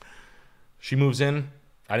 She moves in.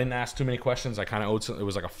 I didn't ask too many questions. I kind of owed it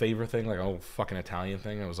was like a favor thing, like a old fucking Italian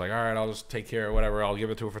thing. I was like, all right, I'll just take care of whatever. I'll give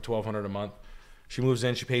it to her for $1,200 a month. She moves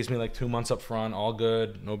in. She pays me like 2 months up front. All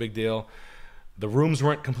good. No big deal. The rooms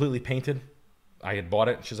weren't completely painted. I had bought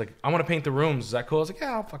it. She's like, I want to paint the rooms. Is that cool? I was like,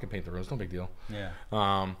 yeah, I'll fucking paint the rooms. No big deal. Yeah.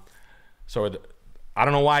 So I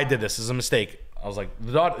don't know why I did this. This is a mistake. I was like,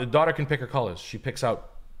 the daughter can pick her colors. She picks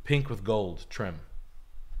out pink with gold trim.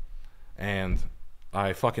 And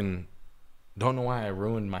I fucking don't know why I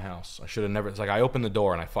ruined my house. I should have never. It's like I opened the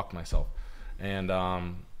door and I fucked myself. And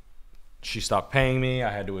she stopped paying me.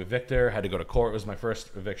 I had to evict her. Had to go to court. It was my first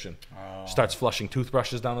eviction. Oh. Starts flushing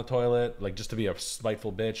toothbrushes down the toilet, like just to be a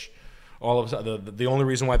spiteful bitch. All of a sudden, the only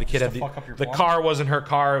reason why the kid had the car wasn't her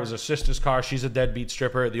car. It was her sister's car. She's a deadbeat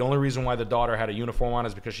stripper. The only reason why the daughter had a uniform on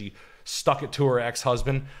is because she stuck it to her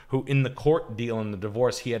ex-husband, who in the court deal in the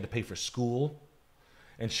divorce, he had to pay for school.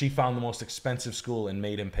 And she found the most expensive school and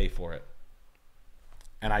made him pay for it.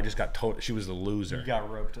 And I just got told she was the loser. You got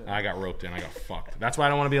roped in. I got roped in. I got fucked. That's why I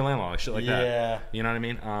don't want to be a landlord. Like shit like that. Yeah. You know what I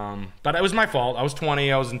mean? But it was my fault. I was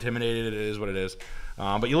 20. I was intimidated. It is what it is.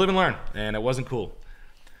 But you live and learn. And it wasn't cool.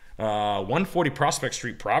 140 Prospect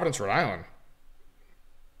Street, Providence, Rhode Island.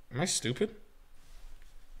 Am I stupid?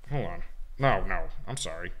 Hold on. No. I'm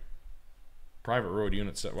sorry. Private road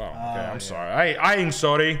unit set. Wow. Okay. I'm sorry. I'm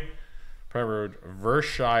sorry. Private road,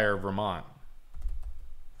 Vershire, Vermont.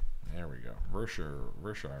 There we go. Vershire,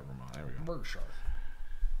 Vermont. There we go. Vershire.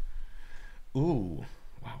 Ooh.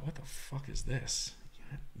 Wow. What the fuck is this?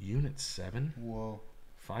 Unit 7? Whoa.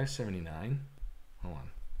 579? Hold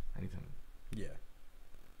on. I need to. Yeah.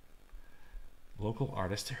 Local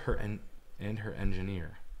artist, her and her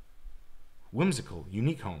engineer. Whimsical,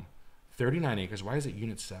 unique home. 39 acres. Why is it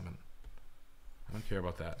Unit 7? I don't care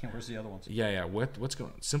about that. Yeah, where's the other ones? Yeah. What's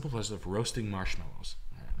going on? Simple pleasure of roasting marshmallows.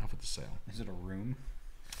 All right, enough with the sale. Is it a room?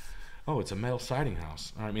 Oh, it's a metal siding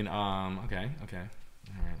house. I mean, okay. All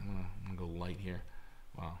right, I'm gonna go light here.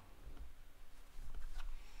 Wow.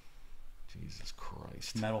 Jesus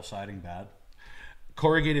Christ. Metal siding bad?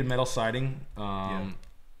 Corrugated metal siding,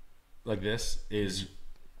 like this is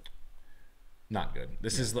not good.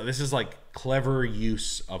 This is like clever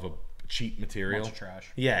use of a cheap material. Bunch of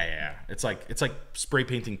trash. Yeah. It's like spray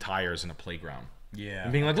painting tires in a playground. Yeah.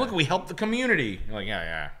 And being like, look, we helped the community. You're like,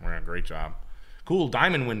 yeah, we're doing a great job. Cool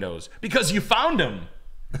diamond windows because you found them.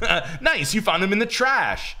 Nice, you found them in the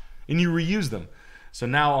trash and you reuse them. So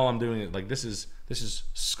now all I'm doing is like this is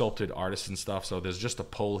sculpted artisan stuff. So there's just a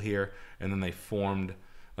pole here, and then they formed.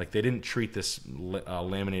 Like they didn't treat this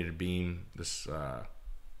laminated beam. This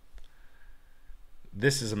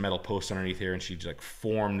is a metal post underneath here, and she like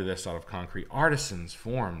formed this out of concrete. Artisans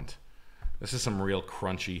formed. This is some real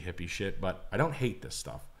crunchy hippie shit, but I don't hate this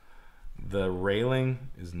stuff. The railing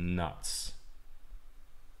is nuts.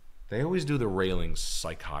 They always do the railings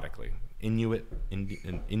psychotically. Inuit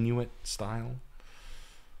style.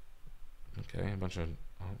 Okay, a bunch of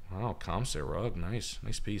Comse rug, nice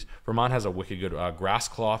piece. Vermont has a wicked good grass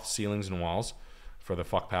cloth ceilings and walls for the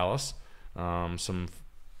fuck palace. Some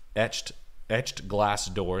etched glass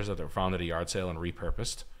doors that were found at a yard sale and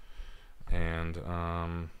repurposed, and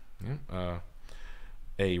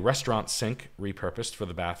a restaurant sink repurposed for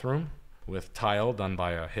the bathroom with tile done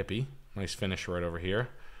by a hippie. Nice finish right over here.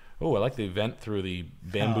 Oh, I like the vent through the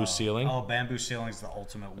bamboo ceiling. Oh, bamboo ceiling's the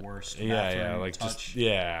ultimate worst. Yeah, like touch.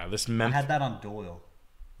 This I had that on Doyle.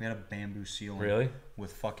 We had a bamboo ceiling. Really?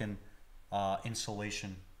 With fucking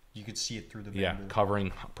insulation. You could see it through the bamboo. Yeah,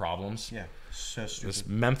 covering problems. Yeah, so stupid. This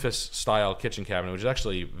Memphis-style kitchen cabinet, which is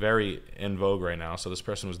actually very in vogue right now. So this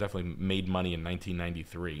person was definitely made money in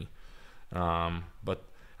 1993. But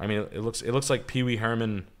I mean, it looks like Pee Wee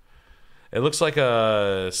Herman. It looks like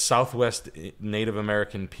a Southwest Native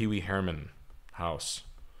American Pee Wee Herman house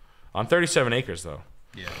on 37 acres, though.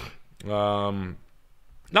 Yeah.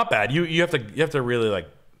 Not bad. You have to really like.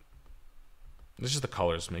 It's just the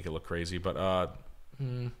colors make it look crazy, but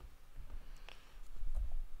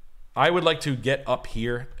I would like to get up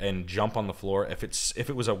here and jump on the floor. If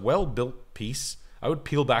it was a well-built piece, I would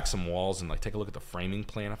peel back some walls and like take a look at the framing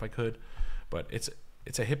plan if I could. But it's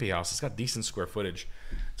a hippie house. It's got decent square footage.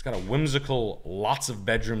 It's got a whimsical, lots of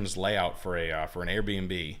bedrooms layout for an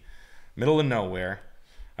Airbnb, middle of nowhere.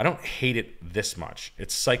 I don't hate it this much.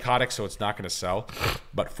 It's psychotic, so it's not going to sell.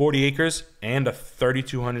 But 40 acres and a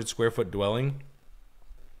 3,200 square foot dwelling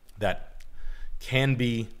that can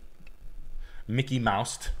be Mickey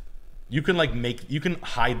Moused. You can you can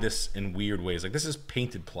hide this in weird ways. Like this is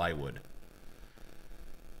painted plywood.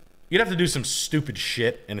 You'd have to do some stupid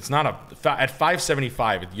shit, and it's not at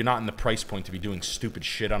 $575. You're not in the price point to be doing stupid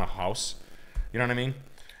shit on a house. You know what I mean?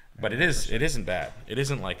 But it isn't bad. It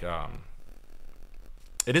isn't like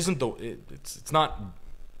it isn't it's not.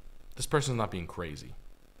 This person's not being crazy.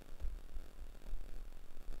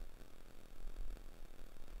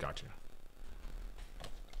 Gotcha.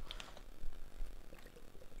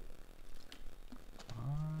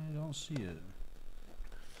 I don't see it.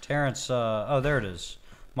 Terrence, oh, there it is.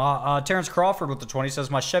 Terrence Crawford with the 20 says,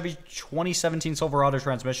 my Chevy 2017 Silverado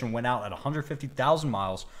transmission went out at 150,000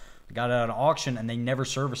 miles. I got it at an auction and they never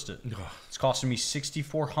serviced it. It's costing me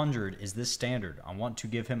 $6,400. Is this standard? I want to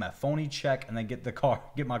give him a phony check and then get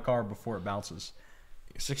my car before it bounces.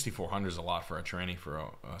 $6,400 is a lot for a tranny for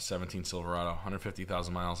a 17 Silverado,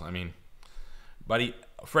 150,000 miles. I mean, buddy,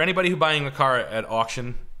 for anybody who buying a car at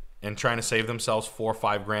auction and trying to save themselves $4 or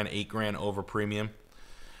 $5 grand, $8 grand over premium,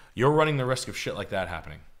 you're running the risk of shit like that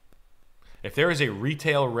happening. If there is a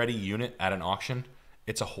retail ready unit at an auction,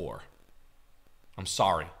 it's a whore. I'm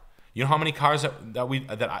sorry. You know how many cars when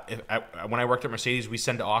I worked at Mercedes we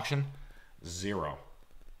send to auction? Zero.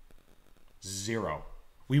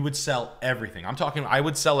 We would sell everything. I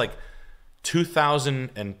would sell like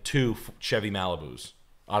 2002 Chevy Malibus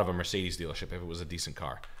out of a Mercedes dealership if it was a decent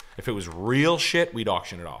car. If it was real shit, we'd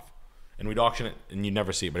auction it off. And we'd auction it and you'd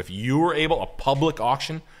never see it. But if you were able, a public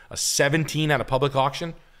auction, a 17 at a public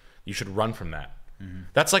auction, you should run from that. Mm-hmm.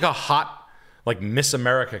 That's like a hot, like Miss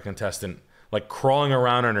America contestant, like crawling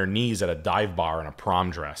around on her knees at a dive bar in a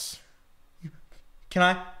prom dress. Can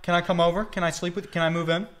I come over? Can I sleep with? Can I move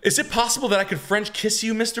in? Is it possible that I could French kiss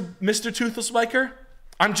you, Mr. Toothless Biker?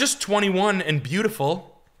 I'm just 21 and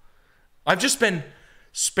beautiful. I've just been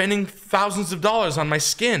spending thousands of dollars on my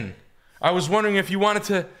skin. I was wondering if you wanted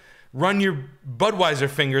to run your Budweiser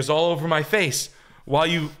fingers all over my face while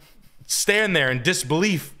you stand there in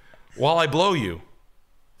disbelief while I blow you.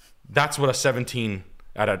 That's what a 17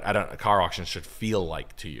 at a car auction should feel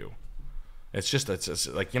like to you. It's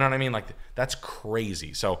like, you know what I mean? Like, that's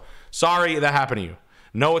crazy. So, sorry that happened to you.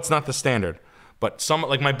 No, it's not the standard. But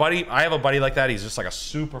like my buddy, I have a buddy like that. He's just like a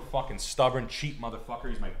super fucking stubborn, cheap motherfucker.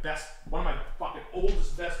 He's one of my fucking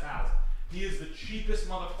oldest, best pals. He is the cheapest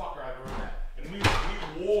motherfucker I've ever met. And we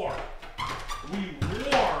war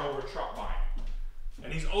over truck buying.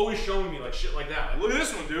 And he's always showing me like shit like that. Like, look at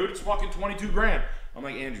this one, dude. It's fucking 22 grand. I'm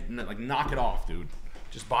like, Andrew, like, knock it off, dude.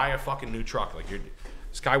 Just buy a fucking new truck. Like,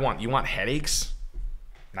 this guy you want headaches?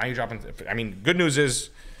 Now you're dropping. I mean, good news is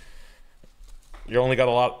you only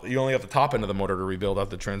got the top end of the motor to rebuild out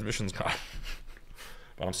the transmission's got.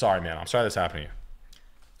 But I'm sorry, man. I'm sorry this happened to you.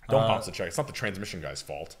 Don't bounce the check. It's not the transmission guy's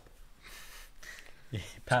fault.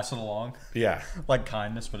 Pass it along. Yeah. Like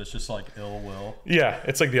kindness, but it's just like ill will. Yeah,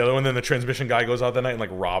 it's like the other one. Then the transmission guy goes out that night and like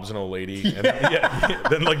robs an old lady. And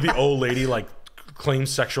then like the old lady like claims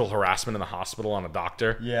sexual harassment in the hospital on a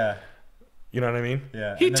doctor. Yeah. You know what I mean?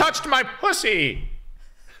 Yeah. He touched my pussy.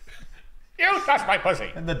 You touched my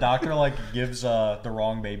pussy. And the doctor like gives the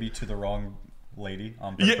wrong baby to the wrong lady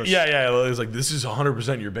on purpose. Yeah. It's like, this is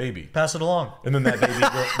 100% your baby. Pass it along. And then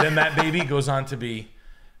that baby goes on to be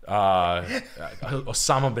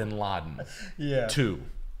Osama bin Laden. Yeah. 2.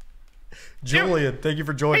 Julian, thank you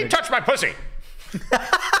for joining. He touched my pussy.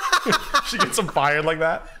 She gets him fired like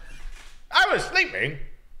that. I was sleeping,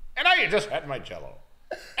 and I just had my jello,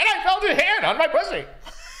 and I felt his hand on my pussy.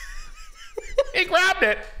 He grabbed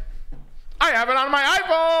it. I have it on my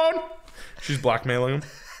iPhone. She's blackmailing him.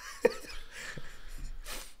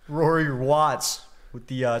 Rory Watts with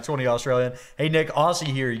the 20 Australian. Hey, Nick, Aussie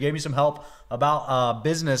here. You gave me some help about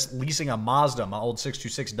business leasing a Mazda. My old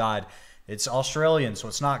 626 died. It's Australian, so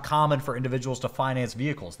it's not common for individuals to finance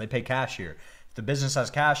vehicles. They pay cash here. If the business has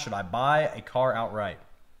cash, should I buy a car outright?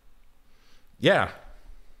 Yeah.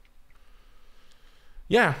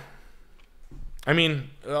 I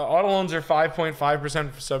mean, auto loans are 5.5%,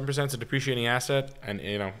 7%. It's a depreciating asset. And,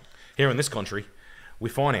 you know, here in this country, we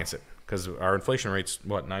finance it because our inflation rate's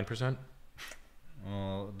what, 9%?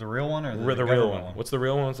 The real one or The real one? What's the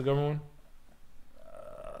real one? What's the government one?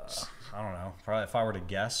 I don't know. Probably if I were to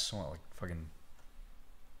guess, what, like fucking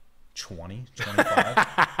 20, 25.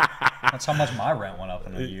 That's how much my rent went up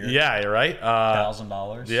in a year. Yeah, you're right.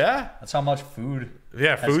 $1,000. Yeah. That's how much food.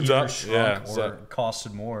 Yeah, has food's either up. shrunk Yeah, or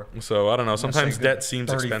costed more. So I don't know. Sometimes say debt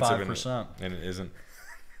seems expensive 35%. and it isn't.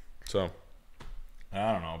 So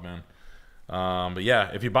I don't know, man. But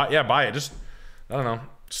yeah, if you buy it. Just I don't know.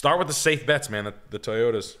 Start with the safe bets, man. The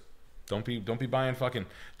Toyotas. Don't be buying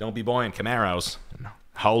Camaros,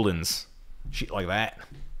 Holdens, shit like that.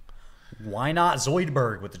 Why not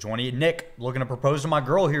Zoidberg with the 20? Nick, looking to propose to my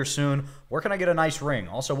girl here soon. Where can I get a nice ring?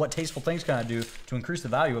 Also, what tasteful things can I do to increase the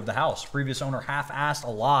value of the house? Previous owner half-assed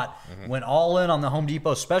a lot. Went all in on the Home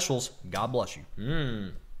Depot specials. God bless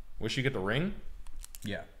you. Wish you get the ring?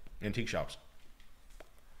 Yeah. Antique shops.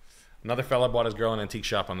 Another fella bought his girl an antique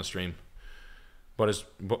shop on the stream.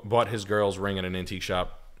 Bought his girl's ring at an antique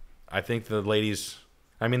shop. I think the ladies...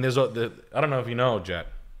 I mean, I don't know if you know, Jet.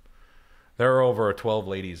 There are over 12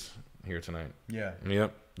 ladies here tonight. Yeah.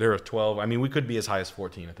 Yep. There are 12. I mean, we could be as high as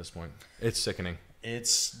 14 at this point. It's sickening.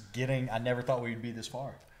 It's getting... I never thought we'd be this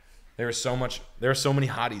far. There are so many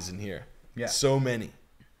hotties in here. Yeah. So many.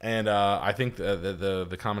 And I think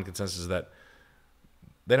the common consensus is that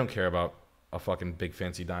they don't care about a fucking big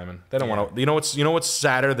fancy diamond. They don't want to... You know what's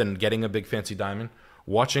sadder than getting a big fancy diamond?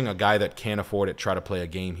 Watching a guy that can't afford it try to play a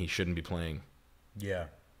game he shouldn't be playing. Yeah.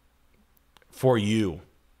 For you.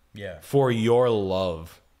 Yeah. For your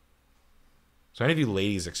love. So any of you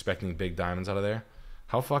ladies expecting big diamonds out of there,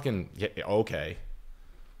 how fucking... Yeah, okay.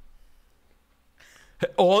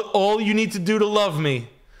 All you need to do to love me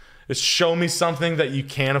is show me something that you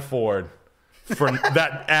can't afford.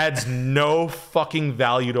 That adds no fucking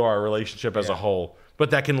value to our relationship as a whole,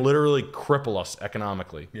 but that can literally cripple us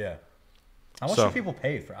economically. Yeah. How much do people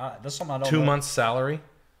pay for? That's something I don't know. 2 months' salary.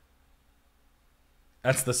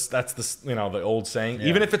 That's the old saying. Yeah.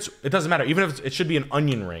 Even if it doesn't matter. Even if it should be an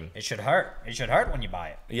onion ring. It should hurt. It should hurt when you buy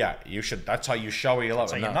it. Yeah, you should. That's how you show you love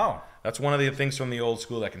it. That's how you know. That's one of the things from the old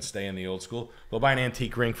school that can stay in the old school. Go buy an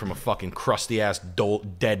antique ring from a fucking crusty ass,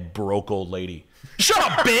 dead, broke old lady. Shut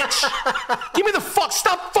up, bitch! Give me the fuck.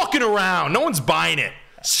 Stop fucking around. No one's buying it.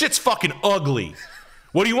 Shit's fucking ugly.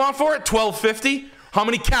 What do you want for it? $12.50? How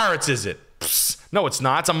many carats is it? Psst. No, it's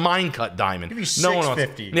not. It's a mine cut diamond. I'll give you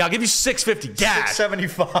 $650. Yeah, I'll give you $650. Gad.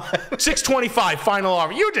 $675. $625 final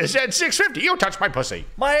offer. You just said $650. You touched my pussy.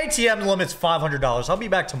 My ATM limit's $500. I'll be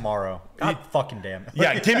back tomorrow. God fucking damn it.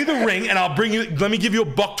 Yeah, give me the ring and I'll bring you. Let me give you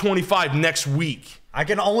 $125 next week. I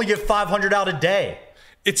can only get 500 out a day.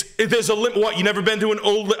 There's a limit. What? You never been to an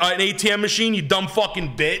ATM machine? You dumb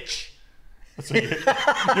fucking bitch.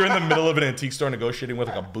 You're in the middle of an antique store negotiating with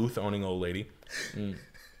like a booth owning old lady.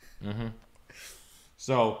 Mm-hmm.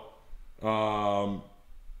 So,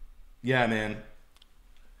 yeah, man.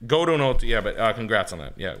 Go to an old... Yeah, but congrats on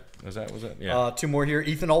that. Yeah. Was that? Yeah. Two more here.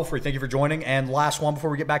 Ethan Olfrey, thank you for joining. And last one before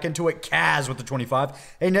we get back into it, Kaz with the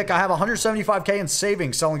 25. Hey, Nick, I have $175K in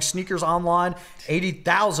savings selling sneakers online,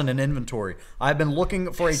 $80,000 in inventory. I've been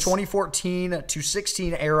looking for a 2014 to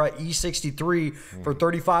 16 era E63 for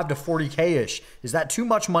 35 to 40K-ish. Is that too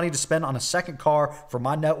much money to spend on a second car for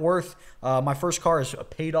my net worth? My first car is a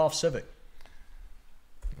paid-off Civic.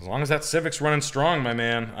 As long as that Civic's running strong, my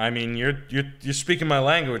man. I mean, you're speaking my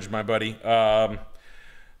language, my buddy.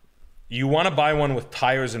 You want to buy one with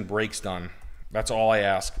tires and brakes done. That's all I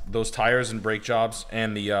ask. Those tires and brake jobs,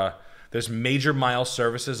 and there's major mile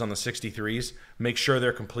services on the 63s. Make sure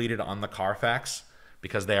they're completed on the Carfax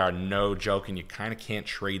because they are no joke, and you kind of can't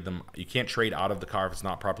trade them. You can't trade out of the car if it's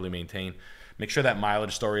not properly maintained. Make sure that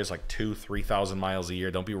mileage story is like 2,000-3,000 miles a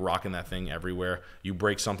year. Don't be rocking that thing everywhere. You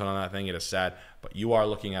break something on that thing, it is sad. But you are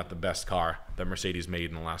looking at the best car that Mercedes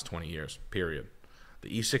made in the last 20 years, period. The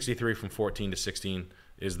E63 from 14 to 16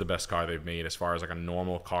 is the best car they've made as far as like a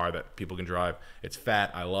normal car that people can drive. It's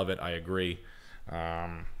fat. I love it. I agree.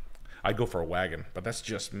 I'd go for a wagon, but that's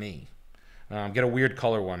just me. Get a weird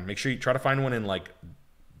color one. Make sure you try to find one in like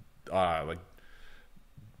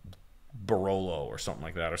Barolo or something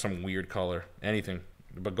like that, or some weird color, anything,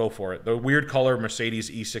 but go for it. The weird color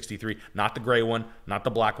Mercedes E63, not the gray one, not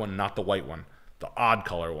the black one, not the white one, the odd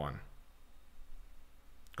color one.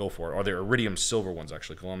 Go for it. Or the iridium silver ones,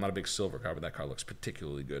 actually. I'm not a big silver car, but that car looks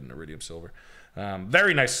particularly good in iridium silver.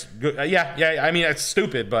 Very nice. Good. Yeah. I mean, it's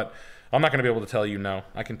stupid, but I'm not going to be able to tell you no.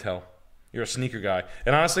 I can tell. You're a sneaker guy.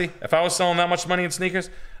 And honestly, if I was selling that much money in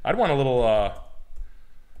sneakers, I'd want a little...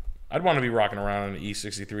 I'd want to be rocking around an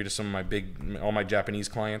E63 to some of all my Japanese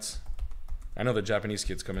clients. I know the Japanese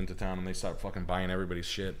kids come into town and they start fucking buying everybody's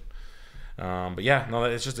shit. But yeah, no,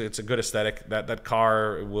 it's a good aesthetic. That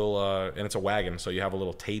car will, and it's a wagon, so you have a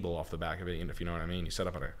little table off the back of it, if you know what I mean. You set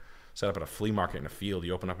up at a flea market in a field.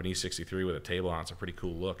 You open up an E63 with a table on. It's a pretty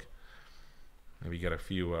cool look. Maybe you get a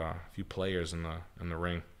few players in the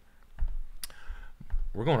ring.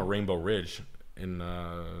 We're going to Rainbow Ridge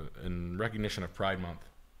in recognition of Pride Month.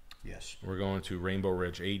 Yes. We're going to Rainbow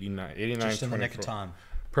Ridge, 89 Just in the nick of time.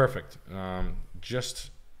 Perfect. And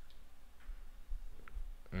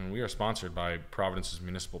we are sponsored by Providence's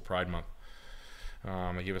Municipal Pride Month.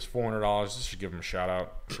 They give us $400. This should give them a shout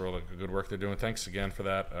out for all the good work they're doing. Thanks again for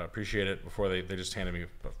that. Appreciate it. Before they just handed me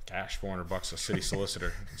cash, $400, a city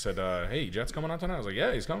solicitor, and said, "Hey, Jet's coming on tonight." I was like,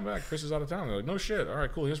 "Yeah, he's coming back. Chris is out of town." They're like, "No shit. All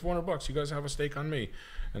right, cool. Here's $400. You guys have a stake on me."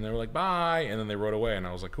 And they were like, "Bye." And then they rode away, and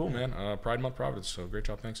I was like, "Cool, man. Pride Month, Providence. So great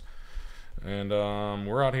job, thanks." And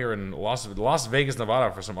we're out here in Las Vegas,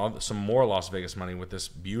 Nevada, for some more Las Vegas money with this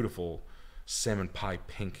beautiful salmon pie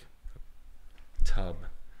pink tub.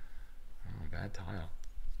 Oh, bad tile.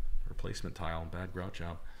 Replacement tile. Bad grout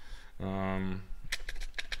job.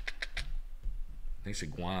 Nice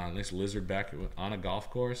iguana. Nice lizard back on a golf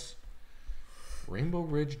course. Rainbow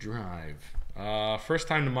Ridge Drive. First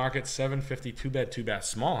time to market, $750, 2-bed, 2-bath.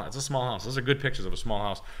 Small. It's a small house. Those are good pictures of a small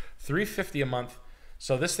house. $350 a month.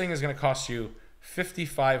 So this thing is going to cost you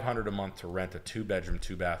 $5,500 a month to rent a 2-bedroom,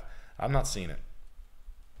 2-bath. I'm not seeing it.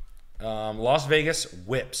 Las Vegas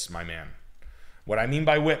whips, my man. What I mean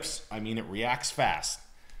by whips, I mean it reacts fast.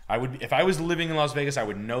 If I was living in Las Vegas, I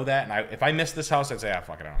would know that. And if I missed this house, I'd say,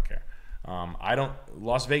 fuck it, I don't care.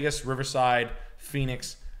 Las Vegas, Riverside,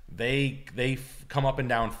 Phoenix, they come up and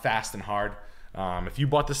down fast and hard. If you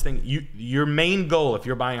bought this thing, your main goal if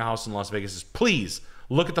you're buying a house in Las Vegas is please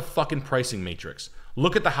look at the fucking pricing matrix.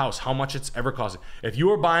 Look at the house, how much it's ever costing. If you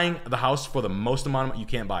are buying the house for the most amount of money, you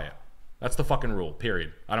can't buy it. That's the fucking rule,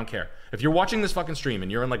 period. I don't care. If you're watching this fucking stream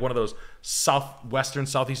and you're in like one of those southwestern,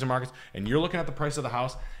 southeastern markets and you're looking at the price of the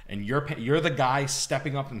house and you're the guy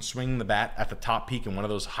stepping up and swinging the bat at the top peak in one of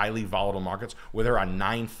those highly volatile markets where there are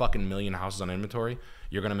 9 fucking million houses on inventory,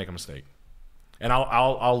 you're going to make a mistake. And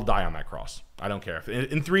I'll die on that cross. I don't care. If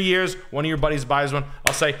in 3 years, one of your buddies buys one,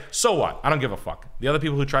 I'll say, so what? I don't give a fuck. The other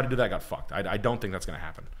people who tried to do that got fucked. I don't think that's going to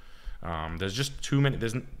happen. There's just too many.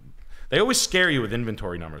 They always scare you with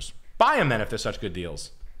inventory numbers. Buy them then if they're such good deals.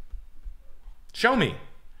 Show me.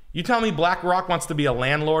 You tell me BlackRock wants to be a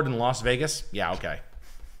landlord in Las Vegas? Yeah, okay.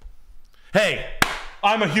 Hey,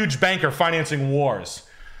 I'm a huge banker financing wars.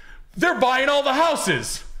 They're buying all the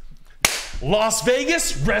houses. Las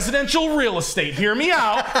Vegas residential real estate. Hear me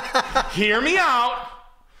out. Hear me out.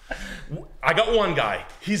 I got one guy.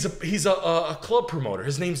 He's a club promoter.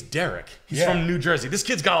 His name's Derek. He's from New Jersey. This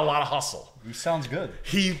kid's got a lot of hustle. He sounds good.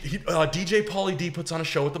 DJ Pauly D puts on a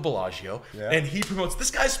show at the Bellagio, and he promotes. This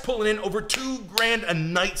guy's pulling in over $2,000 a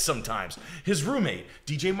night sometimes. His roommate,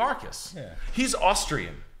 DJ Marcus. Yeah. He's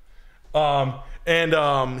Austrian,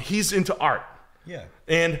 and he's into art. Yeah.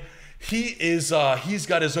 And he's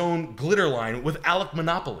got his own glitter line with Alec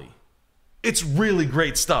Monopoly. It's really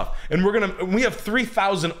great stuff. And we have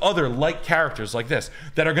 3,000 other like characters like this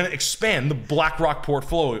that are gonna expand the BlackRock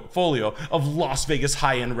portfolio of Las Vegas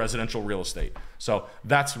high-end residential real estate. So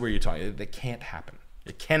that's where you're talking. That can't happen.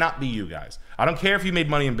 It cannot be you guys. I don't care if you made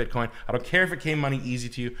money in Bitcoin. I don't care if it came money easy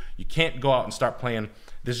to you. You can't go out and start playing.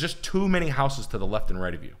 There's just too many houses to the left and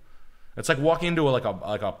right of you. It's like walking into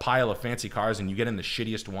a pile of fancy cars and you get in the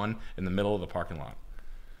shittiest one in the middle of the parking lot.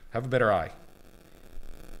 Have a better eye.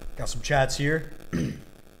 Got some chats here.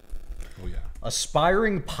 Oh, yeah.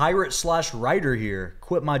 Aspiring pirate/writer here.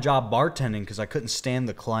 Quit my job bartending because I couldn't stand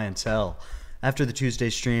the clientele. After the Tuesday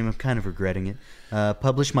stream, I'm kind of regretting it.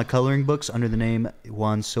 Published my coloring books under the name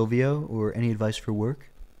Juan Silvio, or any advice for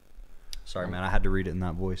work? Sorry, man. I had to read it in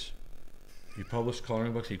that voice. You published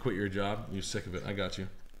coloring books? You quit your job? You're sick of it. I got you.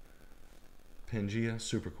 Pangea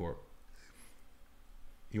Supercorp.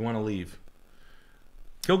 You want to leave.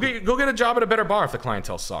 Go get a job at a better bar if the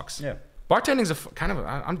clientele sucks. Yeah. Bartending's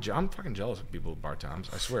I'm fucking jealous of people with bar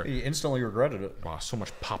times. I swear. He instantly regretted it. Wow, so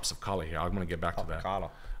much pops of color here. I'm gonna get back to that.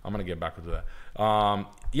 I'm gonna get back to that.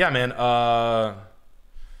 Yeah, man.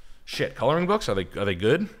 Shit, coloring books are they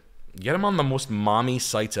good? Get them on the most mommy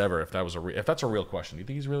sites ever. If that's a real question. Do you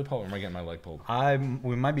think he's really pulled? Or am I getting my leg pulled?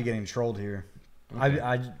 We might be getting trolled here.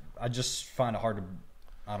 Okay. I just find it hard to.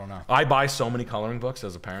 I don't know. I buy so many coloring books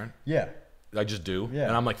as a parent. Yeah. I just do,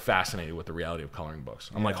 and I'm like fascinated with the reality of coloring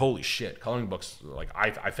books. I'm like, holy shit, coloring books! Like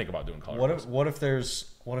I think about doing coloring books. What if there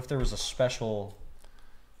was a special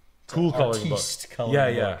cool coloring book?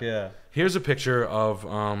 Yeah. Here's a picture of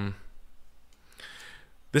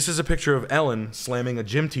This is a picture of Ellen slamming a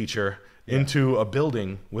gym teacher into a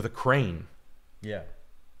building with a crane. Yeah.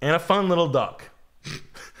 and a fun little duck.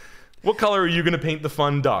 What color are you gonna paint the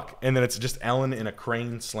fun duck? And then it's just Ellen in a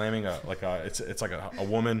crane slamming it's like a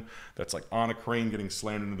woman that's like on a crane getting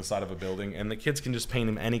slammed into the side of a building, and the kids can just paint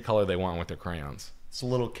him any color they want with their crayons. It's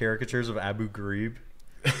little caricatures of Abu Ghraib,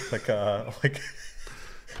 like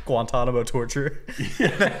Guantanamo torture.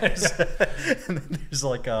 Yes. And then there's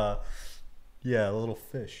like a little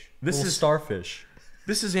fish. This is starfish.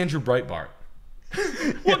 This is Andrew Breitbart.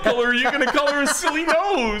 What color are you gonna color his silly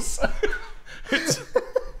nose?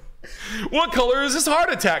 What color is this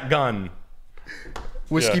heart attack gun?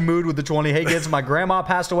 Whiskey Mood with the 20. Hey kids, my grandma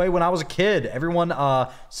passed away when I was a kid. Everyone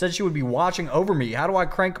said she would be watching over me. How do I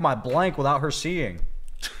crank my blank without her seeing?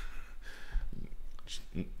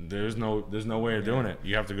 There's no way of doing it.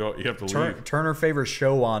 You have to go. You have to leave. Turn her favorite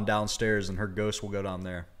show on downstairs, and her ghost will go down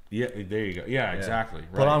there. Yeah, there you go. Yeah, exactly.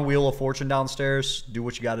 Right. Put on Wheel of Fortune downstairs. Do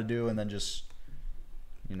what you got to do, and then just,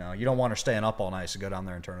 you don't want her staying up all night, so go down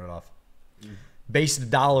there and turn it off. Based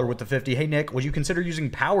 $1 with the 50. Hey Nick, would you consider using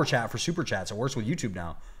Power Chat for super chats? It works with YouTube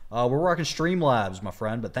now. We're rocking Streamlabs, my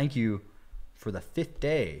friend, but thank you for the 5th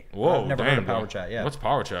day. Whoa, I've never heard of Power Chat. Yeah. What's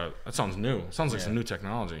Power Chat? That sounds new. It sounds like some new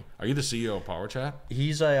technology. Are you the CEO of Power Chat?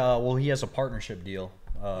 He's he has a partnership deal.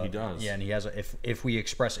 He does. Yeah, and he has if we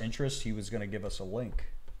express interest, he was going to give us a link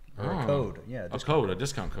or a code. Yeah, a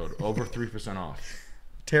discount code, over 3% off.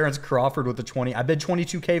 Terrence Crawford with the 20. I bid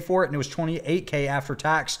 $22K for it, and it was $28K after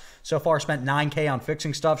tax. So far, spent $9K on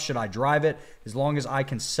fixing stuff. Should I drive it? As long as I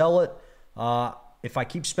can sell it. If I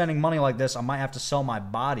keep spending money like this, I might have to sell my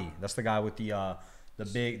body. That's the guy with the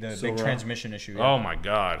big transmission issue. Yeah. Oh my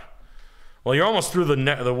God. Well, you're almost through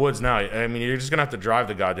the woods now. I mean, you're just gonna have to drive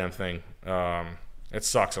the goddamn thing. It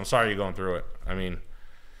sucks. I'm sorry you're going through it. I mean,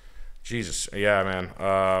 Jesus. Yeah,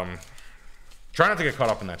 man. Try not to get caught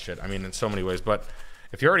up in that shit. I mean, in so many ways, but.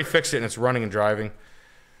 If you already fixed it and it's running and driving,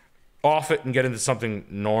 off it and get into something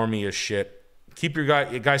normie as shit. Keep your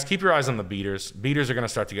guys, keep your eyes on the beaters. Beaters are going to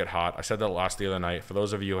start to get hot. I said that the other night. For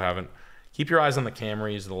those of you who haven't, keep your eyes on the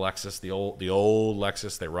Camrys, the Lexus, the old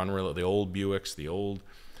Lexus. They run real. The old Buicks, the old.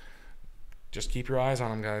 Just keep your eyes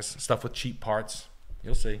on them, guys. Stuff with cheap parts.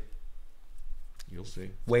 You'll see. You'll see.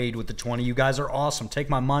 Wade with the 20. You guys are awesome. Take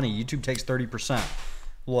my money. YouTube takes 30%.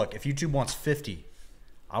 Look, if YouTube wants 50.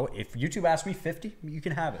 If YouTube asks me 50, you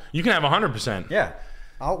can have it. You can have 100%. Yeah.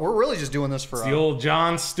 We're really just doing this for... It's the old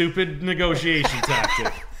John stupid negotiation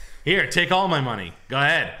tactic. Here, take all my money. Go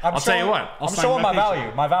ahead. I'll tell you what. I'm showing my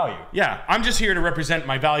value. My value. Yeah, I'm just here to represent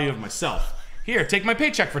my value of myself. Here, take my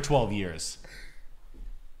paycheck for 12 years.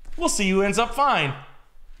 We'll see who ends up fine.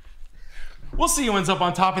 We'll see who ends up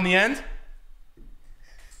on top in the end.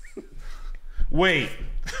 Wait.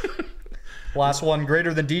 Last one,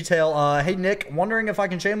 Greater Than Detail. Hey, Nick, wondering if I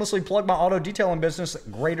can shamelessly plug my auto detailing business,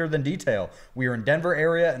 Greater Than Detail. We are in Denver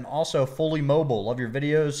area and also fully mobile. Love your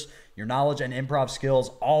videos, your knowledge, and improv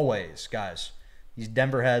skills always, guys. These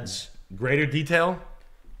Denver heads. Greater Detail?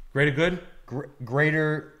 Greater Good?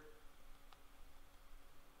 Greater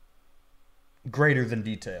Than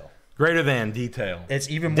Detail. Greater Than Detail. It's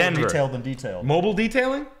even more Denver. detailed than detailed. Mobile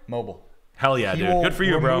detailing? Mobile. Hell yeah, dude. Good for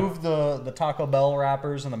you, bro. Remove the Taco Bell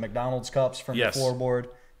wrappers and the McDonald's cups from the floorboard.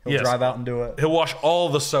 He'll drive out and do it. He'll wash all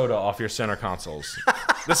the soda off your center consoles.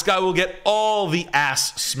 This guy will get all the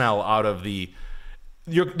ass smell out of the...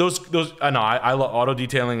 those. I know. I love auto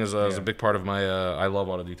detailing is a big part of my... I love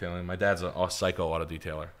auto detailing. My dad's a psycho auto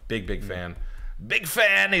detailer. Big fan. Big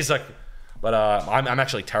fan. He's like... But I'm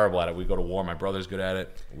actually terrible at it. We go to war. My brother's good at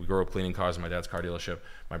it. We grew up cleaning cars in my dad's car dealership.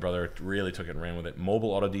 My brother really took it and ran with it. Mobile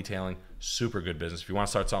auto detailing, super good business. If you want to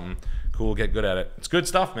start something cool, get good at it. It's good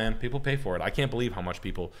stuff, man. People pay for it. I can't believe how much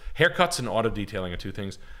people... Haircuts and auto detailing are two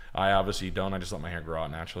things. I obviously don't. I just let my hair grow out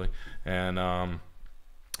naturally. And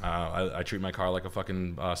I treat my car like a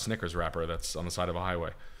fucking Snickers wrapper that's on the side of a highway.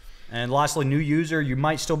 And lastly, new user, you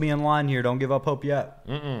might still be in line here. Don't give up hope yet.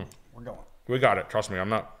 We're going. We got it. Trust me, I'm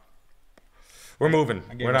not... We're moving.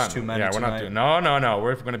 We're not. Too many yeah, we're tonight. not doing. No.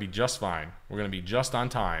 We're going to be just fine. We're going to be just on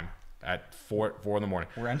time at 4 in the morning.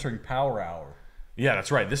 We're entering power hour. Yeah,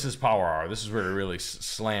 that's right. This is power hour. This is where we really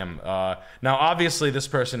slam. Now, obviously, this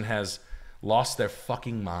person has lost their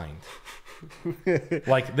fucking mind.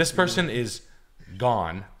 Like, this person is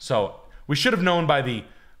gone. So we should have known by the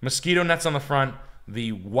mosquito nets on the front,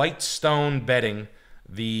 the white stone bedding,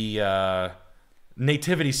 the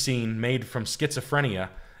nativity scene made from schizophrenia,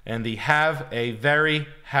 and the have a very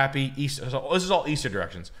happy Easter. So this is all Easter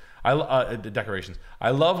decorations. Decorations. I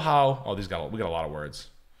love how we got a lot of words.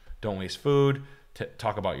 Don't waste food.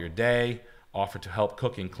 Talk about your day. Offer to help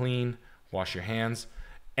cook and clean. Wash your hands,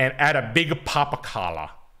 and add a big papa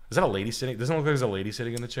cola. Is that a lady sitting? Doesn't it look like there's a lady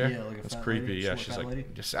sitting in the chair? Yeah, like a That's fat creepy. lady, Yeah, short she's fat like, lady.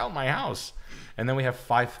 just sell my house. And then we have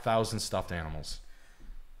 5,000 stuffed animals.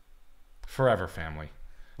 Forever family.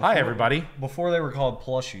 Hi, everybody. Before they were called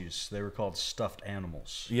plushies, they were called stuffed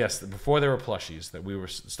animals. Yes, before they were plushies, that we were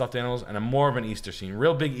stuffed animals, and more of an Easter scene.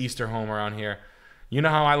 Real big Easter home around here. You know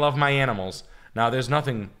how I love my animals. Now, there's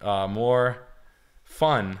nothing more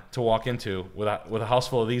fun to walk into with a house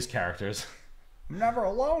full of these characters. I'm never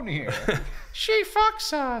alone here. She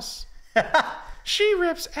fucks us. She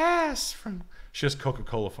rips ass from... She has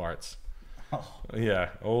Coca-Cola farts. Oh. Yeah,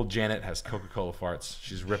 old Janet has Coca-Cola farts.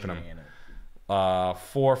 She's ripping them.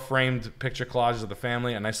 4 framed picture collages of the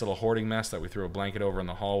family, a nice little hoarding mess that we threw a blanket over in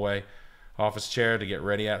the hallway, office chair to get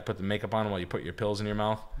ready at, put the makeup on while you put your pills in your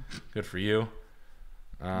mouth. Good for you.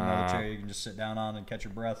 Another chair you can just sit down on and catch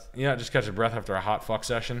your breath. Yeah, just catch your breath after a hot fuck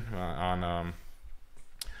session.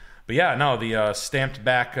 But yeah, no, the stamped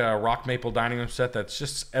back rock maple dining room set that's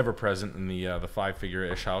just ever present in the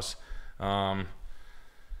 5-figure-ish house.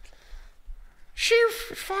 She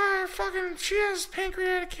has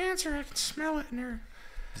pancreatic cancer. I can smell it in her.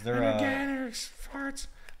 Is there farts.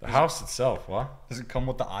 The house itself, what? Does it come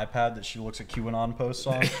with the iPad that she looks at QAnon posts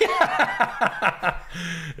on?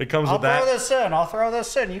 It comes with that. I'll throw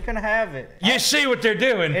this in. You can have it. You see what they're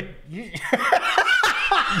doing.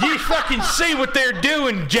 You fucking see what they're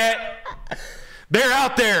doing, Jet. They're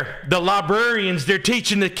out there, the librarians. They're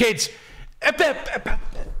teaching the kids about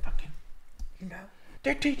fucking.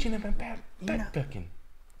 They're teaching them about fucking.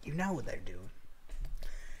 You know what they're doing.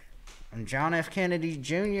 And John F. Kennedy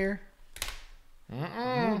Jr.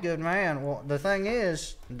 You're a good man. Well, the thing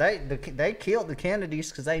is, they killed the Kennedys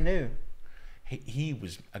because they knew. He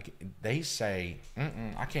was. They say.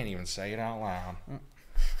 I can't even say it out loud.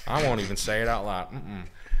 I won't even say it out loud.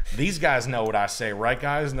 These guys know what I say, right,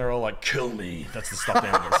 guys? And they're all like, "Kill me." That's the stuffed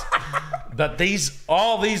animals. That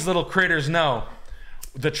all these little critters know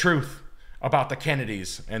the truth about the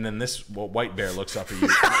Kennedys. And then this white bear looks up at you.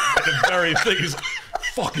 The very thing is,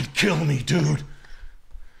 "Fucking kill me, dude.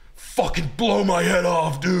 Fucking blow my head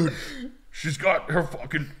off, dude. She's got her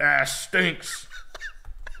fucking ass stinks.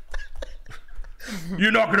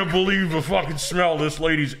 You're not gonna believe the fucking smell of this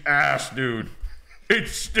lady's ass, dude. It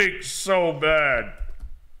stinks so bad."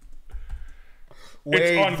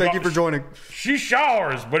 Wade, thank you for joining. She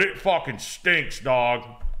showers, but it fucking stinks,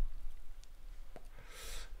 dog.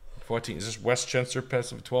 14. Is this Westchester,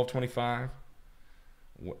 Pennsylvania? 1225.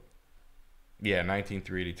 What? Yeah,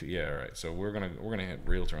 19382. Yeah, all right. So we're gonna hit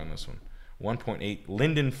realtor on this one. 1.8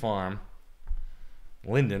 Linden Farm.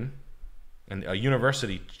 Linden, and a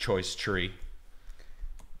university choice tree.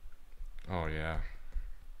 Oh yeah.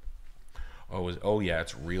 Oh yeah,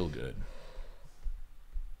 it's real good.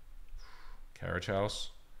 Carriage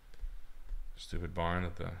house. Stupid barn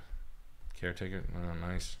at the caretaker. Oh,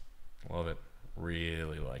 nice. Love it.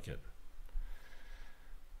 Really like it.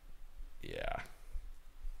 Yeah.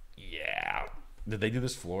 Yeah. Did they do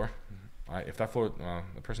this floor? If that floor,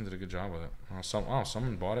 the person did a good job with it.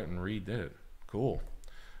 Someone bought it and redid it. Cool.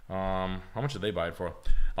 How much did they buy it for?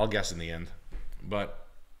 I'll guess in the end. But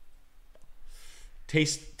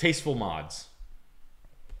tasteful mods.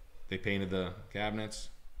 They painted the cabinets.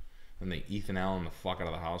 Then they Ethan Allen the fuck out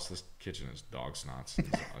of the house. This kitchen is dog snots. It's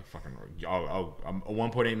a fucking a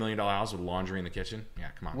 $1.8 million house with laundry in the kitchen. Yeah,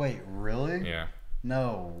 come on. Wait, really? Yeah.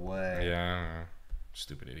 No way. Yeah.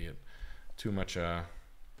 Stupid idiot. Too much.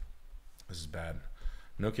 This is bad.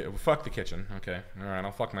 No fuck the kitchen. Okay. All right.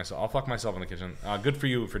 I'll fuck myself. I'll fuck myself in the kitchen. Good for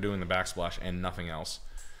you for doing the backsplash and nothing else.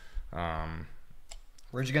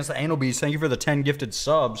 Rage Against the Anal Bees. Thank you for the 10 gifted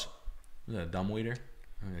subs. Is that a dumbwaiter?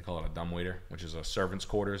 I think they call it a dumbwaiter, which is a servant's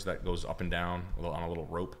quarters that goes up and down on a little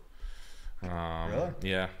rope. Really?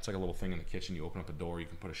 Yeah, it's like a little thing in the kitchen. You open up the door, you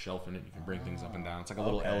can put a shelf in it, you can bring things up and down. It's like a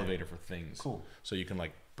little elevator for things. Cool. So you can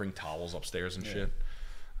like bring towels upstairs and shit.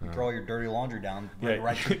 You throw all your dirty laundry down, bring it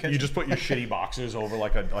right to the kitchen. You just put your shitty boxers over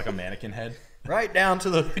like a mannequin head. Right down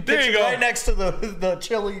to the There you go. Right next to the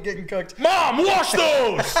chili getting cooked. Mom, wash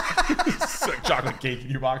those! It's like chocolate cake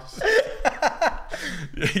in your box.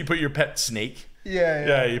 You put your pet snake.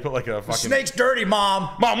 Yeah. You put like a fucking... Snake's dirty, Mom.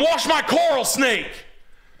 Mom, wash my coral snake!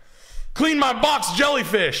 Clean my box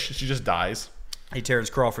jellyfish! She just dies. Hey, Terrence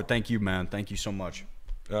Crawford, thank you, man. Thank you so much.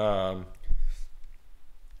 I'm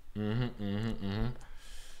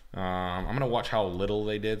gonna watch how little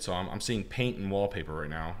they did. So I'm seeing paint and wallpaper right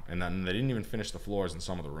now, and then they didn't even finish the floors in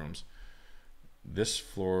some of the rooms. This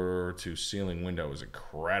floor to ceiling window is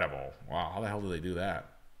incredible. Wow, how the hell did they do that?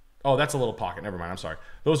 Oh, that's a little pocket. Never mind. I'm sorry.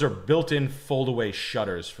 Those are built-in fold-away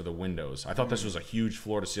shutters for the windows. I thought this was a huge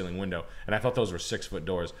floor-to-ceiling window, and I thought those were 6-foot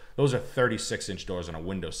doors. Those are 36-inch doors on a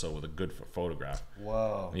windowsill with a good photograph.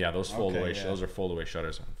 Whoa. Yeah, those fold-away. Those are fold-away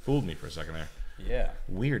shutters. Fooled me for a second there. Yeah.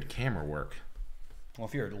 Weird camera work. Well,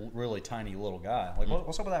 if you're a really tiny little guy, like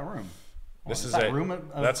what's up with that room? This is that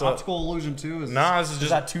room. That's optical illusion too. This is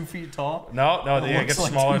just that 2 feet tall. No, it gets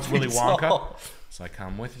like smaller. It's Willy Wonka. Tall. It's like,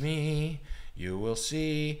 come with me. You will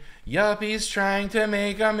see yuppies trying to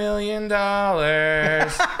make $1 million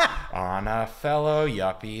on a fellow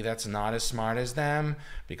yuppie that's not as smart as them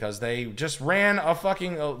because they just ran a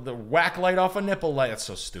fucking the whack light off a nipple light. That's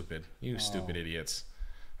so stupid. You stupid idiots.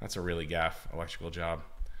 That's a really gaff electrical job.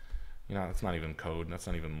 You know, that's not even code. That's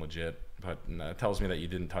not even legit. But it tells me that you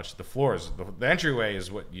didn't touch the floors. The entryway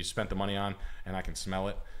is what you spent the money on, and I can smell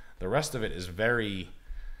it. The rest of it is very...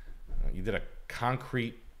 you did a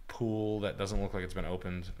concrete pool that doesn't look like it's been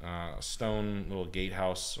opened, a stone little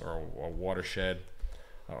gatehouse or a watershed,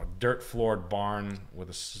 a dirt floored barn with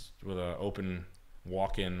a open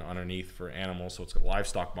walk-in underneath for animals, so it's a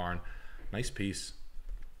livestock barn. Nice piece.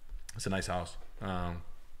 It's a nice house.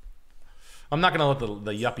 I'm not gonna let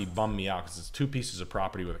the yuppie bum me out because it's 2 pieces of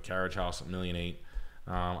property with a carriage house, $1.8 million.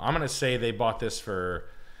 I'm gonna say they bought this for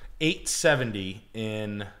 $870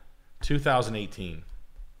 in 2018.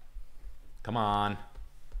 Come on.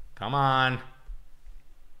 Come on.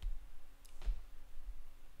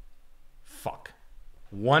 Fuck.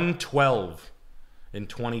 112 in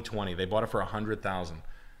 2020. They bought it for $100,000.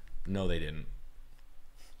 No, they didn't.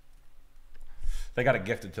 They got it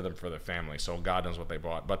gifted to them for their family, so God knows what they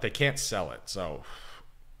bought. But they can't sell it. So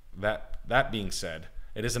that being said,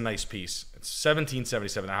 it is a nice piece. It's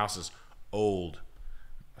 1777. The house is old,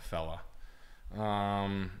 fella.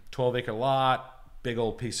 12-acre lot. Big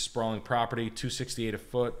old piece of sprawling property, $268 a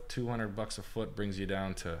foot, $200 a foot brings you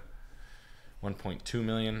down to $1.2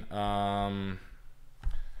 million.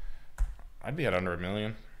 I'd be at under $1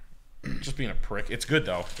 million. Just being a prick. It's good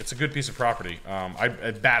though. It's a good piece of property.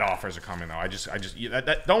 Bad offers are coming though.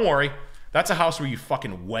 Don't worry. That's a house where you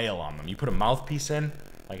fucking wail on them. You put a mouthpiece in,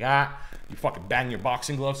 like you fucking bang your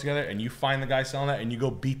boxing gloves together, and you find the guy selling that, and you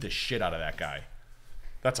go beat the shit out of that guy.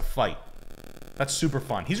 That's a fight. That's super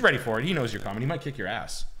fun. He's ready for it. He knows you're coming. He might kick your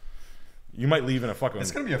ass. You might leave in a fucking... It's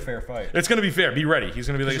going to be a fair fight. It's going to be fair. Be ready. He's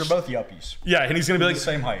going to be like... You're both yuppies. Yeah, and he's going to be like... the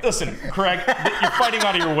same height. Listen, Craig, you're fighting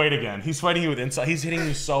out of your weight again. He's fighting you with inside. He's hitting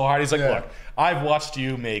you so hard. He's like, look, I've watched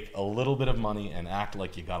you make a little bit of money and act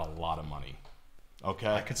like you got a lot of money. Okay?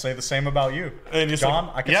 I could say the same about you. And John,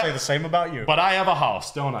 I could say the same about you. But I have a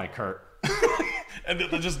house, don't I, Kurt? And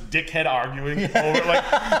they're just dickhead arguing over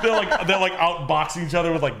they're like outboxing each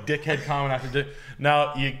other with like dickhead comment after dick.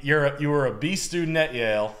 Now you were a B student at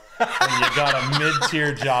Yale and you got a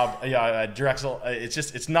mid-tier job at Drexel.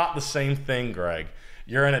 It's not the same thing, Greg.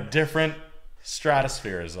 You're in a different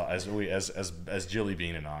stratosphere as Jilly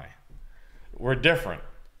Bean and I. We're different.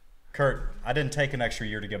 Kurt, I didn't take an extra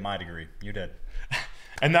year to get my degree. You did.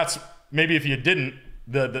 And that's maybe if you didn't,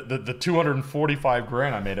 the 245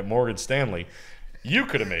 grand I made at Morgan Stanley, you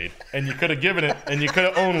could have made, and you could have given it, and you could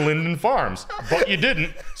have owned Linden Farms, but you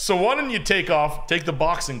didn't. So why don't you take the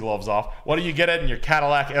boxing gloves off? Why don't you get it in your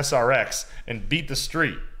Cadillac SRX and beat the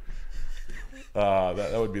street?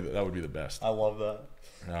 That would be the best. I love that.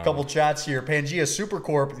 A couple chats here. Pangea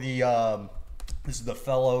Supercorp, this is the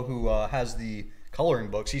fellow who has the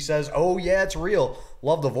coloring books. He says, "Oh yeah, it's real.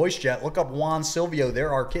 Love the voice chat. Look up Juan Silvio.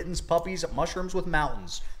 There are kittens, puppies, mushrooms with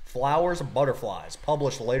mountains, flowers, and butterflies.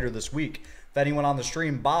 Published later this week. If anyone on the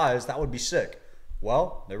stream buys, that would be sick."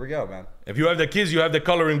 Well, there we go, man. If you have the kids, you have the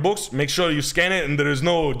coloring books. Make sure you scan it, and there is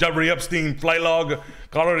no Jeffrey Epstein flight log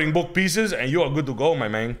coloring book pieces, and you are good to go, my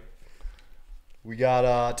man. We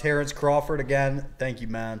got Terrence Crawford again. Thank you,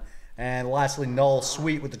 man. And lastly, Null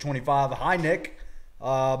Sweet with the 25. Hi, Nick.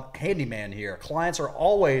 Handyman here. Clients are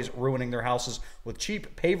always ruining their houses with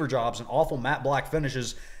cheap paver jobs and awful matte black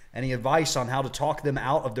finishes. Any advice on how to talk them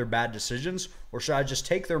out of their bad decisions, or should I just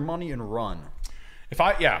take their money and run? If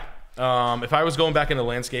I was going back into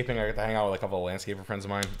landscaping, I get to hang out with a couple of landscaper friends of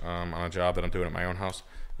mine on a job that I'm doing at my own house.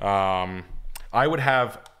 I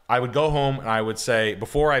would go home and I would say,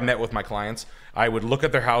 before I met with my clients, I would look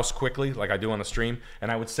at their house quickly, like I do on the stream,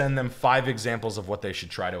 and I would send them 5 examples of what they should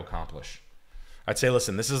try to accomplish. I'd say,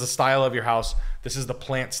 listen, this is the style of your house. This is the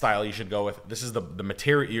plant style you should go with. This is the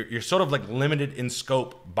material. You're sort of like limited in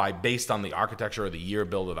scope based on the architecture or the year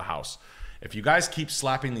build of the house. If you guys keep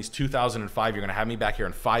slapping these 2005, you're going to have me back here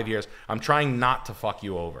in 5 years. I'm trying not to fuck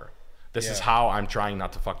you over. This is how I'm trying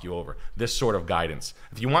not to fuck you over. This sort of guidance.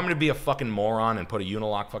 If you want me to be a fucking moron and put a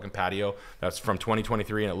unilock fucking patio that's from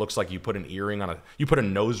 2023 and it looks like you put an earring on you put a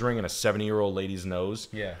nose ring in a 70-year-old lady's nose,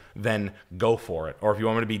 then go for it. Or if you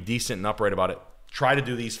want me to be decent and upright about it, try to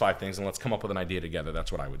do these 5 things and let's come up with an idea together.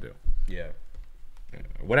 That's what I would do. Yeah.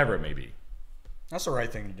 Whatever it may be. That's the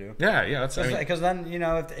right thing to do. Yeah, yeah. Because then, you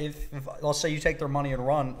know, if let's say you take their money and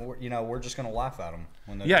run, you know, we're just gonna laugh at them.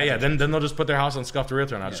 Then they'll just put their house on Scuffed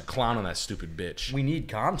Realtor and I'll just clown on that stupid bitch. We need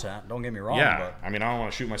content. Don't get me wrong. Yeah, but I mean, I don't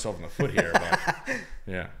want to shoot myself in the foot here, but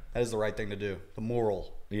yeah, that is the right thing to do. The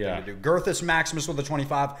moral thing Yeah. to do. Girthus Maximus with a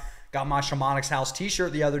 25 got my Shamanics House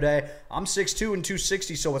T-shirt the other day. I'm 6'2" and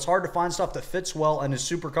 260, so it's hard to find stuff that fits well and is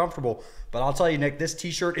super comfortable. But I'll tell you, Nick, this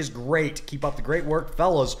T-shirt is great. Keep up the great work,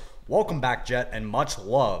 fellas. Welcome back, Jet, and much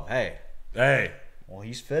love. Hey. Well,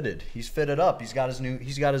 he's fitted. He's fitted up. He's got his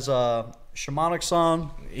Shamanics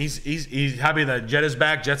on. He's happy that Jet is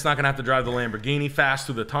back. Jet's not gonna have to drive the Lamborghini fast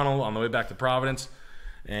through the tunnel on the way back to Providence.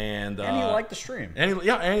 And he liked the stream. And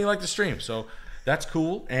he liked the stream. So that's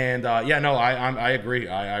cool. And I agree.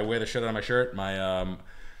 I wear the shit out of my shirt. My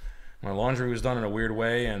laundry was done in a weird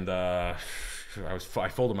way, and I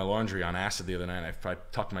folded my laundry on acid the other night. I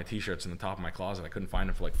tucked my t-shirts in the top of my closet. I couldn't find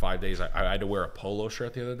them for like 5 days. I had to wear a polo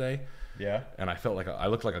shirt the other day. Yeah. And I felt like I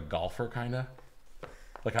looked like a golfer, kind of.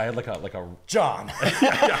 Like I had like a John.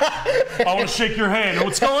 I want to shake your hand.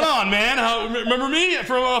 What's going on, man? Remember me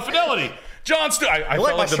from Fidelity? John I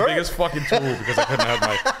felt like the biggest fucking tool because I couldn't have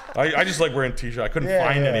my. I just like wearing t-shirts. I couldn't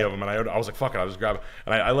find any of them, and I was like, fuck it, I'll just grab it.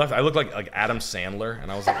 And I left. I looked like Adam Sandler,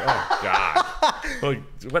 and I was like, oh god, like,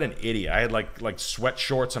 what an idiot. I had like sweat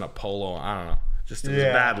shorts and a polo. I don't know, just it was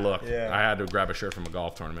a bad look. Yeah. I had to grab a shirt from a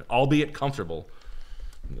golf tournament, albeit comfortable.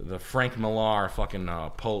 The Frank Millar fucking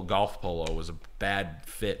golf polo was a bad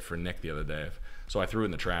fit for Nick the other day, so I threw it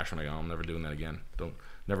in the trash when I go. I'm never doing that again.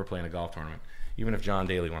 Never play in a golf tournament. Even if John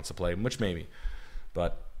Daly wants to play, which maybe.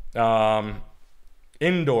 But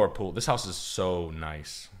indoor pool. This house is so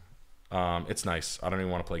nice. It's nice. I don't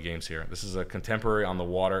even want to play games here. This is a contemporary on the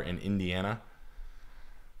water in Indiana.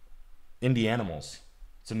 Indianimals.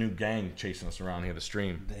 It's a new gang chasing us around here, the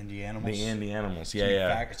stream. The Indianimals? The Indianimals,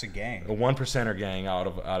 yeah. It's a gang. A 1%er gang out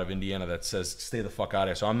of Indiana that says, stay the fuck out of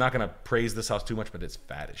here. So I'm not going to praise this house too much, but it's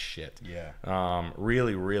fat as shit. Yeah.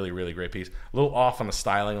 Really, really, really great piece. A little off on the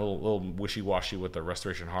styling, a little wishy-washy with the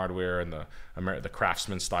restoration hardware and the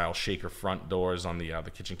craftsman style shaker front doors on the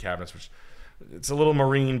kitchen cabinets, which it's a little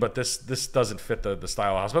marine, but this doesn't fit the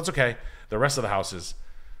style of the house. But it's okay. The rest of the house is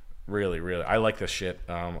really, really, I like this shit.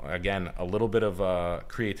 Again, a little bit of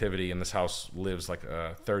creativity in this house lives like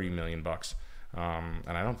 $30 million.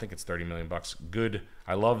 And I don't think it's $30 million. Good.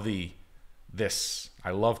 I love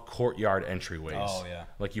I love courtyard entryways. Oh yeah.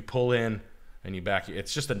 Like you pull in and you back.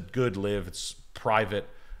 It's just a good live. It's private.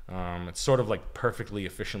 It's sort of like perfectly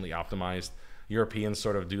efficiently optimized. Europeans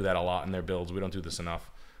sort of do that a lot in their builds. We don't do this enough.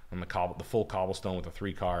 On the full cobblestone with a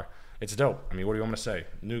 3-car. It's dope. I mean, what do you want me to say?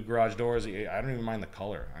 New garage doors. I don't even mind the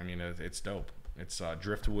color. I mean, it's dope. It's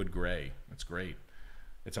driftwood gray. It's great.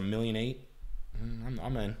 It's $1.8 million.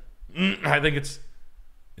 I'm in. I think it's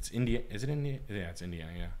India. Is it India? Yeah, it's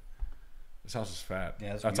Indiana. Yeah. This house is fat.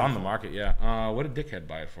 Yeah, that's on the market. Yeah. What did Dickhead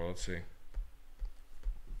buy it for? Let's see.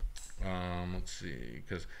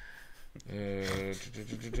 Because.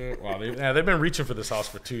 Wow, they've been reaching for this house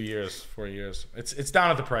for 4 years. It's down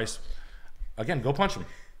at the price. Again, go punch them.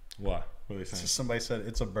 What are they saying? Somebody said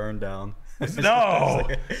it's a burn down. No,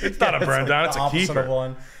 it's not a burn down. It's a keeper.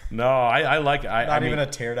 One. No, I like. I mean, even a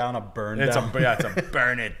tear down, a burn it's down. It's a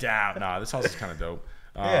burn it down. No, this house is kind of dope.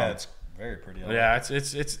 Yeah, it's very pretty. Yeah,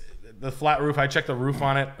 it's the flat roof. I checked the roof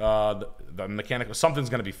on it. The mechanical, something's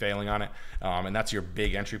going to be failing on it, and that's your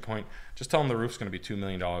big entry point. Just tell them the roof's going to be $2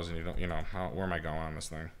 million, and you don't, where am I going on this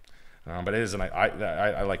thing? But it is, and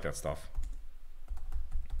I like that stuff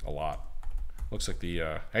a lot. Looks like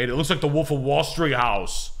it looks like the Wolf of Wall Street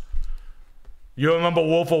house. You remember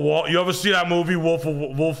Wolf of Wall? You ever see that movie Wolf of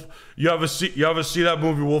Wolf? You ever see that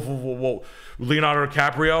movie Wolf of Wolf? Leonardo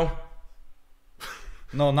DiCaprio?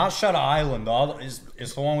 No, not Shutter Island.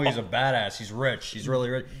 It's the one where he's a badass. He's rich. He's really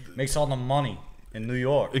rich. Makes all the money in New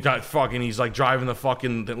York. He's like driving the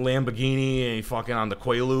fucking Lamborghini and he fucking on the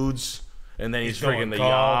Quaaludes. And then he's freaking the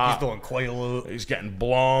yacht. He's doing Quaalude. He's getting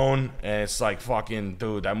blown. And it's like fucking,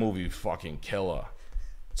 dude, that movie fucking killer.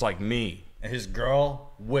 It's like me. And his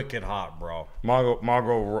girl, wicked hot, bro. Margot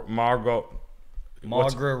Robbie.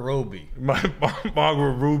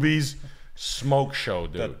 Margot Ruby's smoke show,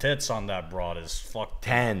 dude. The tits on that broad is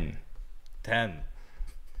 10.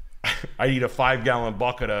 I eat a 5-gallon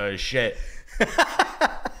bucket of shit.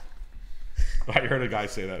 I I heard a guy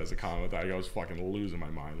say that as a comment. I was fucking losing my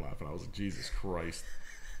mind laughing. I was like, Jesus Christ.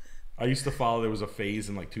 I used to follow. There was a phase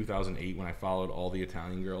in like 2008 when I followed all the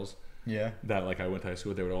Italian girls. Yeah. That like I went to high school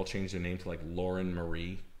with. They would all change their name to like Lauren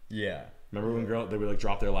Marie. Yeah. Remember when they would like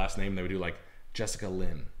drop their last name? They would do like Jessica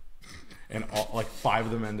Lynn. And like 5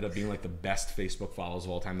 of them ended up being like the best Facebook follows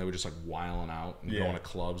of all time. They were just like wiling out and going to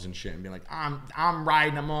clubs and shit and being like, I'm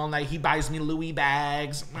riding him all night. He buys me Louis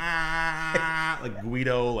bags. Like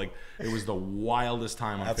Guido. Like it was the wildest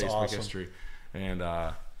time on Facebook history. And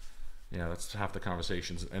yeah, that's half the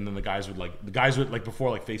conversations. And then the guys would like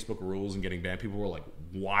before like Facebook rules and getting banned, people were like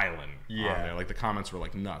wiling on there. Like the comments were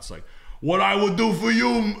like nuts. Like, what I would do for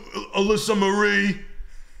you, Alyssa Marie.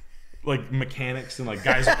 Like mechanics and like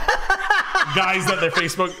guys that their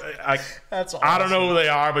Facebook that's awesome. I don't know who they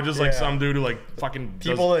are, but just like some dude who like fucking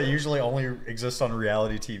people that usually only exist on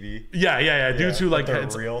reality TV. Yeah. Dudes who like they're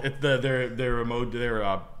real.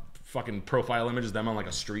 Their fucking profile image is them on like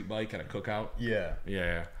a street bike at a cookout.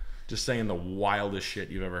 Yeah. Just saying the wildest shit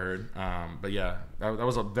you've ever heard. But yeah, that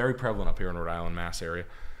was a very prevalent up here in Rhode Island, Mass area.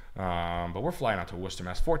 But we're flying out to Worcester,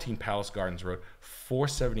 Mass. 14 Palace Gardens Road,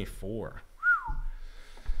 474.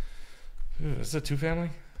 Is this a 2-family?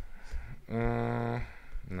 No,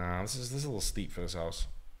 this is a little steep for this house.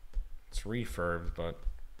 It's refurbed, but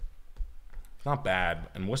it's not bad.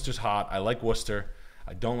 And Worcester's hot. I like Worcester.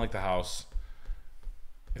 I don't like the house.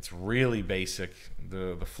 It's really basic.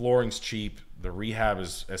 The flooring's cheap. The rehab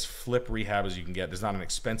is as flip rehab as you can get. There's not an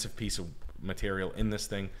expensive piece of material in this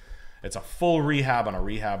thing. It's a full rehab on a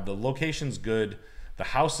rehab. The location's good. The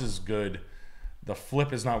house is good. The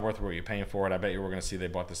flip is not worth what you're paying for it. I bet you we're going to see they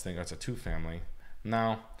bought this thing. It's a 2-family.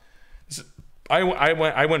 No.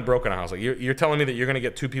 I went broke in a house. Like you're telling me that you're going to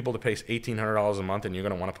get 2 people to pay $1,800 a month and you're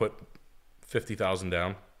going to want to put $50,000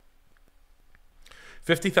 down?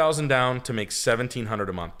 $50,000 down to make $1,700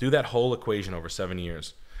 a month. Do that whole equation over 7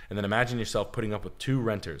 years. And then imagine yourself putting up with 2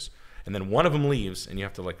 renters. And then one of them leaves and you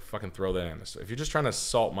have to like fucking throw that in. So if you're just trying to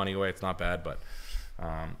salt money away, it's not bad. But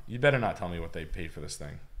you better not tell me what they paid for this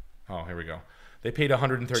thing. Oh, here we go. They paid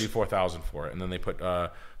 $134,000 for it, and then they put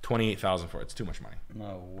 $28,000 for it. It's too much money.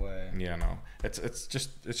 No way. Yeah, no. It's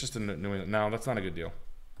just a New England. No, that's not a good deal.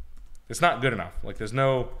 It's not good enough. Like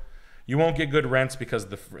you won't get good rents because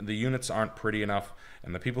the units aren't pretty enough,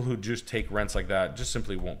 and the people who just take rents like that just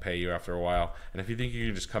simply won't pay you after a while. And if you think you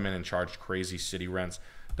can just come in and charge crazy city rents,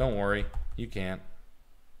 don't worry, you can't.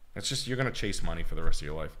 It's just you're gonna chase money for the rest of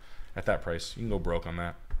your life at that price. You can go broke on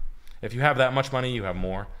that. If you have that much money, you have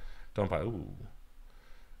more. Don't buy. Ooh.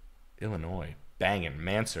 Illinois, banging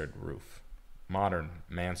mansard roof, modern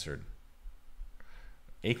mansard,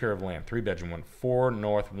 acre of land, 3-bedroom one, 4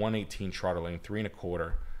 north, 118 Trotter Lane, 3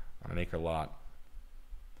 1/4 on an acre lot.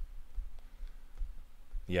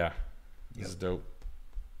 Yeah, this is dope.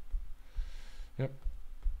 Yep.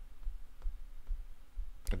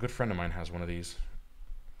 A good friend of mine has one of these.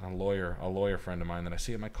 A lawyer friend of mine that I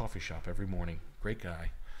see at my coffee shop every morning. Great guy.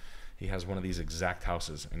 He has one of these exact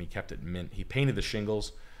houses, and he kept it mint. He painted the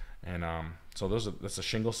shingles. And so that's the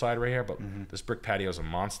shingle side right here, but this brick patio is a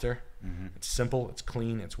monster. It's simple, it's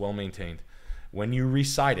clean, it's well maintained. When you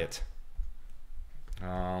reside it,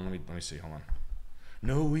 let me see, hold on.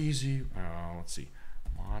 No easy. Let's see,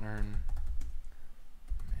 modern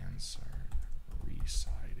mansard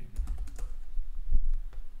residing.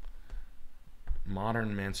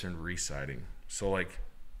 Modern mansard residing. So like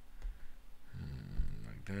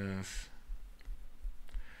this.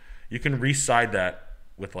 You can reside that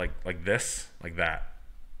with like this, like that.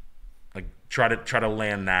 Like try to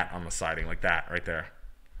land that on the siding like that right there.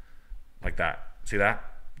 Like that. See that?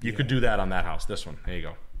 You could do that on that house. This one. There you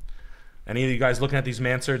go. Any of you guys looking at these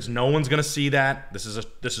mansards, no one's gonna see that. This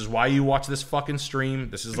is why you watch this fucking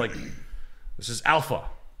stream. This is alpha.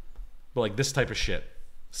 But like this type of shit.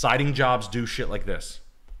 Siding jobs do shit like this.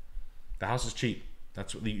 The house is cheap.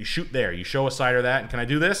 That's what you shoot there. You show a side or that, and can I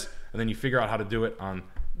do this? And then you figure out how to do it on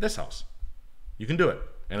this house. You can do it,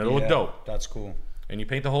 and it'll look dope. That's cool. And you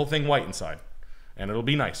paint the whole thing white inside, and it'll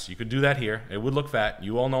be nice. You could do that here. It would look fat.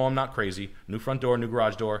 You all know I'm not crazy. New front door, new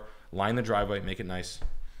garage door. Line the driveway, make it nice.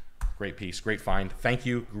 Great piece, great find. Thank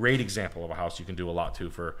you. Great example of a house you can do a lot to.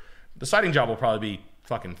 For the siding job will probably be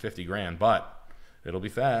fucking 50 grand, but it'll be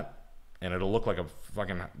fat, and it'll look like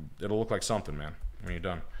it'll look like something, man, when you're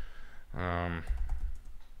done.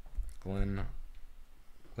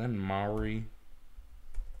 Glen Maury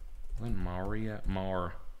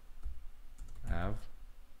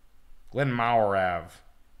Ave,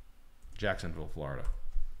 Jacksonville, Florida.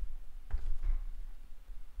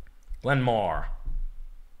 Glenmar,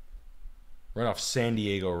 right off San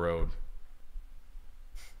Diego Road.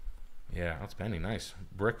 Yeah, that's Benny. Nice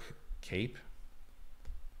brick cape.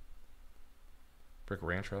 Brick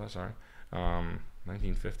ranch, rather, sorry.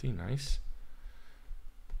 1950, nice.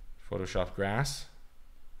 Photoshopped grass.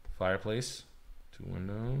 Fireplace. 2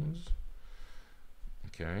 windows.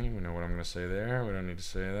 Okay, we know what I'm going to say there. We don't need to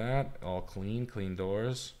say that. All clean, clean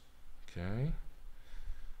doors. Okay.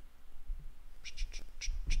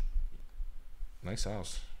 Nice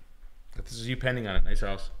house. This is you pending on it. Nice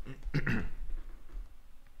house.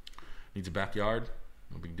 Needs a backyard.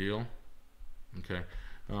 No big deal. Okay.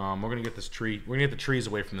 We're gonna get this tree. We're gonna get the trees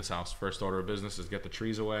away from this house. First order of business is get the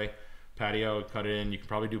trees away. Patio, cut it in. You can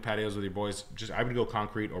probably do patios with your boys. I would go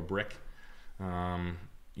concrete or brick.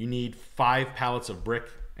 You need 5 pallets of brick.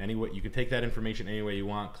 Anyway, you can take that information any way you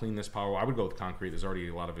want. Clean this power. I would go with concrete. There's already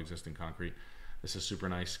a lot of existing concrete. This is super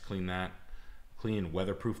nice. Clean that. Clean and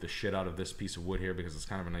weatherproof the shit out of this piece of wood here because it's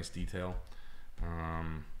kind of a nice detail.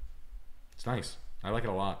 It's nice. I like it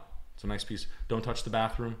a lot. It's a nice piece. Don't touch the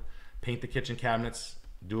bathroom. Paint the kitchen cabinets.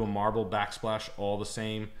 Do a marble backsplash, all the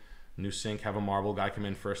same. New sink, have a marble guy come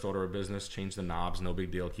in, first order of business. Change the knobs, no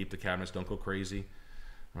big deal. Keep the cabinets, don't go crazy.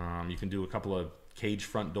 You can do a couple of cage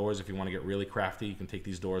front doors if you want to get really crafty. You can take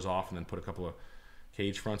these doors off and then put a couple of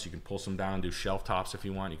cage fronts. You can pull some down and do shelf tops if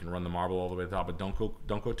you want. You can run the marble all the way to the top, but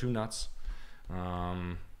don't go too nuts.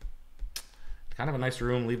 Kind of a nice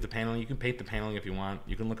room. Leave the paneling. You can paint the paneling if you want.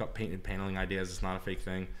 You can look up painted paneling ideas. It's not a fake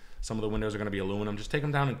thing. Some of the windows are going to be aluminum. Just take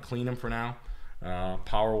them down and clean them for now.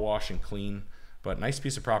 Power wash and clean. But nice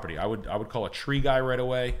piece of property. I would call a tree guy right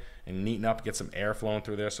away and neaten up, get some air flowing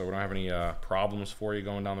through there so we don't have any problems for you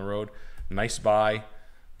going down the road. Nice buy.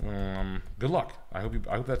 Good luck. I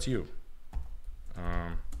hope that's you.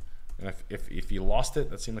 And if you lost it,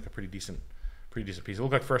 that seemed like a pretty decent piece. It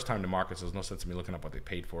looked like first time to market, so there's no sense in me looking up what they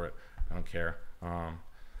paid for it. I don't care.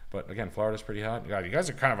 But again, Florida's pretty hot. God, you guys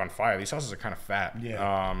are kind of on fire. These houses are kind of fat.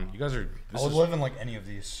 Yeah. You guys are. I would live in like any of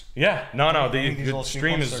these. Yeah. No. These The little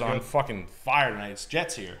stream sequence is are on good. fucking fire tonight. It's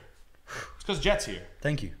Jet's here. It's because Jet's here.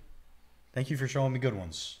 Thank you. Thank you for showing me good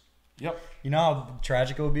ones. Yep. You know how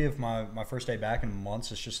tragic it would be if my first day back in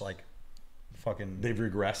months, it's just like fucking. They've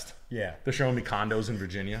regressed. Yeah. They're showing me condos in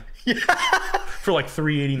Virginia. Yeah. For like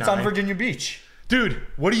 $389. It's on Virginia Beach. Dude,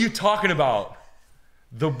 what are you talking about?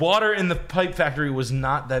 The water in the pipe factory was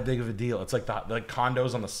not that big of a deal. It's like the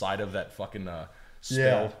condos on the side of that fucking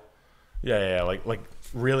spill. Yeah. Like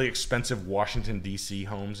really expensive Washington D.C.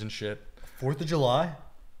 homes and shit. 4th of July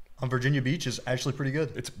on Virginia Beach is actually pretty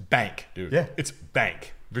good. It's bank, dude. Yeah. It's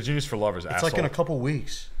bank. Virginia's for lovers, It's asshole. like in a couple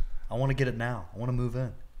weeks. I want to get it now. I want to move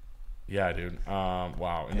in. Yeah, dude.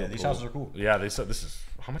 Wow. Yeah, these houses are cool. Yeah, they said this is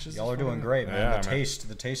how much is Y'all this are doing fucking- great, man. Yeah,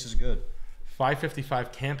 The taste is good.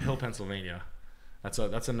 $555 Camp Hill, Pennsylvania. That's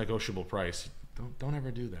a negotiable price. Don't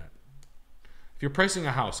ever do that. If you're pricing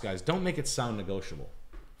a house, guys, don't make it sound negotiable.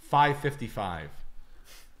 $555,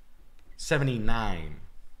 $79.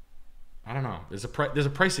 I don't know. There's a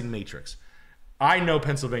pricing matrix. I know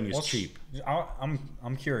Pennsylvania's cheap.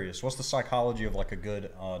 I'm curious. What's the psychology of like a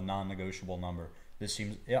good non-negotiable number? This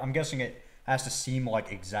seems. I'm guessing it has to seem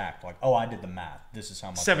like exact. Like, oh, I did the math. This is how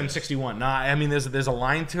much. 761. Nah, I mean there's a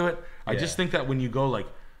line to it. I just think that when you go like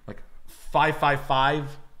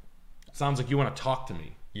 555, sounds like you want to talk to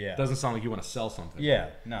me. Yeah. It doesn't sound like you want to sell something. Yeah.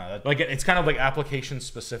 No. Like it's kind of like application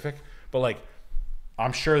specific, but like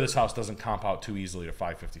I'm sure this house doesn't comp out too easily to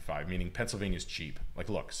 555, meaning Pennsylvania's cheap. Like,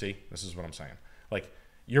 look, see, this is what I'm saying. Like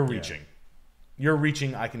you're reaching. You're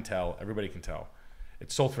reaching, I can tell. Everybody can tell.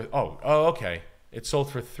 It sold for okay. It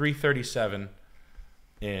sold for $337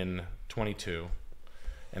 in 22.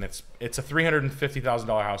 And it's a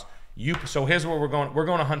 $350,000 house. So here's where we're going. We're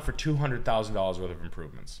going to hunt for $200,000 worth of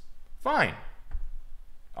improvements. Fine.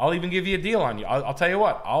 I'll even give you a deal on you. I'll tell you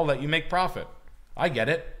what. I'll let you make profit. I get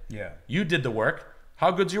it. Yeah. You did the work.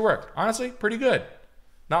 How good's your work? Honestly, pretty good.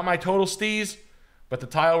 Not my total steez, but the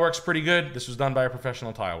tile work's pretty good. This was done by a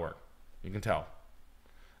professional tile work. You can tell.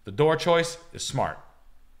 The door choice is smart.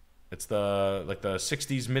 It's the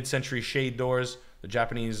 60s mid-century shade doors. The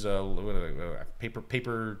Japanese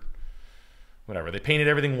paper whatever. They painted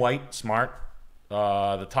everything white. Smart.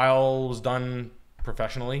 The tile was done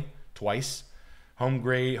professionally twice.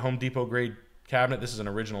 Home Depot grade cabinet. This is an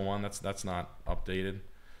original one. That's not updated.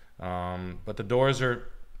 But the doors are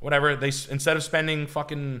whatever. They instead of spending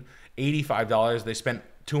fucking $85, they spent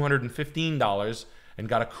 $215 and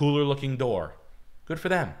got a cooler looking door. Good for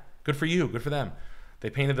them. Good for you. Good for them. They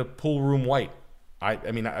painted the pool room white.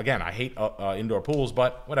 I mean, again, I hate indoor pools,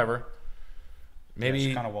 but whatever. Maybe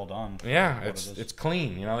it's kind of well done. Yeah, it's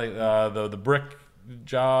clean. You know, the brick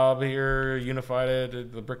job here unified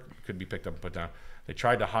it. The brick could be picked up and put down. They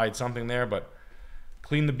tried to hide something there, but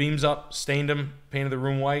cleaned the beams up, stained them, painted the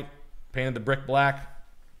room white, painted the brick black.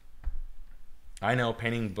 I know,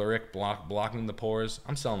 painting brick, blocking the pores.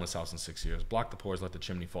 I'm selling this house in 6 years. Block the pores, let the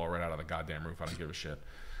chimney fall right out of the goddamn roof. I don't give a shit.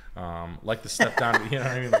 Like the step down, you know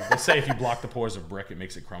what I mean? Like they say if you block the pores of brick, it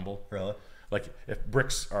makes it crumble. Really? Like if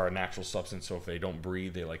bricks are a natural substance, so if they don't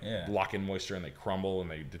breathe, they block in moisture and they crumble and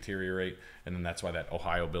they deteriorate, and then that's why that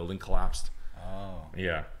Ohio building collapsed. Oh.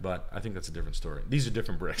 Yeah, but I think that's a different story. These are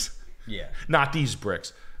different bricks. Yeah. Not these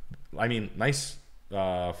bricks. I mean, nice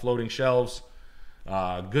floating shelves,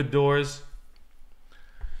 good doors.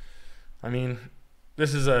 I mean,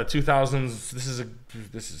 this is a 2000s.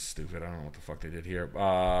 This is stupid. I don't know what the fuck they did here.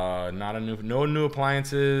 No new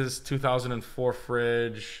appliances. 2004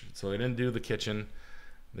 fridge. So they didn't do the kitchen.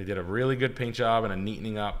 They did a really good paint job and a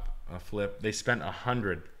neatening up, a flip. They spent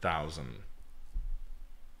 $100,000.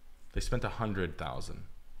 They spent $100,000,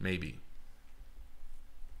 maybe.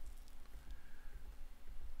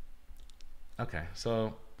 Okay,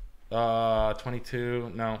 so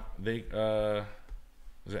 22. No, they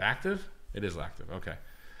is it active? It is active. Okay.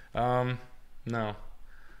 No.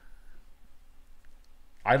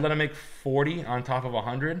 I'd let him make 40 on top of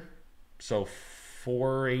 100, so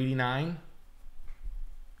 489.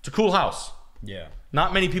 It's a cool house. Yeah.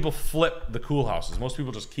 Not many people flip the cool houses. Most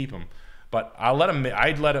people just keep them. But I'll let him.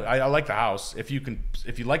 I'd let it. I like the house. If you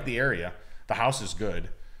like the area, the house is good.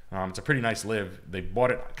 It's a pretty nice live. They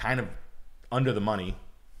bought it kind of under the money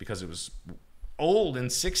because it was old in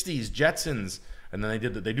 60s Jetsons, and then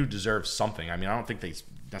they do deserve something. I mean, I don't think they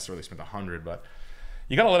necessarily spent 100, but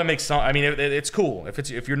you gotta let them make some. I mean, it's cool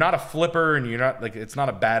if you're not a flipper and you're not like, it's not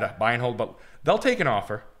a bad buy and hold, but they'll take an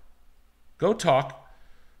offer. Go talk.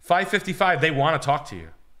 555. They want to talk to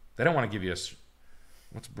you. They don't want to give you a.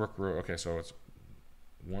 What's Brook Road? Okay, so it's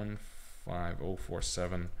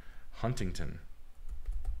 15047 Huntington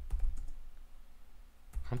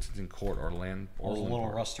Court or land. I was a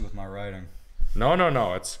little rusty with my writing.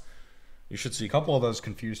 No. It's you should see. A couple of those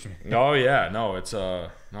confused me. Oh yeah, no, it's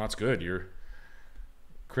good.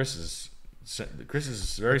 Chris is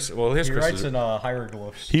very well. Here's He Chris. writes in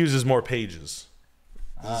hieroglyphs. He uses more pages.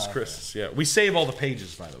 This is Chris. Okay. Yeah, we save all the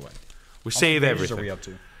pages, by the way. We save everything. What are we up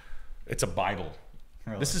to? It's a Bible.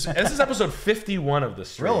 Really? This is episode 51 of the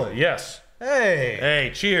stream. Really? Yes. Hey,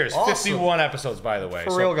 cheers. Awesome. 51 episodes, by the way.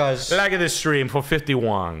 For real, guys. Like this stream for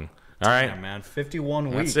 51. All right? Yeah, man. 51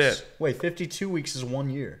 weeks. That's it. Wait, 52 weeks is 1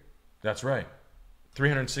 year. That's right.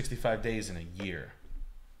 365 days in a year.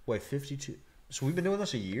 Wait, 52. So we've been doing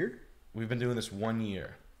this a year? We've been doing this 1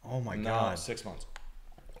 year. Oh, my No, God. 6 months.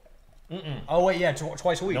 Oh, wait, yeah,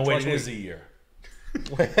 twice a week. No, twice wait, it a is week. a year.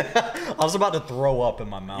 I was about to throw up in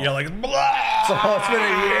my mouth. Yeah, like, blah! So it's been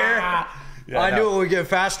a year? Yeah, I knew it would get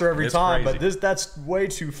faster every It's time, crazy. but that's way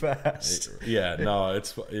too fast. But we are,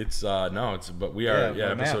 Yeah,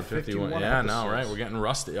 but man, episode 51. 51 Yeah, no, episodes. right. We're getting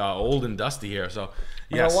rusty, old and dusty here. So, I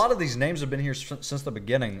mean, yes. a lot of these names have been here since the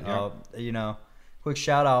beginning. Yeah. Quick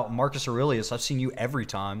shout out, Marcus Aurelius. I've seen you every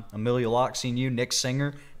time. Amelia Locke, seen you. Nick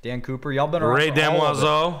Singer, Dan Cooper. Y'all been around Ray for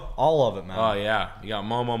Damoiseau. all of it, man. Oh, yeah. You got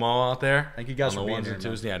Mo out there. Thank you guys on for the being ones here, and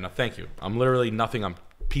man. twos. Yeah, no, thank you. I'm literally nothing. I'm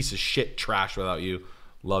piece of shit trash without you.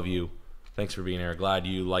 Love you. Thanks for being here. Glad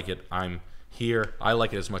you like it. I'm here. I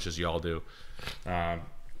like it as much as y'all do. Again,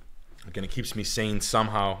 it keeps me sane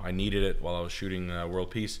somehow. I needed it while I was shooting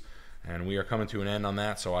World Peace, and we are coming to an end on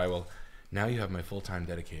that. So I will. Now you have my full time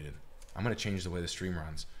dedicated. I'm going to change the way the stream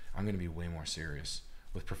runs. I'm going to be way more serious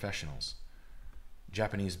with professionals,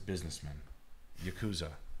 Japanese businessmen, Yakuza,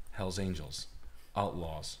 Hells Angels,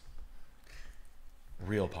 outlaws,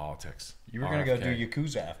 real politics. You were going to go RFK. do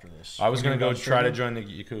Yakuza after this. I was going to go try to join. join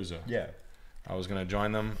the Yakuza. Yeah. I was going to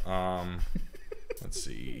join them. Let's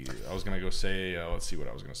see. I was going to go say, let's see what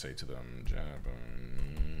I was going to say to them. Japanese,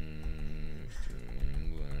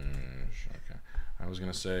 English. Okay. I was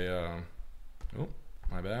going to say, oh,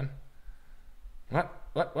 my bad.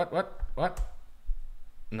 What?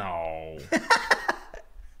 No.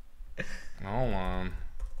 Hold on.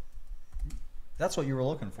 That's what you were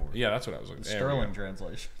looking for. Yeah, that's what I was looking for. Sterling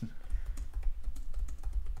translation.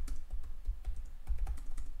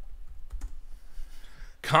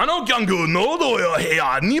 Kano gyangu nodo yo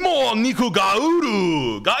heya nimo niku ga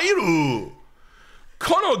iru.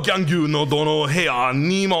 Kono gyangu no dono heya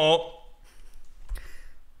nimo.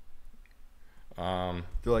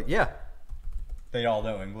 They're like, yeah. They all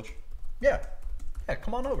know English. Yeah. Yeah,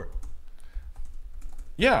 come on over.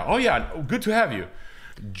 Yeah, oh yeah, good to have you.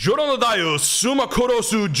 Joro no dayo suma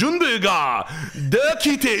korosu junbei ga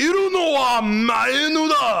dekite iru no wa maenu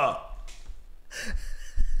da.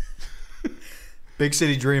 Big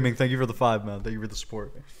City Dreaming, thank you for the 5, man. Thank you for the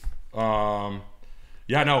support.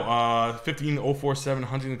 15047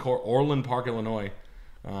 Huntington Court, Orland Park, Illinois.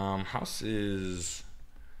 House is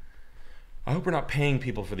I hope we're not paying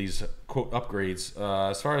people for these quote upgrades.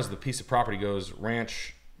 As far as the piece of property goes,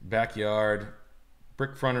 ranch, backyard,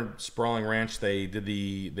 brick fronted sprawling ranch. They did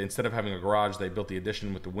they instead of having a garage, they built the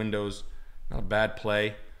addition with the windows. Not a bad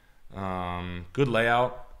play. Good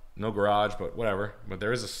layout. No garage, but whatever. But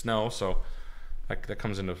there is a snow, so that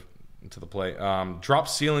comes into the play. Drop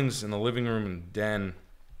ceilings in the living room and den.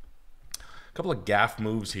 A couple of gaff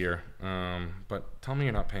moves here. But tell me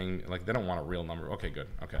you're not paying, like, they don't want a real number. Okay, good.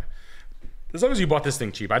 Okay. As long as you bought this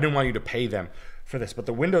thing cheap. I didn't want you to pay them for this, but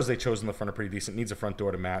the windows they chose in the front are pretty decent. Needs a front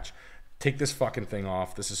door to match. Take this fucking thing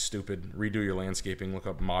off. This is stupid. Redo your landscaping. Look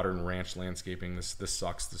up modern ranch landscaping. This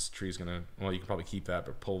sucks. This tree's gonna, well, you can probably keep that,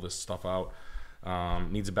 but pull this stuff out.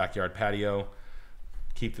 Needs a backyard patio.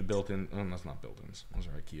 Keep the built-in. Oh, that's not built-ins. Those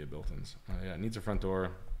are IKEA built-ins. Yeah, it needs a front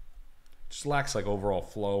door. Just lacks like overall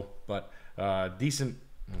flow, but decent.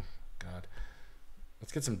 Oh God.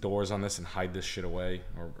 Let's get some doors on this and hide this shit away,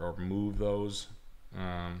 or move those.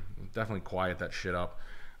 Definitely quiet that shit up.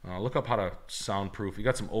 Look up how to soundproof. You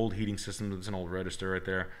got some old heating systems. It's an old register right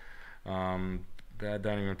there. Bad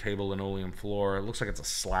dining room table, linoleum floor. It looks like it's a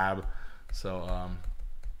slab. So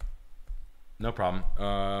no problem.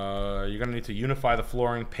 You're gonna need to unify the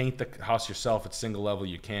flooring, paint the house yourself at single level.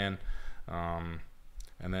 You can.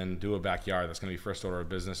 And then do a backyard. That's going to be first order of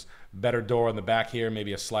business. Better door on the back here.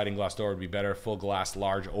 Maybe a sliding glass door would be better. Full glass,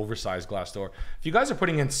 large, oversized glass door. If you guys are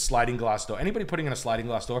putting in sliding glass door, anybody putting in a sliding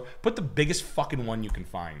glass door, put the biggest fucking one you can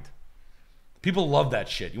find. People love that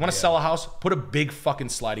shit. You want to sell a house? Put a big fucking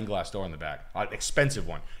sliding glass door in the back. An expensive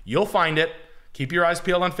one. You'll find it. Keep your eyes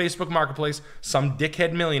peeled on Facebook Marketplace. Some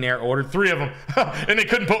dickhead millionaire ordered 3 of them, and they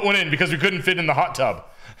couldn't put one in because we couldn't fit in the hot tub.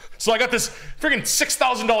 So I got this freaking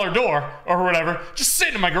 $6,000 door or whatever just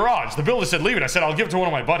sitting in my garage. The builder said leave it. I said I'll give it to one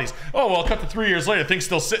of my buddies. Oh well, cut to 3 years later, thing's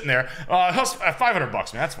still sitting there. $500, man.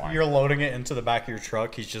 That's fine. You're loading it into the back of your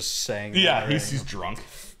truck. He's just saying. Yeah, he's drunk.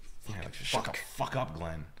 Yeah, shut the fuck up,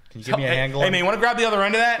 Glenn. Can you give me a hand glove? Hey man, you want to grab the other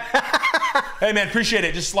end of that? Hey man, appreciate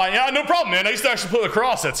it. Just slide. Yeah, no problem, man. I used to actually play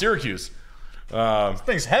lacrosse at Syracuse. This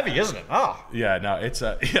thing's heavy, isn't it? Ah. Yeah, no, it's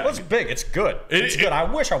yeah. It's big. It's good. It's good. I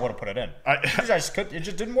wish I would have put it in. It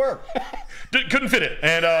just didn't work. Couldn't fit it,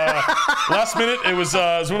 and last minute it was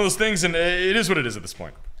one of those things, and it is what it is at this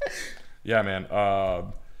point. Yeah,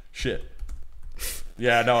 man. Shit.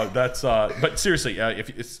 Yeah, no, that's. But seriously, if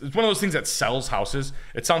it's one of those things that sells houses.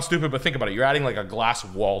 It sounds stupid, but think about it. You're adding like a glass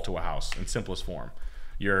wall to a house in simplest form.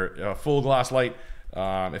 Your full glass light.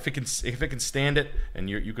 If it can stand it, and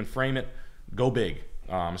you can frame it. Go big,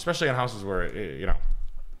 especially on houses where,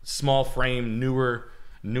 small frame,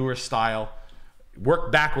 newer style.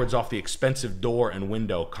 Work backwards off the expensive door and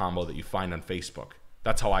window combo that you find on Facebook.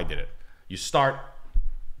 That's how I did it. You start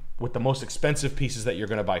with the most expensive pieces that you're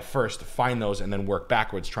going to buy first, find those, and then work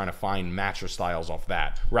backwards trying to find matcher styles off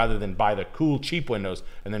that, rather than buy the cool, cheap windows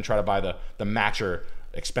and then try to buy the matcher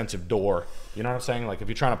expensive door. You know what I'm saying? Like, if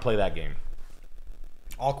you're trying to play that game.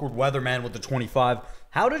 Awkward Weatherman with the 25.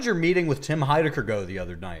 How did your meeting with Tim Heidecker go the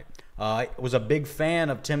other night? I was a big fan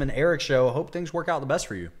of Tim and Eric's show. I hope things work out the best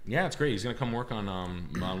for you. Yeah, it's great. He's going to come work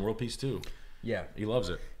on World Peace too. Yeah. He loves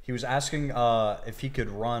it. He was asking if he could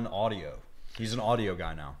run audio. He's an audio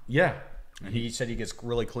guy now. Yeah. And he said he gets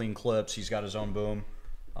really clean clips. He's got his own boom.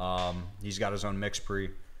 He's got his own mix pre.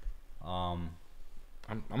 I'm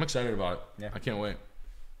excited about it. Yeah. I can't wait.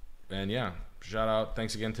 And yeah, shout out.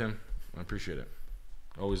 Thanks again, Tim. I appreciate it.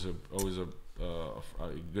 Always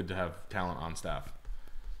good to have talent on staff.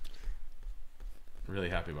 Really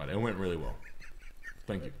happy about it. It went really well.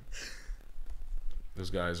 Thank you. Those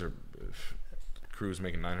guys are crews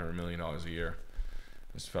making $900 million a year.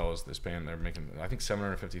 This band, they're making I think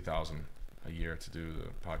 $750,000 a year to do the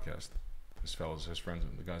podcast. His friends,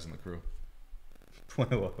 the guys in the crew.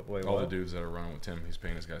 Wait, all the dudes that are running with Tim, he's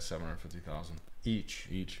paying his guys $750,000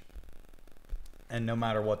 each. And no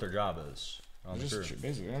matter what their job is.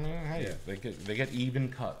 Basically, I mean, hey, they get even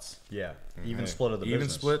cuts. Yeah, even split of the even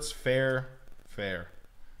business. Splits, fair.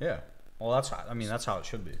 Yeah, well, that's how it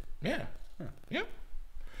should be. Yeah.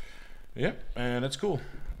 And it's cool.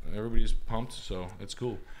 Everybody's pumped, so it's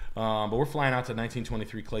cool. But we're flying out to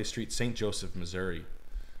 1923 Clay Street, St. Joseph, Missouri.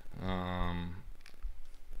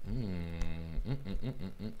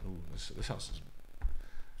 This house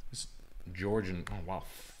is Georgian. Oh wow,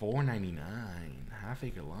 $499,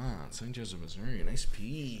 half-acre lot, St. Joseph, Missouri. Nice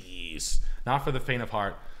piece. Not for the faint of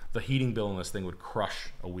heart. The heating bill on this thing would crush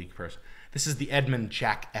a weak person. This is the Edmund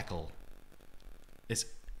Jack Eckel.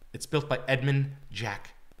 It's built by Edmund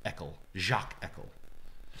Jack Eckel. Jacques Eckel.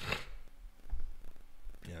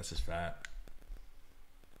 Yeah, this is fat.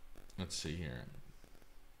 Let's see here.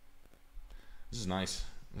 This is nice.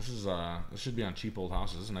 This should be on cheap old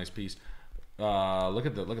houses. This is a nice piece. Look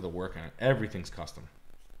at the work on it. Everything's custom.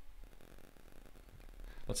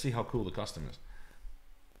 Let's see how cool the custom is.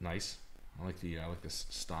 Nice. I like this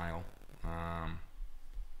style.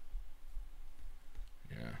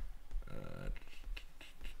 Yeah.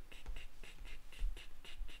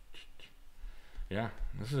 Yeah,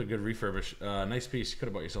 this is a good refurbish. Nice piece. You could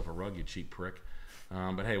have bought yourself a rug, you cheap prick.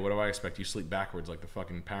 But hey, what do I expect? You sleep backwards like the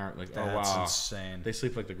fucking parent. Like, That's oh wow, insane. They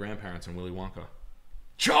sleep like the grandparents in Willy Wonka.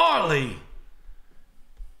 Charlie,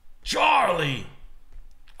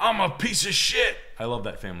 I'm a piece of shit. I love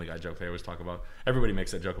that Family Guy joke they always talk about. Everybody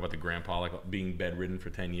makes that joke about the grandpa, like being bedridden for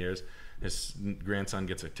 10 years. His grandson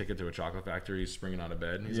gets a ticket to a chocolate factory. He's springing out of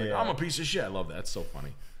bed. And he's like, I'm a piece of shit. I love that. It's so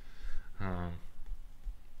funny.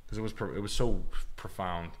 Because it was so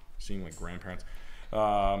profound seeing like grandparents.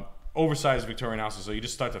 Oversized Victorian houses. So you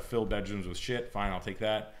just start to fill bedrooms with shit. Fine, I'll take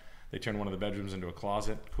that. They turn one of the bedrooms into a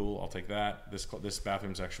closet. Cool, I'll take that. This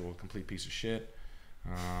bathroom's actual complete piece of shit.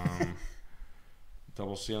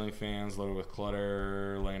 Double ceiling fans loaded with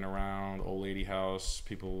clutter laying around. Old lady house.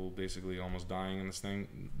 People basically almost dying in this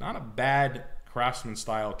thing. Not a bad craftsman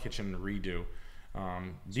style kitchen redo.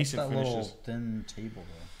 Decent finishes. Little thin table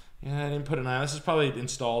though. Yeah, I didn't put an island. This is probably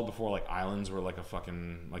installed before like islands were like a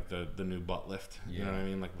fucking like the new butt lift. You know what I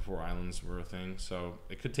mean? Like before islands were a thing. So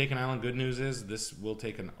it could take an island. Good news is this will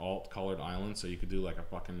take an alt colored island. So you could do like a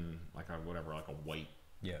fucking like a whatever, like a white,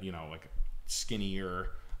 you know, like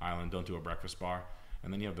skinnier island. Don't do a breakfast bar.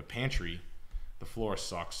 And then you have the pantry. The floor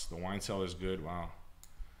sucks. The wine cellar is good. Wow.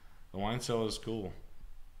 The wine cellar is cool.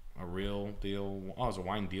 A real deal. Oh, it's a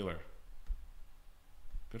wine dealer.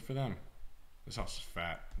 Good for them. This house is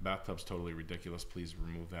fat. Bathtub's totally ridiculous. Please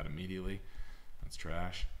remove that immediately. That's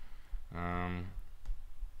trash. Wow,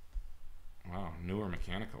 newer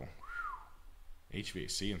mechanical.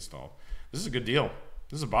 HVAC installed. This is a good deal.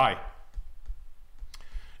 This is a buy.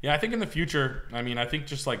 Yeah, I think in the future, I mean, I think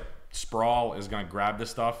just like Sprawl is going to grab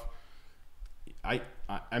this stuff. I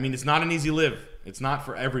mean, it's not an easy live. It's not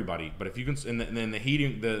for everybody. But if you can, and then the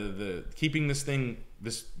heating, the keeping this thing,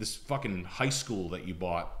 this fucking high school that you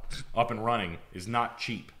bought up and running is not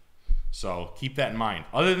cheap. So keep that in mind.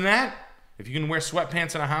 Other than that, if you can wear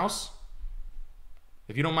sweatpants in a house,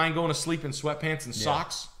 if you don't mind going to sleep in sweatpants and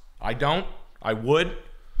socks, I don't. I would.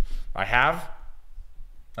 I have.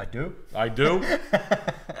 I do. I do.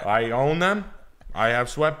 I own them. I have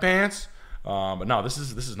sweatpants. But no, this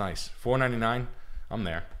is nice. $4.99. I'm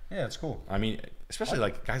there. Yeah, it's cool. I mean, especially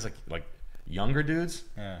like guys like younger dudes.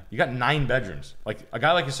 Yeah. You got 9 bedrooms. Like a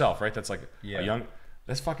guy like yourself, right? That's like Yeah. a young.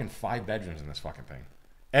 That's fucking 5 bedrooms in this fucking thing.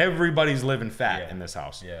 Everybody's living fat in this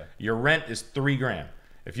house. Yeah. Your rent is $3,000.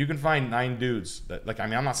 If you can find 9 dudes that like, I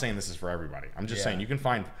mean, I'm not saying this is for everybody. I'm just saying you can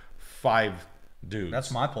find 5 dudes.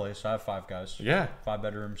 That's my place. I have 5 guys. Yeah. 5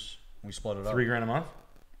 bedrooms. We split it up. $3,000 a month.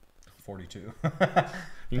 42.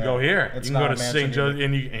 You can go here. It's you can go not to a St. mansion Joe, either.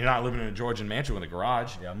 and you're not living in a Georgian mansion with a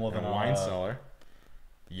garage. Yeah, I'm living and a on wine cellar.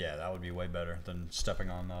 Yeah, that would be way better than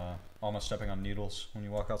almost stepping on needles when you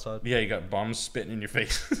walk outside. Yeah, you got bums spitting in your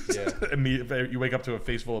face. Yeah. You wake up to a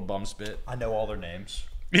face full of bum spit. I know all their names.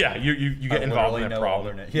 Yeah, you get involved in their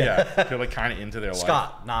problem. Yeah. You're like kind of into their life.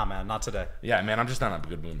 Scott, nah, man, not today. Yeah, man, I'm just not in a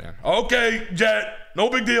good mood, man. Okay, Jet, no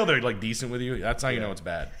big deal. They're like decent with you. That's how you know it's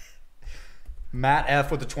bad. Matt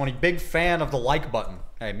F with the 20. Big fan of the like button.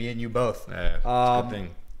 Hey, me and you both. Yeah, it's a good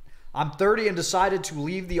thing. I'm 30 and decided to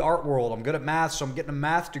leave the art world. I'm good at math, so I'm getting a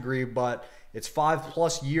math degree, but it's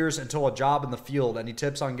 5+ years until a job in the field. Any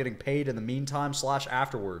tips on getting paid in the meantime /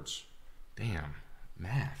 afterwards? Damn,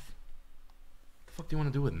 math. What the fuck do you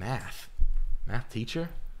want to do with math? Math teacher?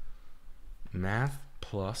 Math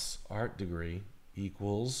plus art degree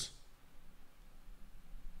equals...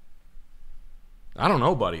 I don't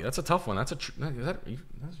know, buddy. That's a tough one. That's a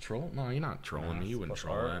troll? No, you're not trolling me. You wouldn't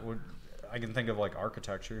troll that. I can think of like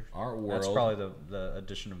architecture. Art world. That's probably the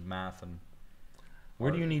addition of math and.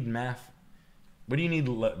 Where do you need math? Where do you need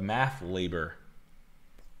math labor?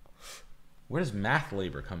 Where does math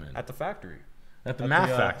labor come in? At the factory. At the math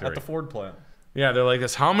factory. At the Ford plant. Yeah, they're like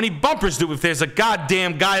this. How many bumpers do? If there's a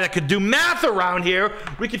goddamn guy that could do math around here,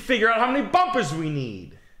 we could figure out how many bumpers we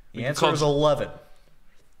need. The answer is 11.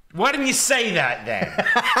 Why didn't you say that then?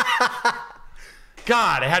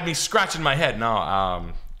 God, it had me scratching my head.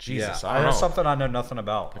 No, Jesus, I don't know. That's something I know nothing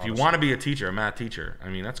about. If you want to be a teacher, a math teacher, I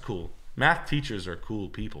mean, that's cool. Math teachers are cool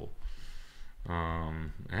people.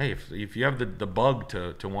 Hey, if you have the bug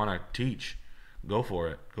to want to teach, go for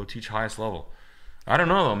it. Go teach highest level. I don't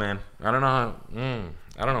know though, man. I don't know.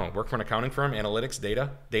 I don't know. Work for an accounting firm, analytics, data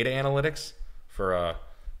analytics for a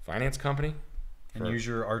finance company, and use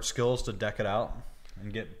your art skills to deck it out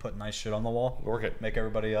and put nice shit on the wall. Work it. Make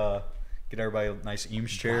everybody Get everybody nice Eames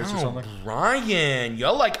chairs or something. Brian,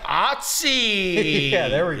 you're like artsy. Yeah,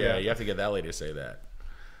 there we go. Yeah, you have to get that lady to say that.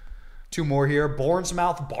 2 more here.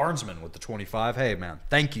 Bournemouth Barnesman with the 25. Hey, man,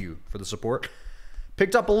 thank you for the support.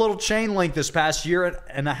 Picked up a little chain link this past year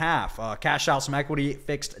and a half. Cashed out some equity,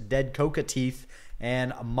 fixed dead coca teeth,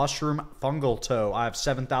 and a mushroom fungal toe. I have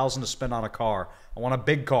 $7,000 to spend on a car. I want a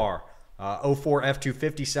big car. 04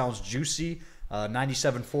 F250 sounds juicy.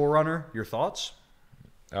 97 4Runner. Your thoughts?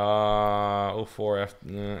 04 F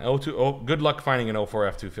 02. Oh, good luck finding an 04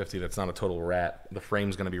 F250 that's not a total rat. The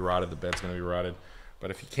frame's gonna be rotted. The bed's gonna be rotted.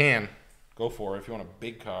 But if you can, go for it. If you want a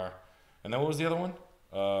big car. And then what was the other one?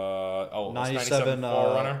 97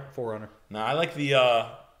 4Runner. 4Runner. No, I like the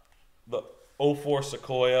 04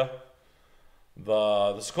 Sequoia.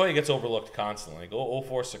 The Sequoia gets overlooked constantly. Go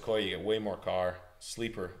 04 Sequoia, you get way more car.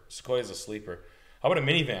 Sleeper. Sequoia's a sleeper. How about a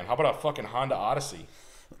minivan? How about a fucking Honda Odyssey?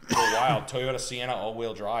 Go wild. Toyota Sienna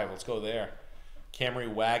all-wheel drive. Let's go there.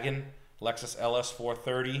 Camry wagon. Lexus LS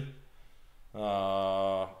 430.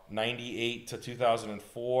 98 to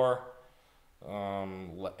 2004.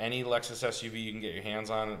 Any Lexus SUV you can get your hands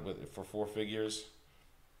on for 4 figures.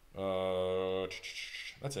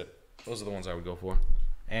 That's it. Those are the ones I would go for.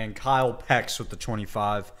 And Kyle Pex with the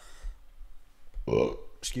 25.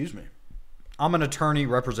 Excuse me. I'm an attorney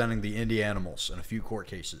representing the Indie Animals in a few court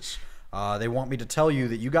cases. They want me to tell you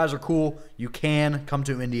that you guys are cool. You can come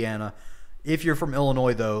to Indiana. If you're from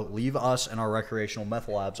Illinois, though, leave us and our recreational meth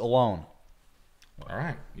labs alone. All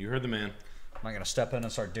right. You heard the man. I'm not going to step in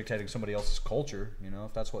and start dictating somebody else's culture, you know,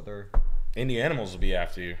 if that's what they're... Indie Animals will be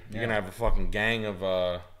after you. You're going to have a fucking gang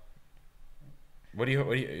of...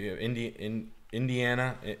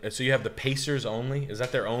 Indiana? So you have the Pacers only? Is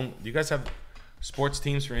that their own... Do you guys have sports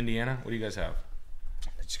teams for Indiana? What do you guys have?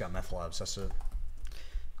 They just got meth labs. That's it.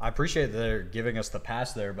 I appreciate that they're giving us the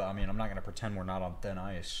pass there, but I mean, I'm not going to pretend we're not on thin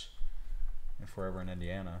ice if we're ever in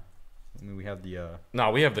Indiana. I mean, we have the... No,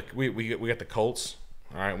 we have the... We got the Colts.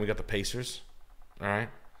 All right? We got the Pacers. All right?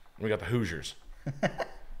 We got the Hoosiers. All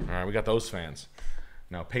right? We got those fans.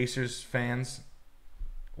 Now, Pacers fans,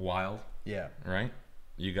 wild. Yeah. Right?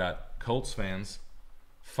 You got Colts fans,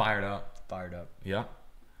 fired up. Fired up. Yeah.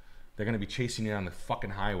 They're going to be chasing you down the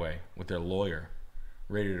fucking highway with their lawyer,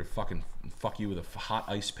 ready to fucking fuck you with a hot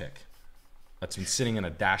ice pick that's been sitting in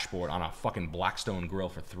a dashboard on a fucking Blackstone grill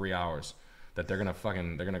for 3 hours. That they're going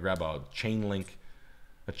to grab a chainmail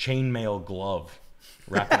glove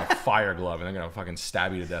wrapped in a fire glove, and they're going to fucking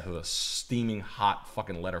stab you to death with a steaming hot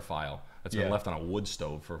fucking letter file that's been left on a wood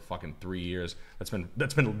stove for fucking 3 years.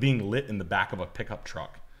 That's been being lit in the back of a pickup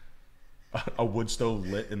truck. A wood stove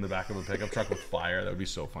lit in the back of a pickup truck with fire. That would be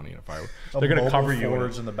so funny in a fire. They're going to cover you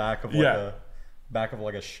in the back of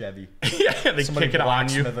like a Chevy. Yeah, they kick it on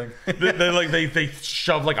you. they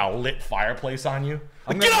shove like a lit fireplace on you.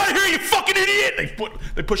 Like, get out of here, you fucking idiot!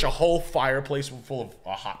 They push a whole fireplace full of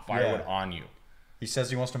hot firewood on you. He says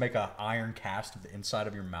he wants to make an iron cast of the inside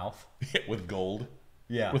of your mouth. With gold.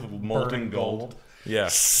 Yeah. With molten gold. Yeah.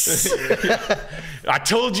 I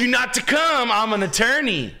told you not to come. I'm an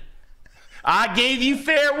attorney. I gave you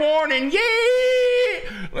fair warning. Yeah.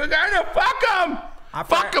 We're gonna fuck them.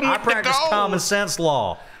 Fuck them with the gold. I practice common sense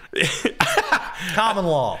law. Common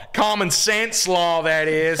law. Common sense law, that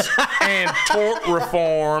is. And tort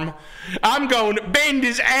reform. I'm going to bend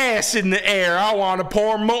his ass in the air. I want to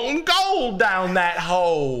pour molten gold down that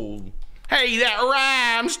hole. Hey, that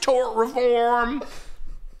rhymes, tort reform.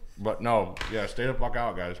 But no, yeah, stay the fuck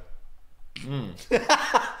out, guys.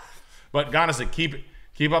 But honestly, keep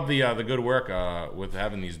up the good work with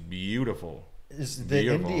having these beautiful. Is the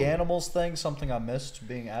Indie Animals thing something I missed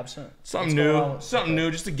being absent? Something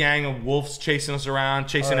new. Just a gang of wolves chasing us around,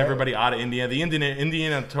 chasing everybody out of India. The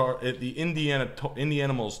Indiana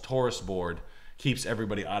Animals Tourist Board keeps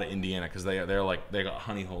everybody out of Indiana because they got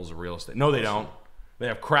honey holes of real estate. No, they don't. They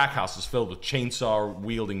have crack houses filled with chainsaw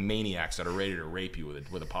wielding maniacs that are ready to rape you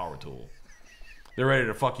with a power tool. They're ready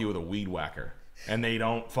to fuck you with a weed whacker, and they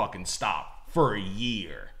don't fucking stop for a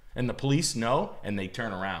year. And the police know, and they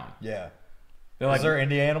turn around. Yeah. They're like, is there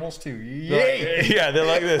Indie Animals too? Yeah, they're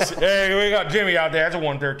like this. Hey, we got Jimmy out there. That's a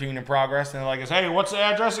 113 in progress. And they're like, hey, what's the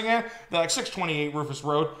address again? They're like 628 Rufus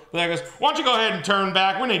Road. They're like, why don't you go ahead and turn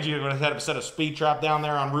back? We need you to set a speed trap down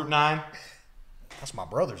there on Route 9. That's my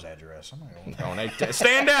brother's address. I'm not going to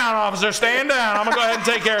stand down, officer. Stand down. I'm going to go ahead and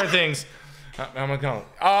take care of things. I'm going to go.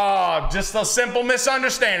 Oh, just a simple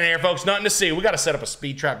misunderstanding here, folks. Nothing to see. We got to set up a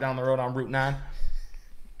speed trap down the road on Route 9.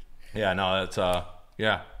 Yeah, no, that's,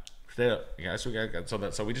 yeah. Stay up, guys. So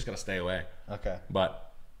we just gotta stay away. Okay.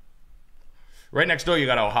 But right next door, you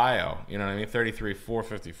got Ohio. You know what I mean? 33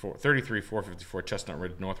 454 Chestnut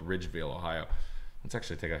Ridge, North Ridgeville, Ohio. Let's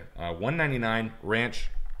actually take a 199 ranch,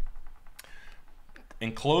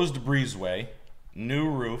 enclosed breezeway, new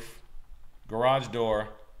roof, garage door,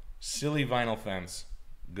 silly vinyl fence,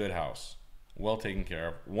 good house, well taken care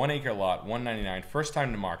of. 1 acre lot, 199, first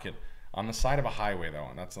time to market, on the side of a highway though,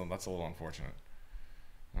 and that's a little unfortunate.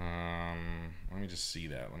 Let me just see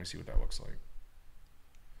that. Let me see what that looks like.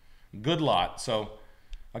 Good lot. So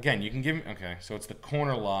again, you can give me, okay, so it's the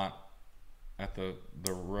corner lot at the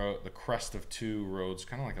crest of two roads,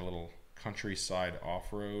 kind of like a little countryside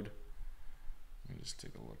off-road. Let me just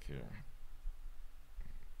take a look here.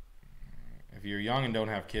 If you're young and don't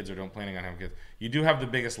have kids or don't planning on having kids, you do have the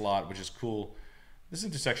biggest lot, which is cool. This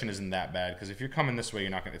intersection isn't that bad because if you're coming this way,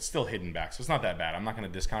 you're not gonna. It's still hidden back, so it's not that bad. I'm not gonna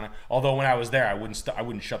discount it. Although when I was there, I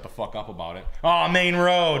wouldn't shut the fuck up about it. Oh, main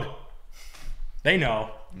road. They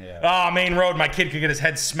know. Yeah. Oh, main road. My kid could get his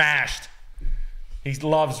head smashed. He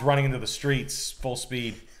loves running into the streets full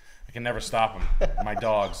speed. I can never stop him. My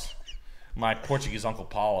dogs. My Portuguese Uncle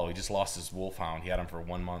Paulo. He just lost his wolfhound. He had him for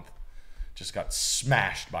 1 month. Just got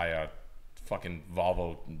smashed by a fucking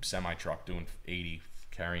Volvo semi truck doing 80,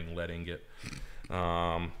 carrying lead ingot.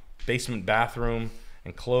 Basement bathroom,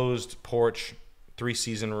 enclosed porch,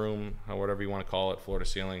 3-season room, or whatever you want to call it, floor to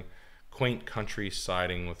ceiling, quaint country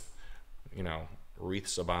siding with, you know,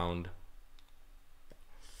 wreaths abound.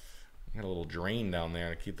 Got a little drain down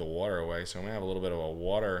there to keep the water away, so I'm gonna have a little bit of a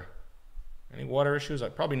water. Any water issues?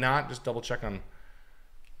 Probably not. Just double check on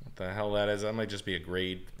what the hell that is. That might just be a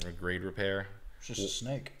grade repair. It's just a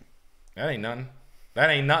snake. That ain't nothing. That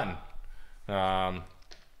ain't nothing.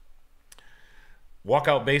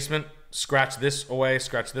 Walkout basement, scratch this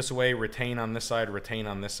away, retain on this side,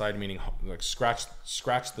 meaning like scratch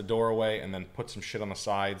the door away and then put some shit on the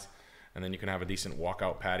sides, and then you can have a decent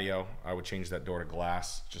walkout patio. I would change that door to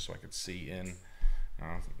glass just so I could see in.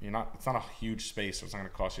 It's not a huge space, so it's not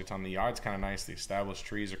going to cost you a ton. The yard's kind of nice. The established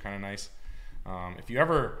trees are kind of nice.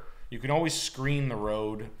 You can always screen the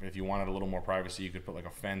road if you wanted a little more privacy. You could put like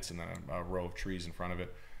a fence and then a row of trees in front of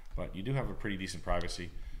it, but you do have a pretty decent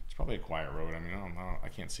privacy. It's probably a quiet road. I mean, I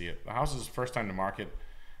can't see it. The house is first time to market.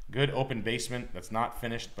 Good open basement that's not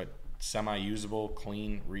finished, but semi-usable,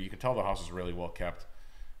 clean. You can tell the house is really well kept.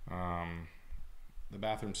 The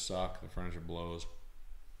bathrooms suck. The furniture blows.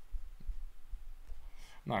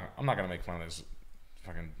 I'm not gonna make fun of this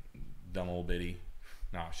fucking dumb old biddy.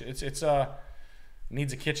 No, it's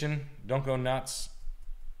needs a kitchen. Don't go nuts.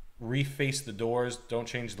 Reface the doors. Don't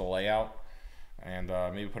change the layout. And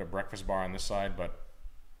maybe put a breakfast bar on this side, but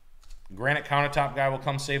granite countertop guy will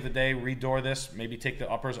come save the day. Redoor this. Maybe take the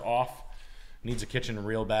uppers off. Needs a kitchen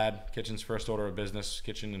real bad. Kitchen's first order of business.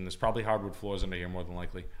 Kitchen, and there's probably hardwood floors under here more than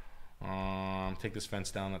likely. Take this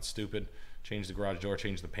fence down. That's stupid. Change the garage door.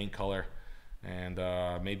 Change the paint color. And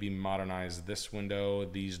maybe modernize this window,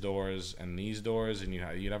 these doors, and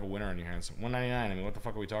you'd have a winner on your hands. $199. I mean, what the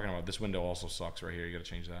fuck are we talking about? This window also sucks right here. You got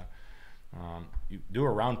to change that. You do a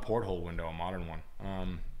round porthole window, a modern one.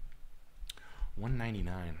 $199.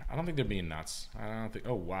 I don't think they're being nuts. I don't think.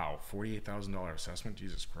 Oh wow, $48,000 assessment.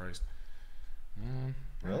 Jesus Christ.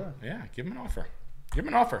 Really? Yeah. Give them an offer. Give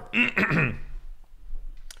them an offer.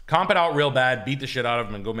 Comp it out real bad. Beat the shit out of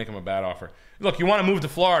them and go make them a bad offer. Look, you want to move to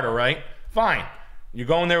Florida, right? Fine. You're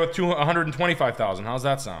going there with $125,000. How's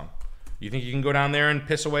that sound? You think you can go down there and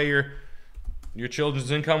piss away your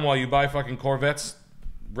children's income while you buy fucking Corvettes,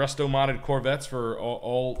 resto modded Corvettes for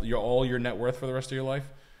all your net worth for the rest of your life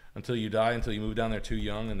until you die, until you move down there too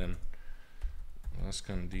young, and then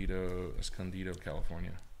Escondido,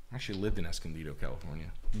 California. I actually lived in Escondido,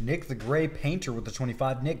 California. Nick the Gray Painter with the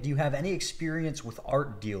 25. Nick, do you have any experience with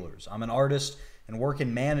art dealers? I'm an artist and work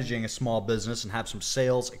in managing a small business and have some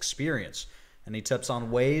sales experience. Any tips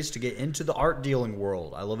on ways to get into the art dealing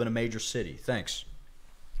world? I live in a major city. Thanks.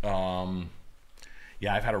 Yeah,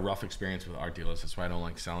 I've had a rough experience with art dealers. That's why I don't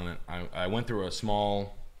like selling it. I went through a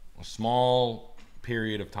small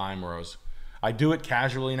period of time where I do it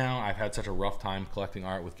casually now. I've had such a rough time collecting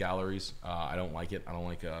art with galleries. I don't like it. I don't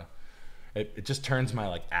like it just turns my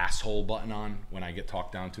like asshole button on when I get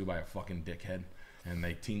talked down to by a fucking dickhead. And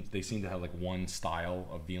they seem to have like one style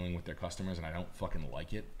of dealing with their customers, and I don't fucking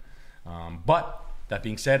like it. But that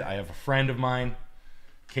being said, I have a friend of mine,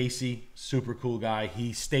 Casey, super cool guy.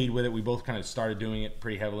 He stayed with it. We both kind of started doing it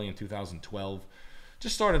pretty heavily in 2012.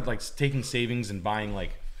 Just started like taking savings and buying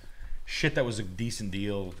like shit that was a decent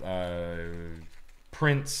deal,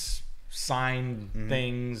 prints, signed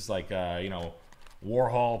things like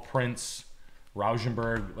Warhol prints,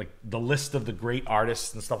 Rauschenberg, like the list of the great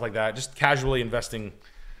artists and stuff like that. Just casually investing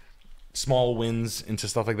small wins into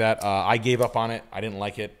stuff like that. I gave up on it. I didn't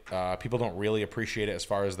like it. People don't really appreciate it as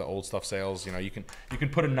far as the old stuff sales. You know, you can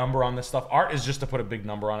put a number on this stuff. Art is just to put a big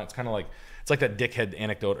number on it. It's kind of like, it's like that dickhead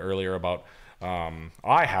anecdote earlier about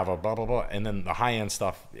I have a blah blah blah, and then the high end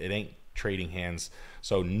stuff, it ain't trading hands.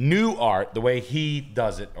 So new art, the way he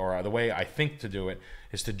does it, or the way I think to do it,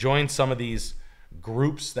 is to join some of these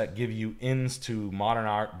groups that give you ins to modern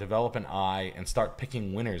art, develop an eye, and start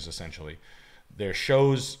picking winners. Essentially, their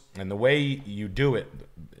shows, and the way you do it,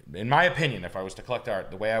 in my opinion, if I was to collect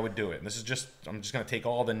art, the way I would do it, and this is just, I'm just going to take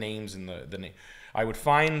all the names and the name. I would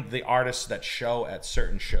find the artists that show at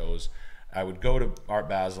certain shows. I would go to Art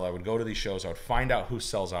Basel, I would go to these shows, I would find out who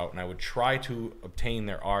sells out, and I would try to obtain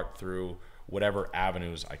their art through whatever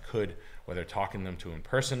avenues I could, whether talking them to in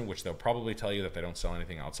person, which they'll probably tell you that they don't sell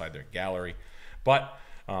anything outside their gallery. But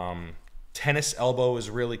Tennis Elbow is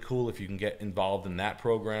really cool if you can get involved in that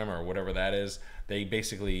program or whatever that is. They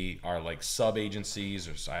basically are like sub-agencies,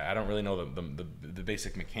 or I don't really know the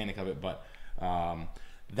basic mechanic of it, but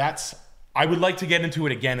that's, I would like to get into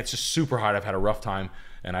it again. It's just super hard. I've had a rough time.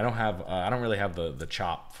 And I don't really have the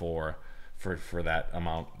chop for that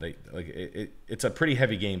amount. It's a pretty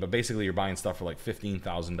heavy game, but basically you're buying stuff for like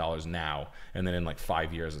 $15,000 now, and then in like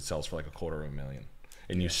 5 years it sells for like $250,000.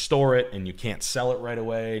 And you store it, and you can't sell it right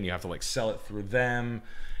away, and you have to like sell it through them.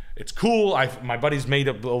 It's cool. My buddy's made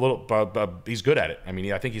a little. He's good at it. I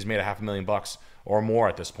mean, I think he's made $500,000 or more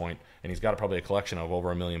at this point, and he's got probably a collection of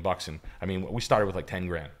over $1 million. And I mean, we started with like 10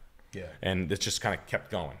 grand. Yeah. And it just kind of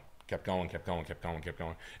kept going. Kept going.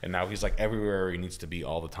 And now he's like everywhere he needs to be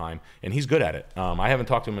all the time. And he's good at it. I haven't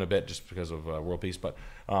talked to him in a bit just because of World Peace, but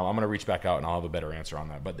I'm going to reach back out and I'll have a better answer on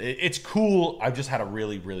that. But it's cool. I've just had a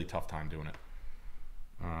really, really tough time doing it.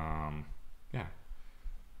 Yeah.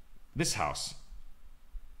 This house.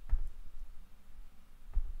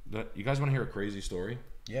 You guys want to hear a crazy story?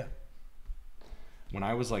 Yeah. When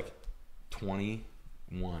I was like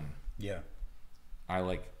 21, yeah, I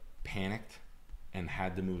like panicked and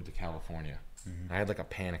had to move to California. I had like a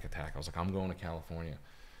panic attack. I was like, I'm going to California.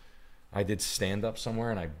 I did stand up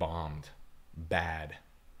somewhere and I bombed bad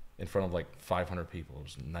in front of like 500 people. It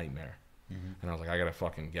was a nightmare. And I was like, I gotta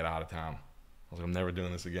fucking get out of town. I was like, I'm never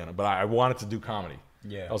doing this again. But I wanted to do comedy.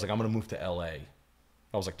 Yeah. I was like, I'm gonna move to LA.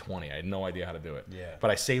 I was like 20. I had no idea how to do it. Yeah.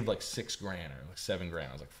 But I saved like $6 grand or like $7 grand.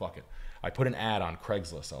 I was like, fuck it. I put an ad on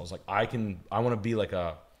Craigslist. I was like, I want to be like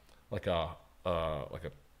a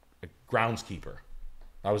groundskeeper.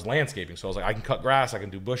 I was landscaping, so I was like, I can cut grass, I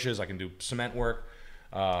can do bushes, I can do cement work.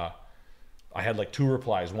 I had like 2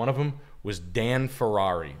 replies. One of them was Dan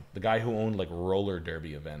Ferrari, the guy who owned like roller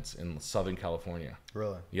derby events in Southern California.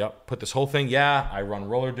 Really? Yep. Put this whole thing. Yeah, I run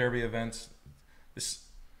roller derby events.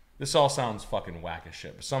 This all sounds fucking whack as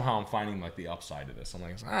shit, but somehow I'm finding like the upside to this. I'm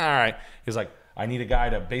like, all right. He's like, I need a guy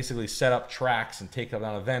to basically set up tracks and take them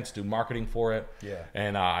on events, do marketing for it. Yeah.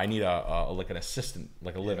 And I need like an assistant,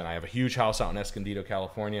 like a live-in. I have a huge house out in Escondido,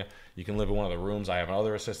 California. You can live in one of the rooms. I have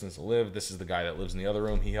other assistants that live. This is the guy that lives in the other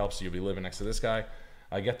room. He helps. You'll be living next to this guy.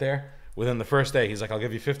 I get there. Within the first day, he's like, I'll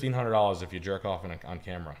give you $1,500 if you jerk off on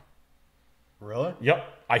camera. Really? Yep.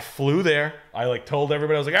 I flew there. I like told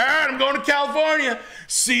everybody, I was like, all right, I'm going to California.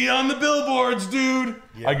 See you on the billboards, dude.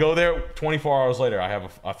 Yeah. I go there. 24 hours later, I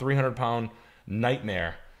have a 300-pound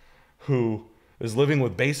nightmare who is living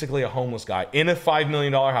with basically a homeless guy in a $5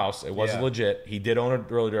 million house. It was legit. He did own a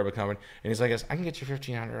roller derby company. And he's like, I can get you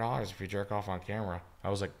 $1,500 if you jerk off on camera. I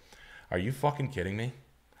was like, are you fucking kidding me?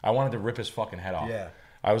 I wanted to rip his fucking head off. Yeah.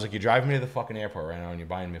 I was like, you're driving me to the fucking airport right now and you're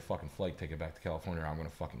buying me a fucking flight ticket back to California or I'm going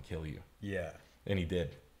to fucking kill you. Yeah. And he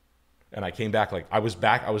did. And I came back, like, I was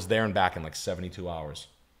there and back in like 72 hours.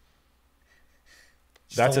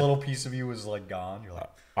 That's a little piece of you was like gone. You're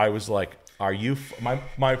like, I was like, are you,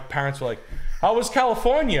 my parents were like, how was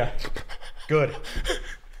California? Good.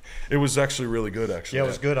 It was actually really good, actually. Yeah, it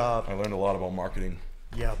was good. I learned a lot about marketing.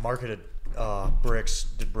 Yeah, marketed bricks,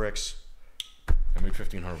 did bricks. I made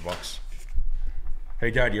 $1,500. Hey,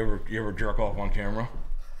 Dad, you ever jerk off on camera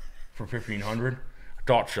for $1,500? I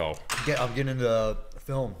thought so. I'm getting into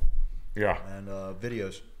film. Yeah. And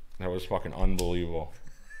videos. That was fucking unbelievable.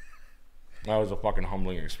 That was a fucking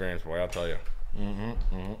humbling experience, boy, I'll tell you.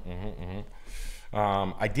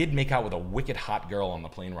 I did make out with a wicked hot girl on the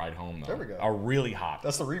plane ride home, though. There we go. A really hot.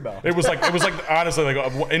 That's the rebound. It was like honestly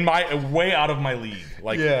like in my way out of my league.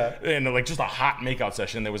 Like yeah. And like just a hot makeout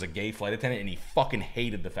session. There was a gay flight attendant, and he fucking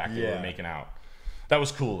hated the fact that we were making out. That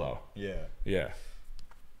was cool though. Yeah. Yeah.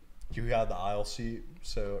 You got the aisle seat,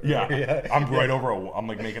 so yeah. I'm right over. I'm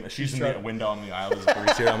like making. She's in the window on the aisle. There's a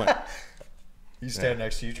 3-seater. I'm like, you stand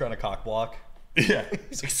next to you trying to cock block. Yeah.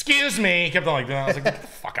 He's like, excuse me. He kept on like doing. I was like, get the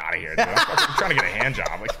fuck out of here, dude. I'm trying to get a hand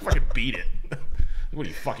job. Like, fucking beat it. What are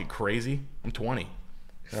you, fucking crazy? I'm 20.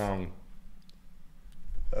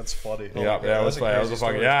 That's funny. Yeah, it was funny. That was a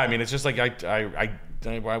fucking. Yeah, I mean, it's just like I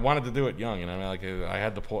wanted to do it young, you know. I mean, like I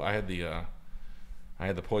had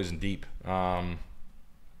the poison deep.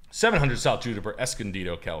 700 South Juniper,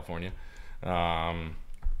 Escondido, California.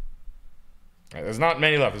 There's not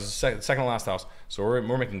many left. It's the second to last house, so we're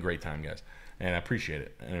making great time, guys, and I appreciate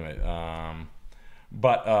it. Anyway,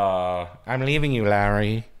 but I'm leaving you,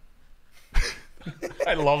 Larry.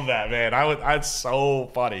 I love that, man. That's so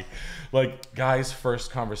funny. Like, guy's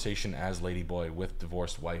first conversation as ladyboy with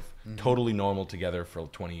divorced wife, totally normal together for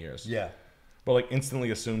 20 years. Yeah. But like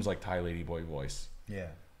instantly assumes like Thai ladyboy voice. Yeah.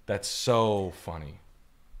 That's so funny.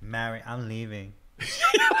 Mary, I'm leaving.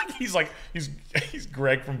 he's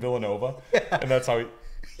Greg from Villanova, and that's how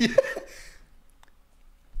he.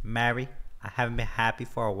 Mary, I haven't been happy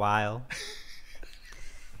for a while.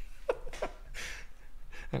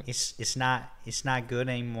 It's not good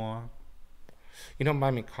anymore. You don't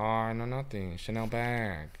buy me car, no nothing. Chanel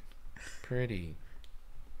bag, pretty.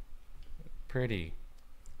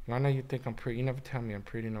 I know you think I'm pretty. You never tell me I'm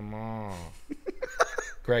pretty no more.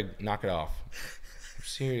 Greg, knock it off. I'm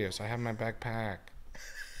serious. I have my backpack.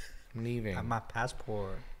 I'm leaving. I have my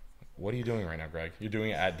passport. What are you doing right now, Greg? You're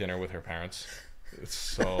doing it at dinner with her parents. It's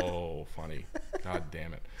so funny. God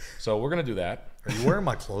damn it. So we're gonna do that. Are you wearing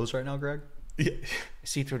my clothes right now, Greg? Yeah.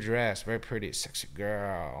 See-through dress, very pretty, sexy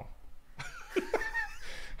girl.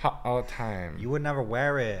 Hot all the time. You would never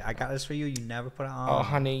wear it. I got this for you. You never put it on. Oh,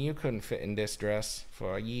 honey, you couldn't fit in this dress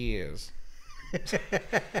for years.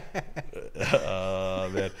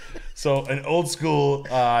 Man. So an old school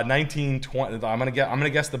 1920. I'm gonna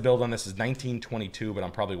guess the build on this is 1922, but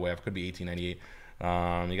I'm probably way off. Could be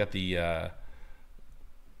 1898. You got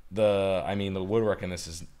the woodwork in this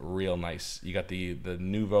is real nice. You got the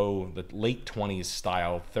nouveau, the late 20s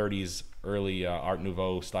style, 30s early Art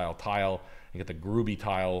Nouveau style tile. You got the groovy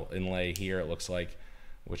tile inlay here. It looks like,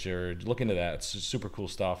 which are look into that. It's super cool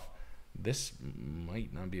stuff. This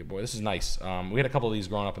might not be a boy. This is nice. We had a couple of these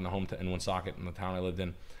growing up in the in Woonsocket, in the town I lived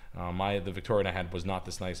in. The Victorian I had was not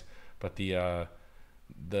this nice, but the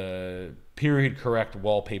period correct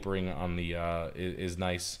wallpapering on the is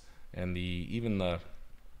nice, and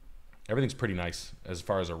everything's pretty nice as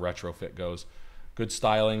far as a retrofit goes. Good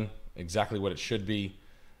styling, exactly what it should be.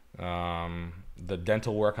 The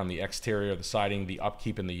dental work on the exterior, the siding, the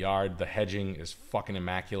upkeep in the yard, the hedging is fucking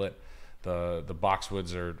immaculate. The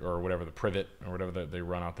boxwoods or whatever, the privet or whatever they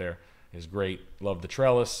run out there is great. Love the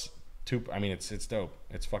trellis. It's dope.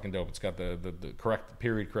 It's fucking dope. It's got the correct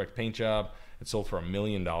period correct paint job. It sold for $1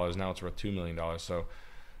 million. Now it's worth $2 million. So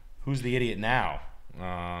who's the idiot now?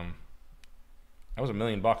 That was $1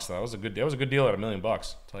 million though. That was a good deal at $1 million. I'll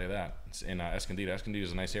tell you that. It's in Escondido. Escondido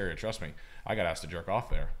is a nice area. Trust me. I got asked to jerk off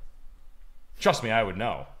there. Trust me, I would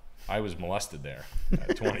know. I was molested there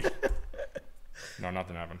at 20. No,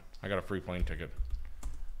 nothing happened. I got a free plane ticket,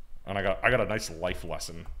 and I got a nice life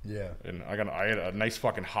lesson. Yeah. And I had a nice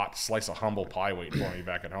fucking hot slice of humble pie waiting for me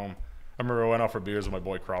back at home. I remember I went out for beers with my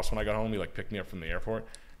boy Cross when I got home. He like picked me up from the airport.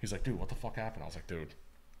 He's like, dude, what the fuck happened? I was like, dude,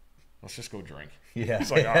 let's just go drink. Yeah.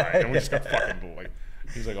 He's like, all right, and we just got fucking like.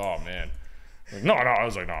 He's like, oh man. Like, no. I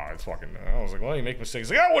was like, no, it's fucking. I was like, well, you make mistakes.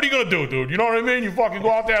 He's like, yeah, what are you gonna do, dude? You know what I mean? You fucking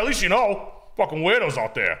go out there. At least you know. Fucking weirdos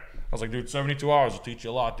out there. I was like, dude, 72 hours will teach you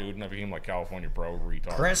a lot, dude. And I became like California pro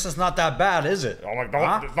retard. Cranston's not that bad, is it? I'm like,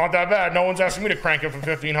 it's not that bad. No one's asking me to crank it for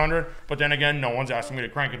 1,500. But then again, no one's asking me to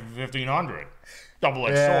crank it for 1,500.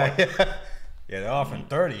 Double-edged sword. Yeah, they're offering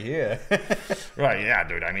 30 here. Right, yeah,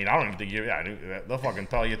 dude. I mean, I don't even think they'll fucking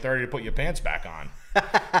tell you 30 to put your pants back on.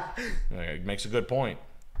 It makes a good point.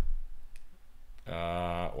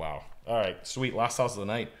 Wow. All right, sweet. Last house of the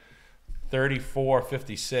night.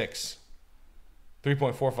 3456.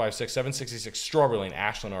 3.456, 766 Strawberry Lane,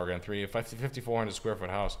 Ashland, Oregon. 5,400 square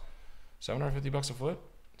foot house. $750 a foot?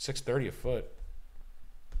 $630 a foot.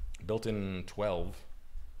 Built in 12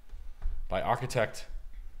 by architect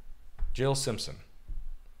Jill Simpson.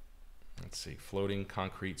 Let's see, floating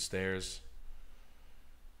concrete stairs,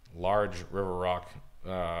 large river rock.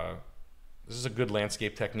 This is a good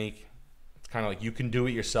landscape technique. It's kind of like you can do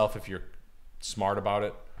it yourself if you're smart about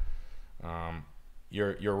it.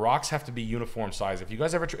 Your rocks have to be uniform size. If you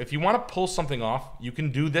guys if you want to pull something off, you can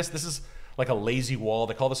do this. This is like a lazy wall.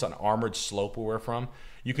 They call this an armored slope where we're from.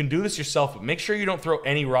 You can do this yourself, but make sure you don't throw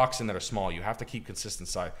any rocks in that are small. You have to keep consistent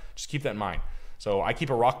size. Just keep that in mind. So I keep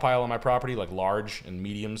a rock pile on my property, like large and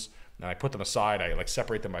mediums, and I put them aside. I like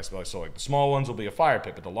separate them by so like the small ones will be a fire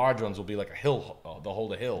pit, but the large ones will be like a hill. They'll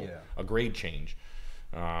hold a hill, a grade change.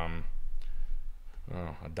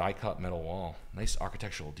 Oh, a die-cut metal wall. Nice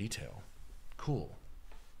architectural detail. Cool.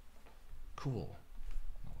 Cool.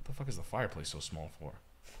 What the fuck is the fireplace so small for?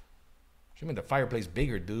 Should make the fireplace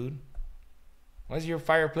bigger, dude. Why is your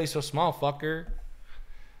fireplace so small, fucker?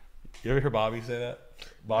 You ever hear Bobby say that?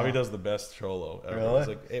 Bobby does the best trollo ever. Really? He's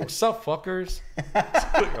like, hey, what's up, fuckers?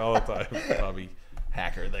 All the time. Bobby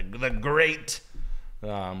Hacker, the great.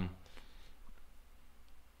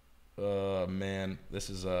 Man, this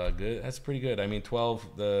is good. That's pretty good. I mean,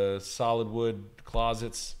 12 the solid wood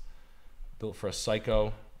closets built for a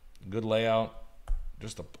psycho. Good layout.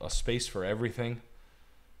 Just a space for everything.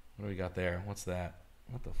 What do we got there? What's that?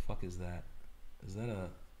 What the fuck is that? Is that a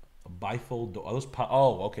bifold door?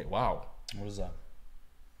 Oh, okay. Wow. What is that?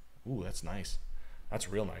 Ooh, that's nice. That's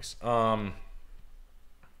real nice.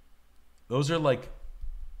 Those are like.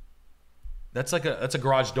 That's a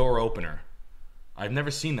garage door opener. I've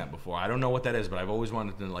never seen that before. I don't know what that is, but I've always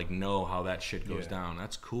wanted to like know how that shit goes down.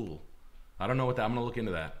 That's cool. I don't know what that. I'm gonna look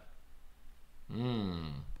into that.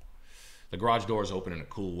 The garage doors open in a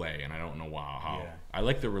cool way, and I don't know how. Yeah. I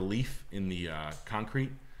like the relief in the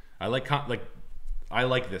concrete. I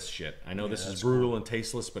like this shit. I know this is brutal and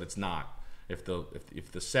tasteless, but it's not. If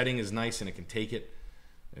the setting is nice and it can take it,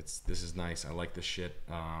 this is nice. I like this shit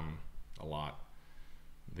a lot.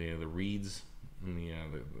 The reeds and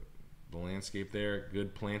the landscape there,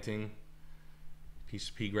 good planting, piece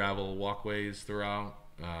of pea gravel walkways throughout.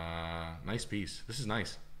 Nice piece. This is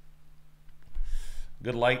nice.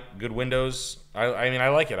 Good light, good windows. I mean, I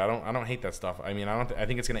like it. I don't hate that stuff. I mean, I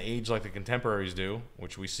think it's gonna age like the contemporaries do,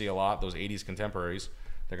 which we see a lot. Those '80s contemporaries,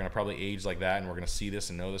 they're gonna probably age like that, and we're gonna see this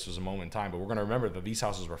and know this was a moment in time. But we're gonna remember that these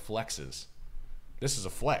houses were flexes. This is a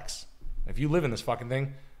flex. If you live in this fucking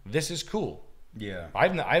thing, this is cool. Yeah.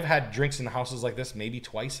 I've had drinks in houses like this maybe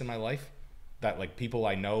twice in my life. That like people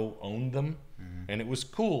I know owned them, and it was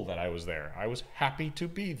cool that I was there. I was happy to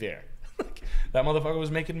be there. That motherfucker was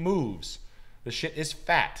making moves. The shit is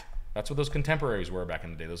fat. That's what those contemporaries were back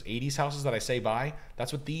in the day. Those 80s houses that I say buy,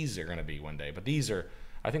 that's what these are going to be one day. But these are,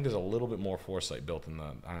 I think there's a little bit more foresight built in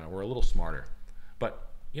I don't know, we're a little smarter.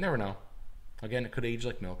 But you never know. Again, it could age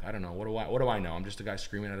like milk. I don't know. What do I know? I'm just a guy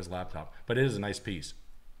screaming at his laptop. But it is a nice piece.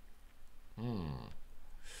 Oh,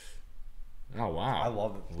 wow. I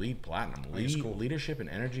love it. LEED Platinum. Cool. Leadership in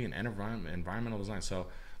energy and environmental design. So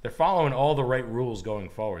they're following all the right rules going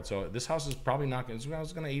forward. So this house is probably not going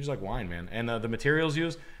to age like wine, man. And the materials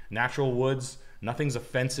used, natural woods, nothing's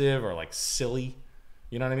offensive or like silly.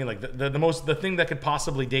 You know what I mean? Like the thing that could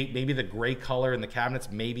possibly date, maybe the gray color in the cabinets,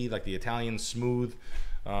 maybe like the Italian smooth,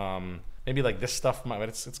 maybe like this stuff. But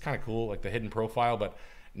it's kind of cool, like the hidden profile. But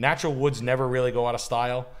natural woods never really go out of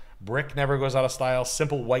style. Brick never goes out of style.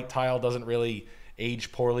 Simple white tile doesn't really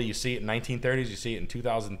age poorly. You see it in 1930s. You see it in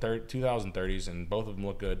 2030s, and both of them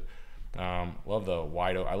look good. Love the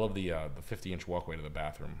wide. I love the 50-inch walkway to the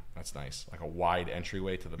bathroom. That's nice. Like a wide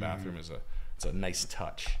entryway to the bathroom it's a nice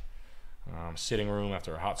touch. Sitting room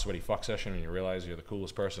after a hot, sweaty fuck session, and you realize you're the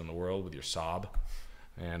coolest person in the world with your sob.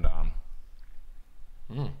 And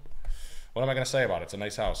what am I gonna say about it? It's a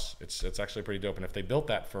nice house. It's actually pretty dope. And if they built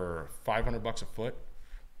that for $500 a foot,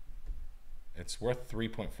 it's worth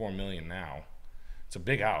 $3.4 million now. It's a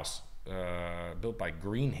big house, built by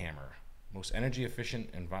Greenhammer, most energy efficient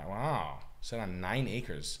and wow, set on 9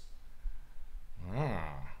 acres.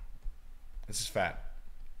 Wow, this is fat.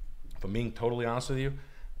 If I'm being totally honest with you,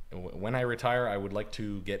 when I retire, I would like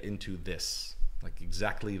to get into this, like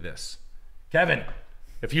exactly this. Kevin,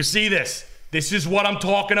 if you see this, this is what I'm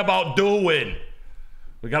talking about doing.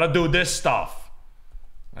 We gotta do this stuff.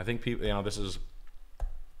 I think people,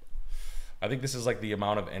 I think this is like the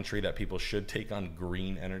amount of entry that people should take on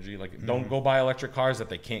green energy. Like, don't go buy electric cars that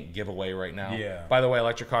they can't give away right now. Yeah. By the way,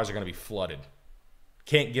 electric cars are going to be flooded.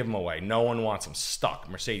 Can't give them away. No one wants them. Stuck.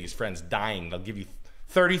 Mercedes friends dying. They'll give you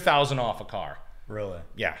 $30,000 off a car. Really?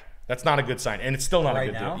 Yeah. That's not a good sign, and it's still not a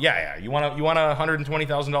good deal. Yeah. You want a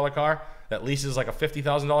 $120,000 car that leases like a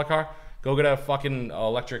 $50,000 car? Go get a fucking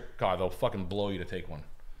electric car. They'll fucking blow you to take one.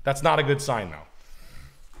 That's not a good sign though.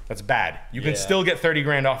 That's bad. You can still get 30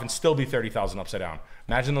 grand off and still be 30,000 upside down.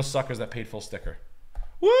 Imagine those suckers that paid full sticker.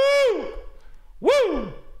 Woo!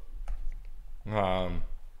 Woo! What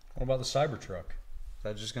about the Cybertruck? Is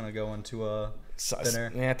that just gonna go into a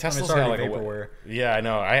thinner? Yeah, Tesla's got like vaporware. Yeah, I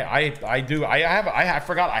know. I do. I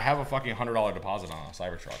forgot. I have a fucking $100 deposit on a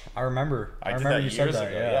Cybertruck. I remember. I remember you said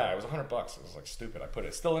that. Yeah, it was $100. It was like stupid. I put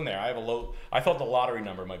it still in there. I have a low. I thought the lottery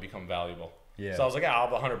number might become valuable. Yeah. So I was like, I'll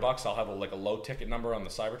have $100. I'll have a low ticket number on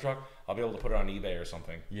the Cybertruck. I'll be able to put it on eBay or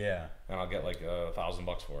something. Yeah. And I'll get like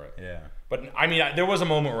 $1,000 for it. Yeah. But I mean, there was a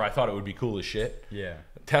moment where I thought it would be cool as shit. Yeah.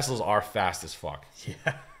 Teslas are fast as fuck.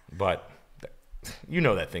 Yeah. But You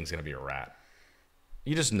know that thing's gonna be a rat.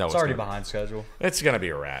 You just know It's already behind schedule. It's gonna be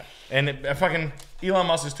a rat. And fucking Elon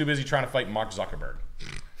Musk is too busy trying to fight Mark Zuckerberg.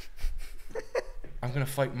 I'm gonna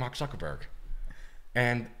fight Mark Zuckerberg,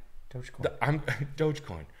 and Dogecoin.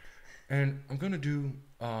 Dogecoin, and I'm gonna do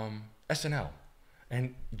SNL,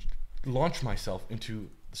 and launch myself into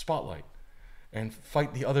the spotlight, and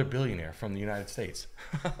fight the other billionaire from the United States.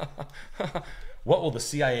 What will the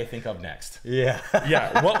CIA think of next? Yeah.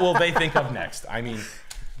 Yeah. What will they think of next? I mean,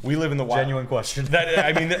 we live in the wild. Genuine question.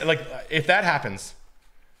 Like, if that happens,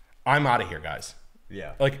 I'm out of here, guys.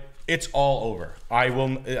 Yeah. Like, it's all over. I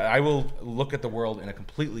will look at the world in a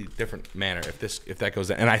completely different manner if that goes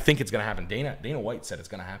down. And I think it's gonna happen. Dana White said it's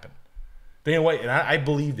gonna happen. Dana White, and I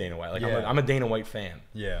believe Dana White. Like, I'm a Dana White fan.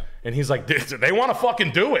 Yeah. And he's like, they want to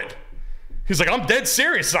fucking do it. He's like, I'm dead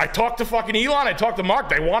serious. I talked to fucking Elon. I talked to Mark.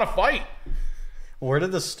 They want to fight. Where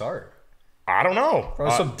did this start? I don't know.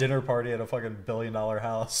 Probably some dinner party at a fucking $1 billion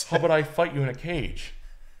house. How about I fight you in a cage?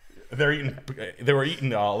 They were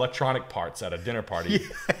eating electronic parts at a dinner party. Yeah.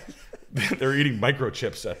 They were eating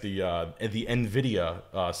microchips at the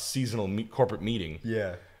NVIDIA seasonal corporate meeting.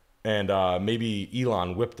 Yeah. And maybe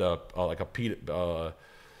Elon whipped a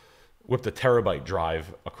terabyte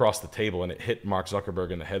drive across the table, and it hit Mark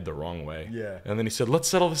Zuckerberg in the head the wrong way. Yeah. And then he said, "Let's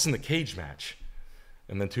settle this in the cage match."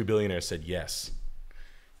 And then 2 billionaires said yes.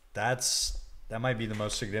 That might be the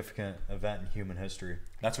most significant event in human history.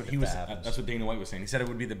 That's what that's what Dana White was saying. He said it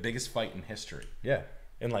would be the biggest fight in history. Yeah.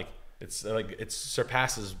 And it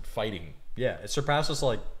surpasses fighting. Yeah, it surpasses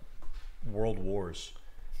like world wars.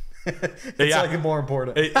 It's yeah. like more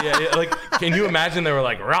important. Like, can you imagine they were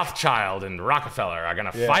like Rothschild and Rockefeller are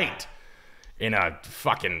gonna fight in a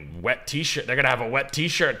fucking wet t-shirt? They're gonna have a wet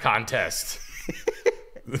t-shirt contest.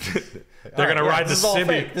 They're gonna ride the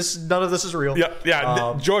Sibian. None of this is real.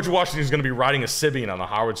 Yeah. George Washington's gonna be riding a Sibian on the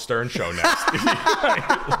Howard Stern show next.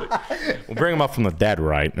 We'll bring him up from the dead,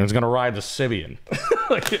 right? And he's gonna ride the Sibian. Oh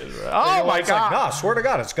my God! Like, nah, swear to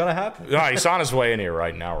God, it's gonna happen. No, he's on his way in here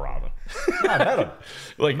right now, Robin. I met him.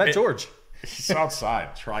 I met George. He's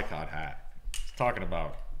outside, tricot hat. He's talking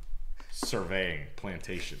about surveying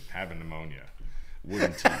plantation, having pneumonia,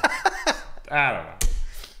 wooden teeth. I don't know.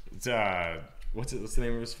 It's, what's the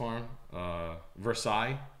name of his farm?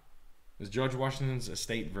 Versailles. Is George Washington's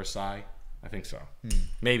estate Versailles? I think so.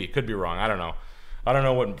 Maybe. Could be wrong. I don't know. I don't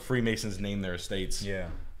know what Freemasons name their estates. Yeah.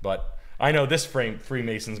 But I know this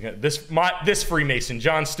Freemason's gonna this Freemason,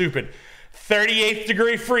 John Stupid, 38th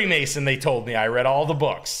degree Freemason. They told me. I read all the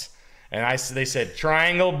books, and they said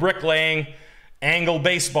triangle bricklaying, angle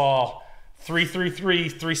baseball, 333,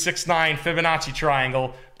 369 Fibonacci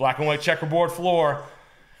triangle, black and white checkerboard floor.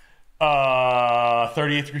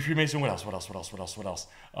 38th degree Freemason. What else?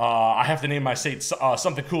 I have to name my state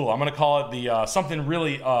something cool. I'm gonna call it the something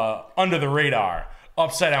really under the radar.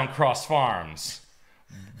 Upside down cross farms.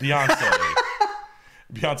 Beyonce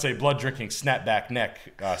blood drinking snapback neck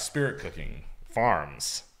spirit cooking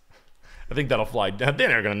farms. I think that'll fly.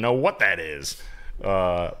 They're gonna know what that is.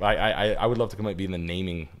 I would love to come and be in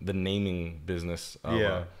the naming business.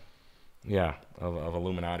 Of, of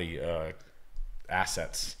Illuminati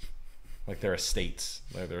assets. Like their estates,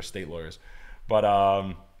 like their estate lawyers. But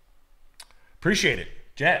appreciate it,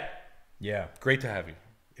 Jet. Yeah, great to have you.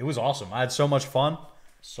 It was awesome. I had so much fun.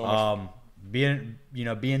 Being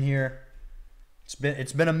here.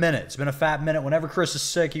 It's been a minute. It's been a fat minute. Whenever Chris is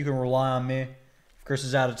sick, you can rely on me. If Chris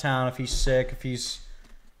is out of town, if he's sick, if he's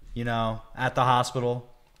at the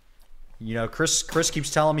hospital, Chris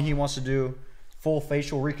keeps telling me he wants to do full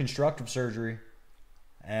facial reconstructive surgery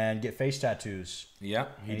and get face tattoos. Yeah,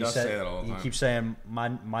 he does say that all the time. He keeps saying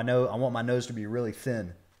my nose. I want my nose to be really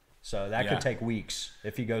thin, so that could take weeks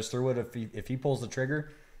if he goes through it. If he pulls the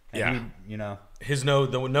trigger, and his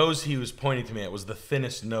nose. The nose he was pointing to me at was the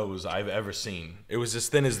thinnest nose I've ever seen. It was as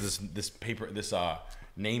thin as this paper, this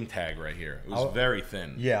name tag right here. It was very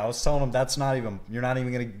thin. Yeah, I was telling him that's not even. You're not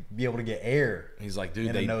even gonna be able to get air. He's like, dude,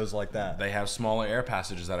 in a nose like that. They have smaller air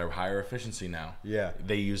passages that are higher efficiency now. Yeah,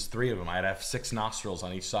 they use 3 of them. I'd have 6 nostrils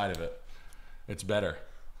on each side of it. It's better.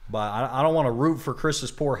 But I don't want to root for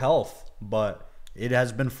Chris's poor health, but it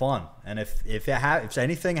has been fun. And if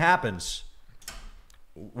anything happens,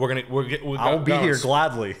 I will be here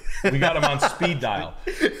gladly. We got him on speed dial.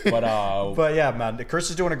 But yeah, man, Chris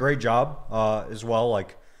is doing a great job as well.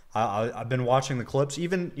 Like I've been watching the clips,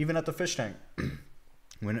 even at the fish tank.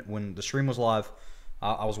 when the stream was live,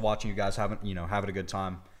 I was watching you guys having a good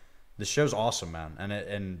time. This show's awesome, man.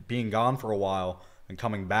 And being gone for a while and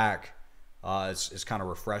coming back, it's kind of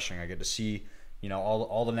refreshing. I get to see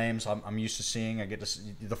all the names I'm used to seeing. I get to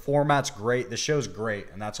see, the format's great. The show's great,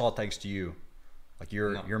 and that's all thanks to you. Like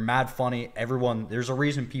you're mad funny. Everyone, there's a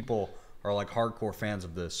reason people are like hardcore fans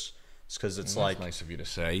of this. It's because it's like nice of you to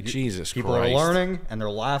say. Jesus people Christ. are learning and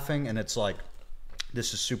they're laughing, and it's like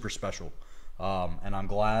this is super special. And I'm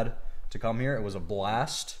glad to come here. It was a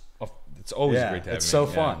blast. It's always great to have it's you, so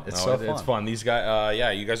man. fun. Yeah. It's so fun. It's fun. These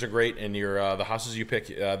guys, you guys are great, and the houses you pick.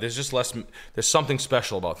 There's just less. There's something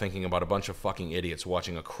special about thinking about a bunch of fucking idiots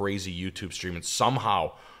watching a crazy YouTube stream and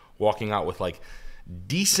somehow walking out with like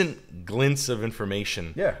decent glints of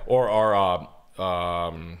information. Yeah. Or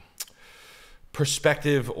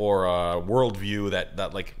perspective or worldview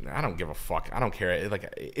that like I don't give a fuck. I don't care.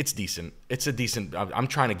 Like it's decent. It's a decent. I'm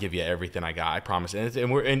trying to give you everything I got. I promise.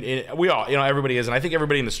 And we all, everybody is, and I think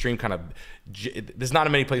everybody in the stream kind of. There's not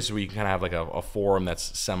many places where you can kind of have like a forum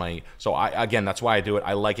that's semi. So again, that's why I do it.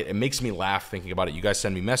 I like it. It makes me laugh thinking about it. You guys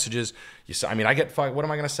send me messages. I get. What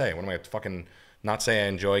am I gonna say? What am I fucking not say? I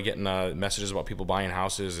enjoy getting messages about people buying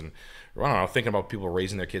houses and. I don't know, thinking about people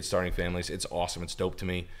raising their kids, starting families. It's awesome. It's dope to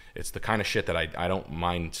me. It's the kind of shit that I don't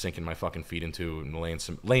mind sinking my fucking feet into and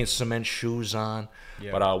laying cement shoes on.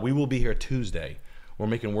 Yeah. But we will be here Tuesday. We're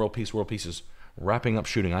making world pieces, wrapping up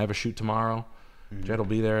shooting. I have a shoot tomorrow. Jed will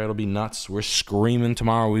be there. It'll be nuts. We're screaming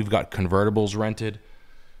tomorrow. We've got convertibles rented.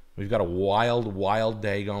 We've got a wild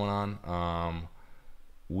day going on.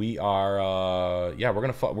 We are, we're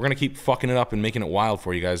gonna keep fucking it up and making it wild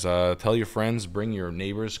for you guys. Tell your friends, bring your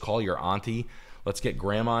neighbors, call your auntie. Let's get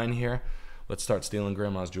grandma in here. Let's start stealing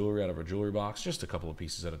grandma's jewelry out of her jewelry box. Just a couple of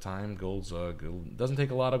pieces at a time. Gold doesn't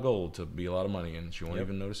take a lot of gold to be a lot of money, and she won't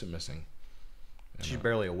even notice it missing. She's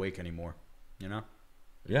barely awake anymore,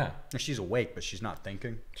 Yeah. She's awake, but she's not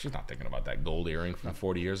thinking. She's not thinking about that gold earring from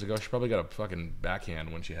 40 years ago. She probably got a fucking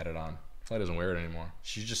backhand when she had it on. Probably doesn't wear it anymore.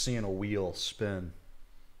 She's just seeing a wheel spin.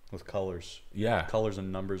 With colors. Yeah. Colors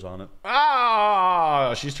and numbers on it.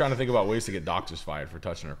 She's trying to think about ways to get doctors fired for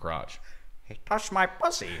touching her crotch. He touched my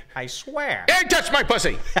pussy, I swear. He touched my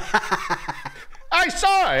pussy! I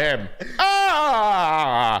saw him!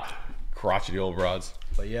 Crotchety old broads.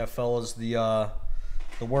 But yeah, fellas, the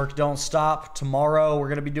work don't stop. Tomorrow we're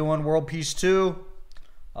going to be doing World Peace 2.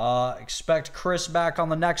 Expect Chris back on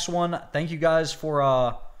the next one. Thank you guys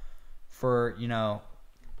for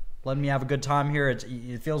letting me have a good time here.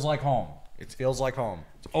 It feels like home. It feels like home.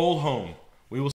 It's old home.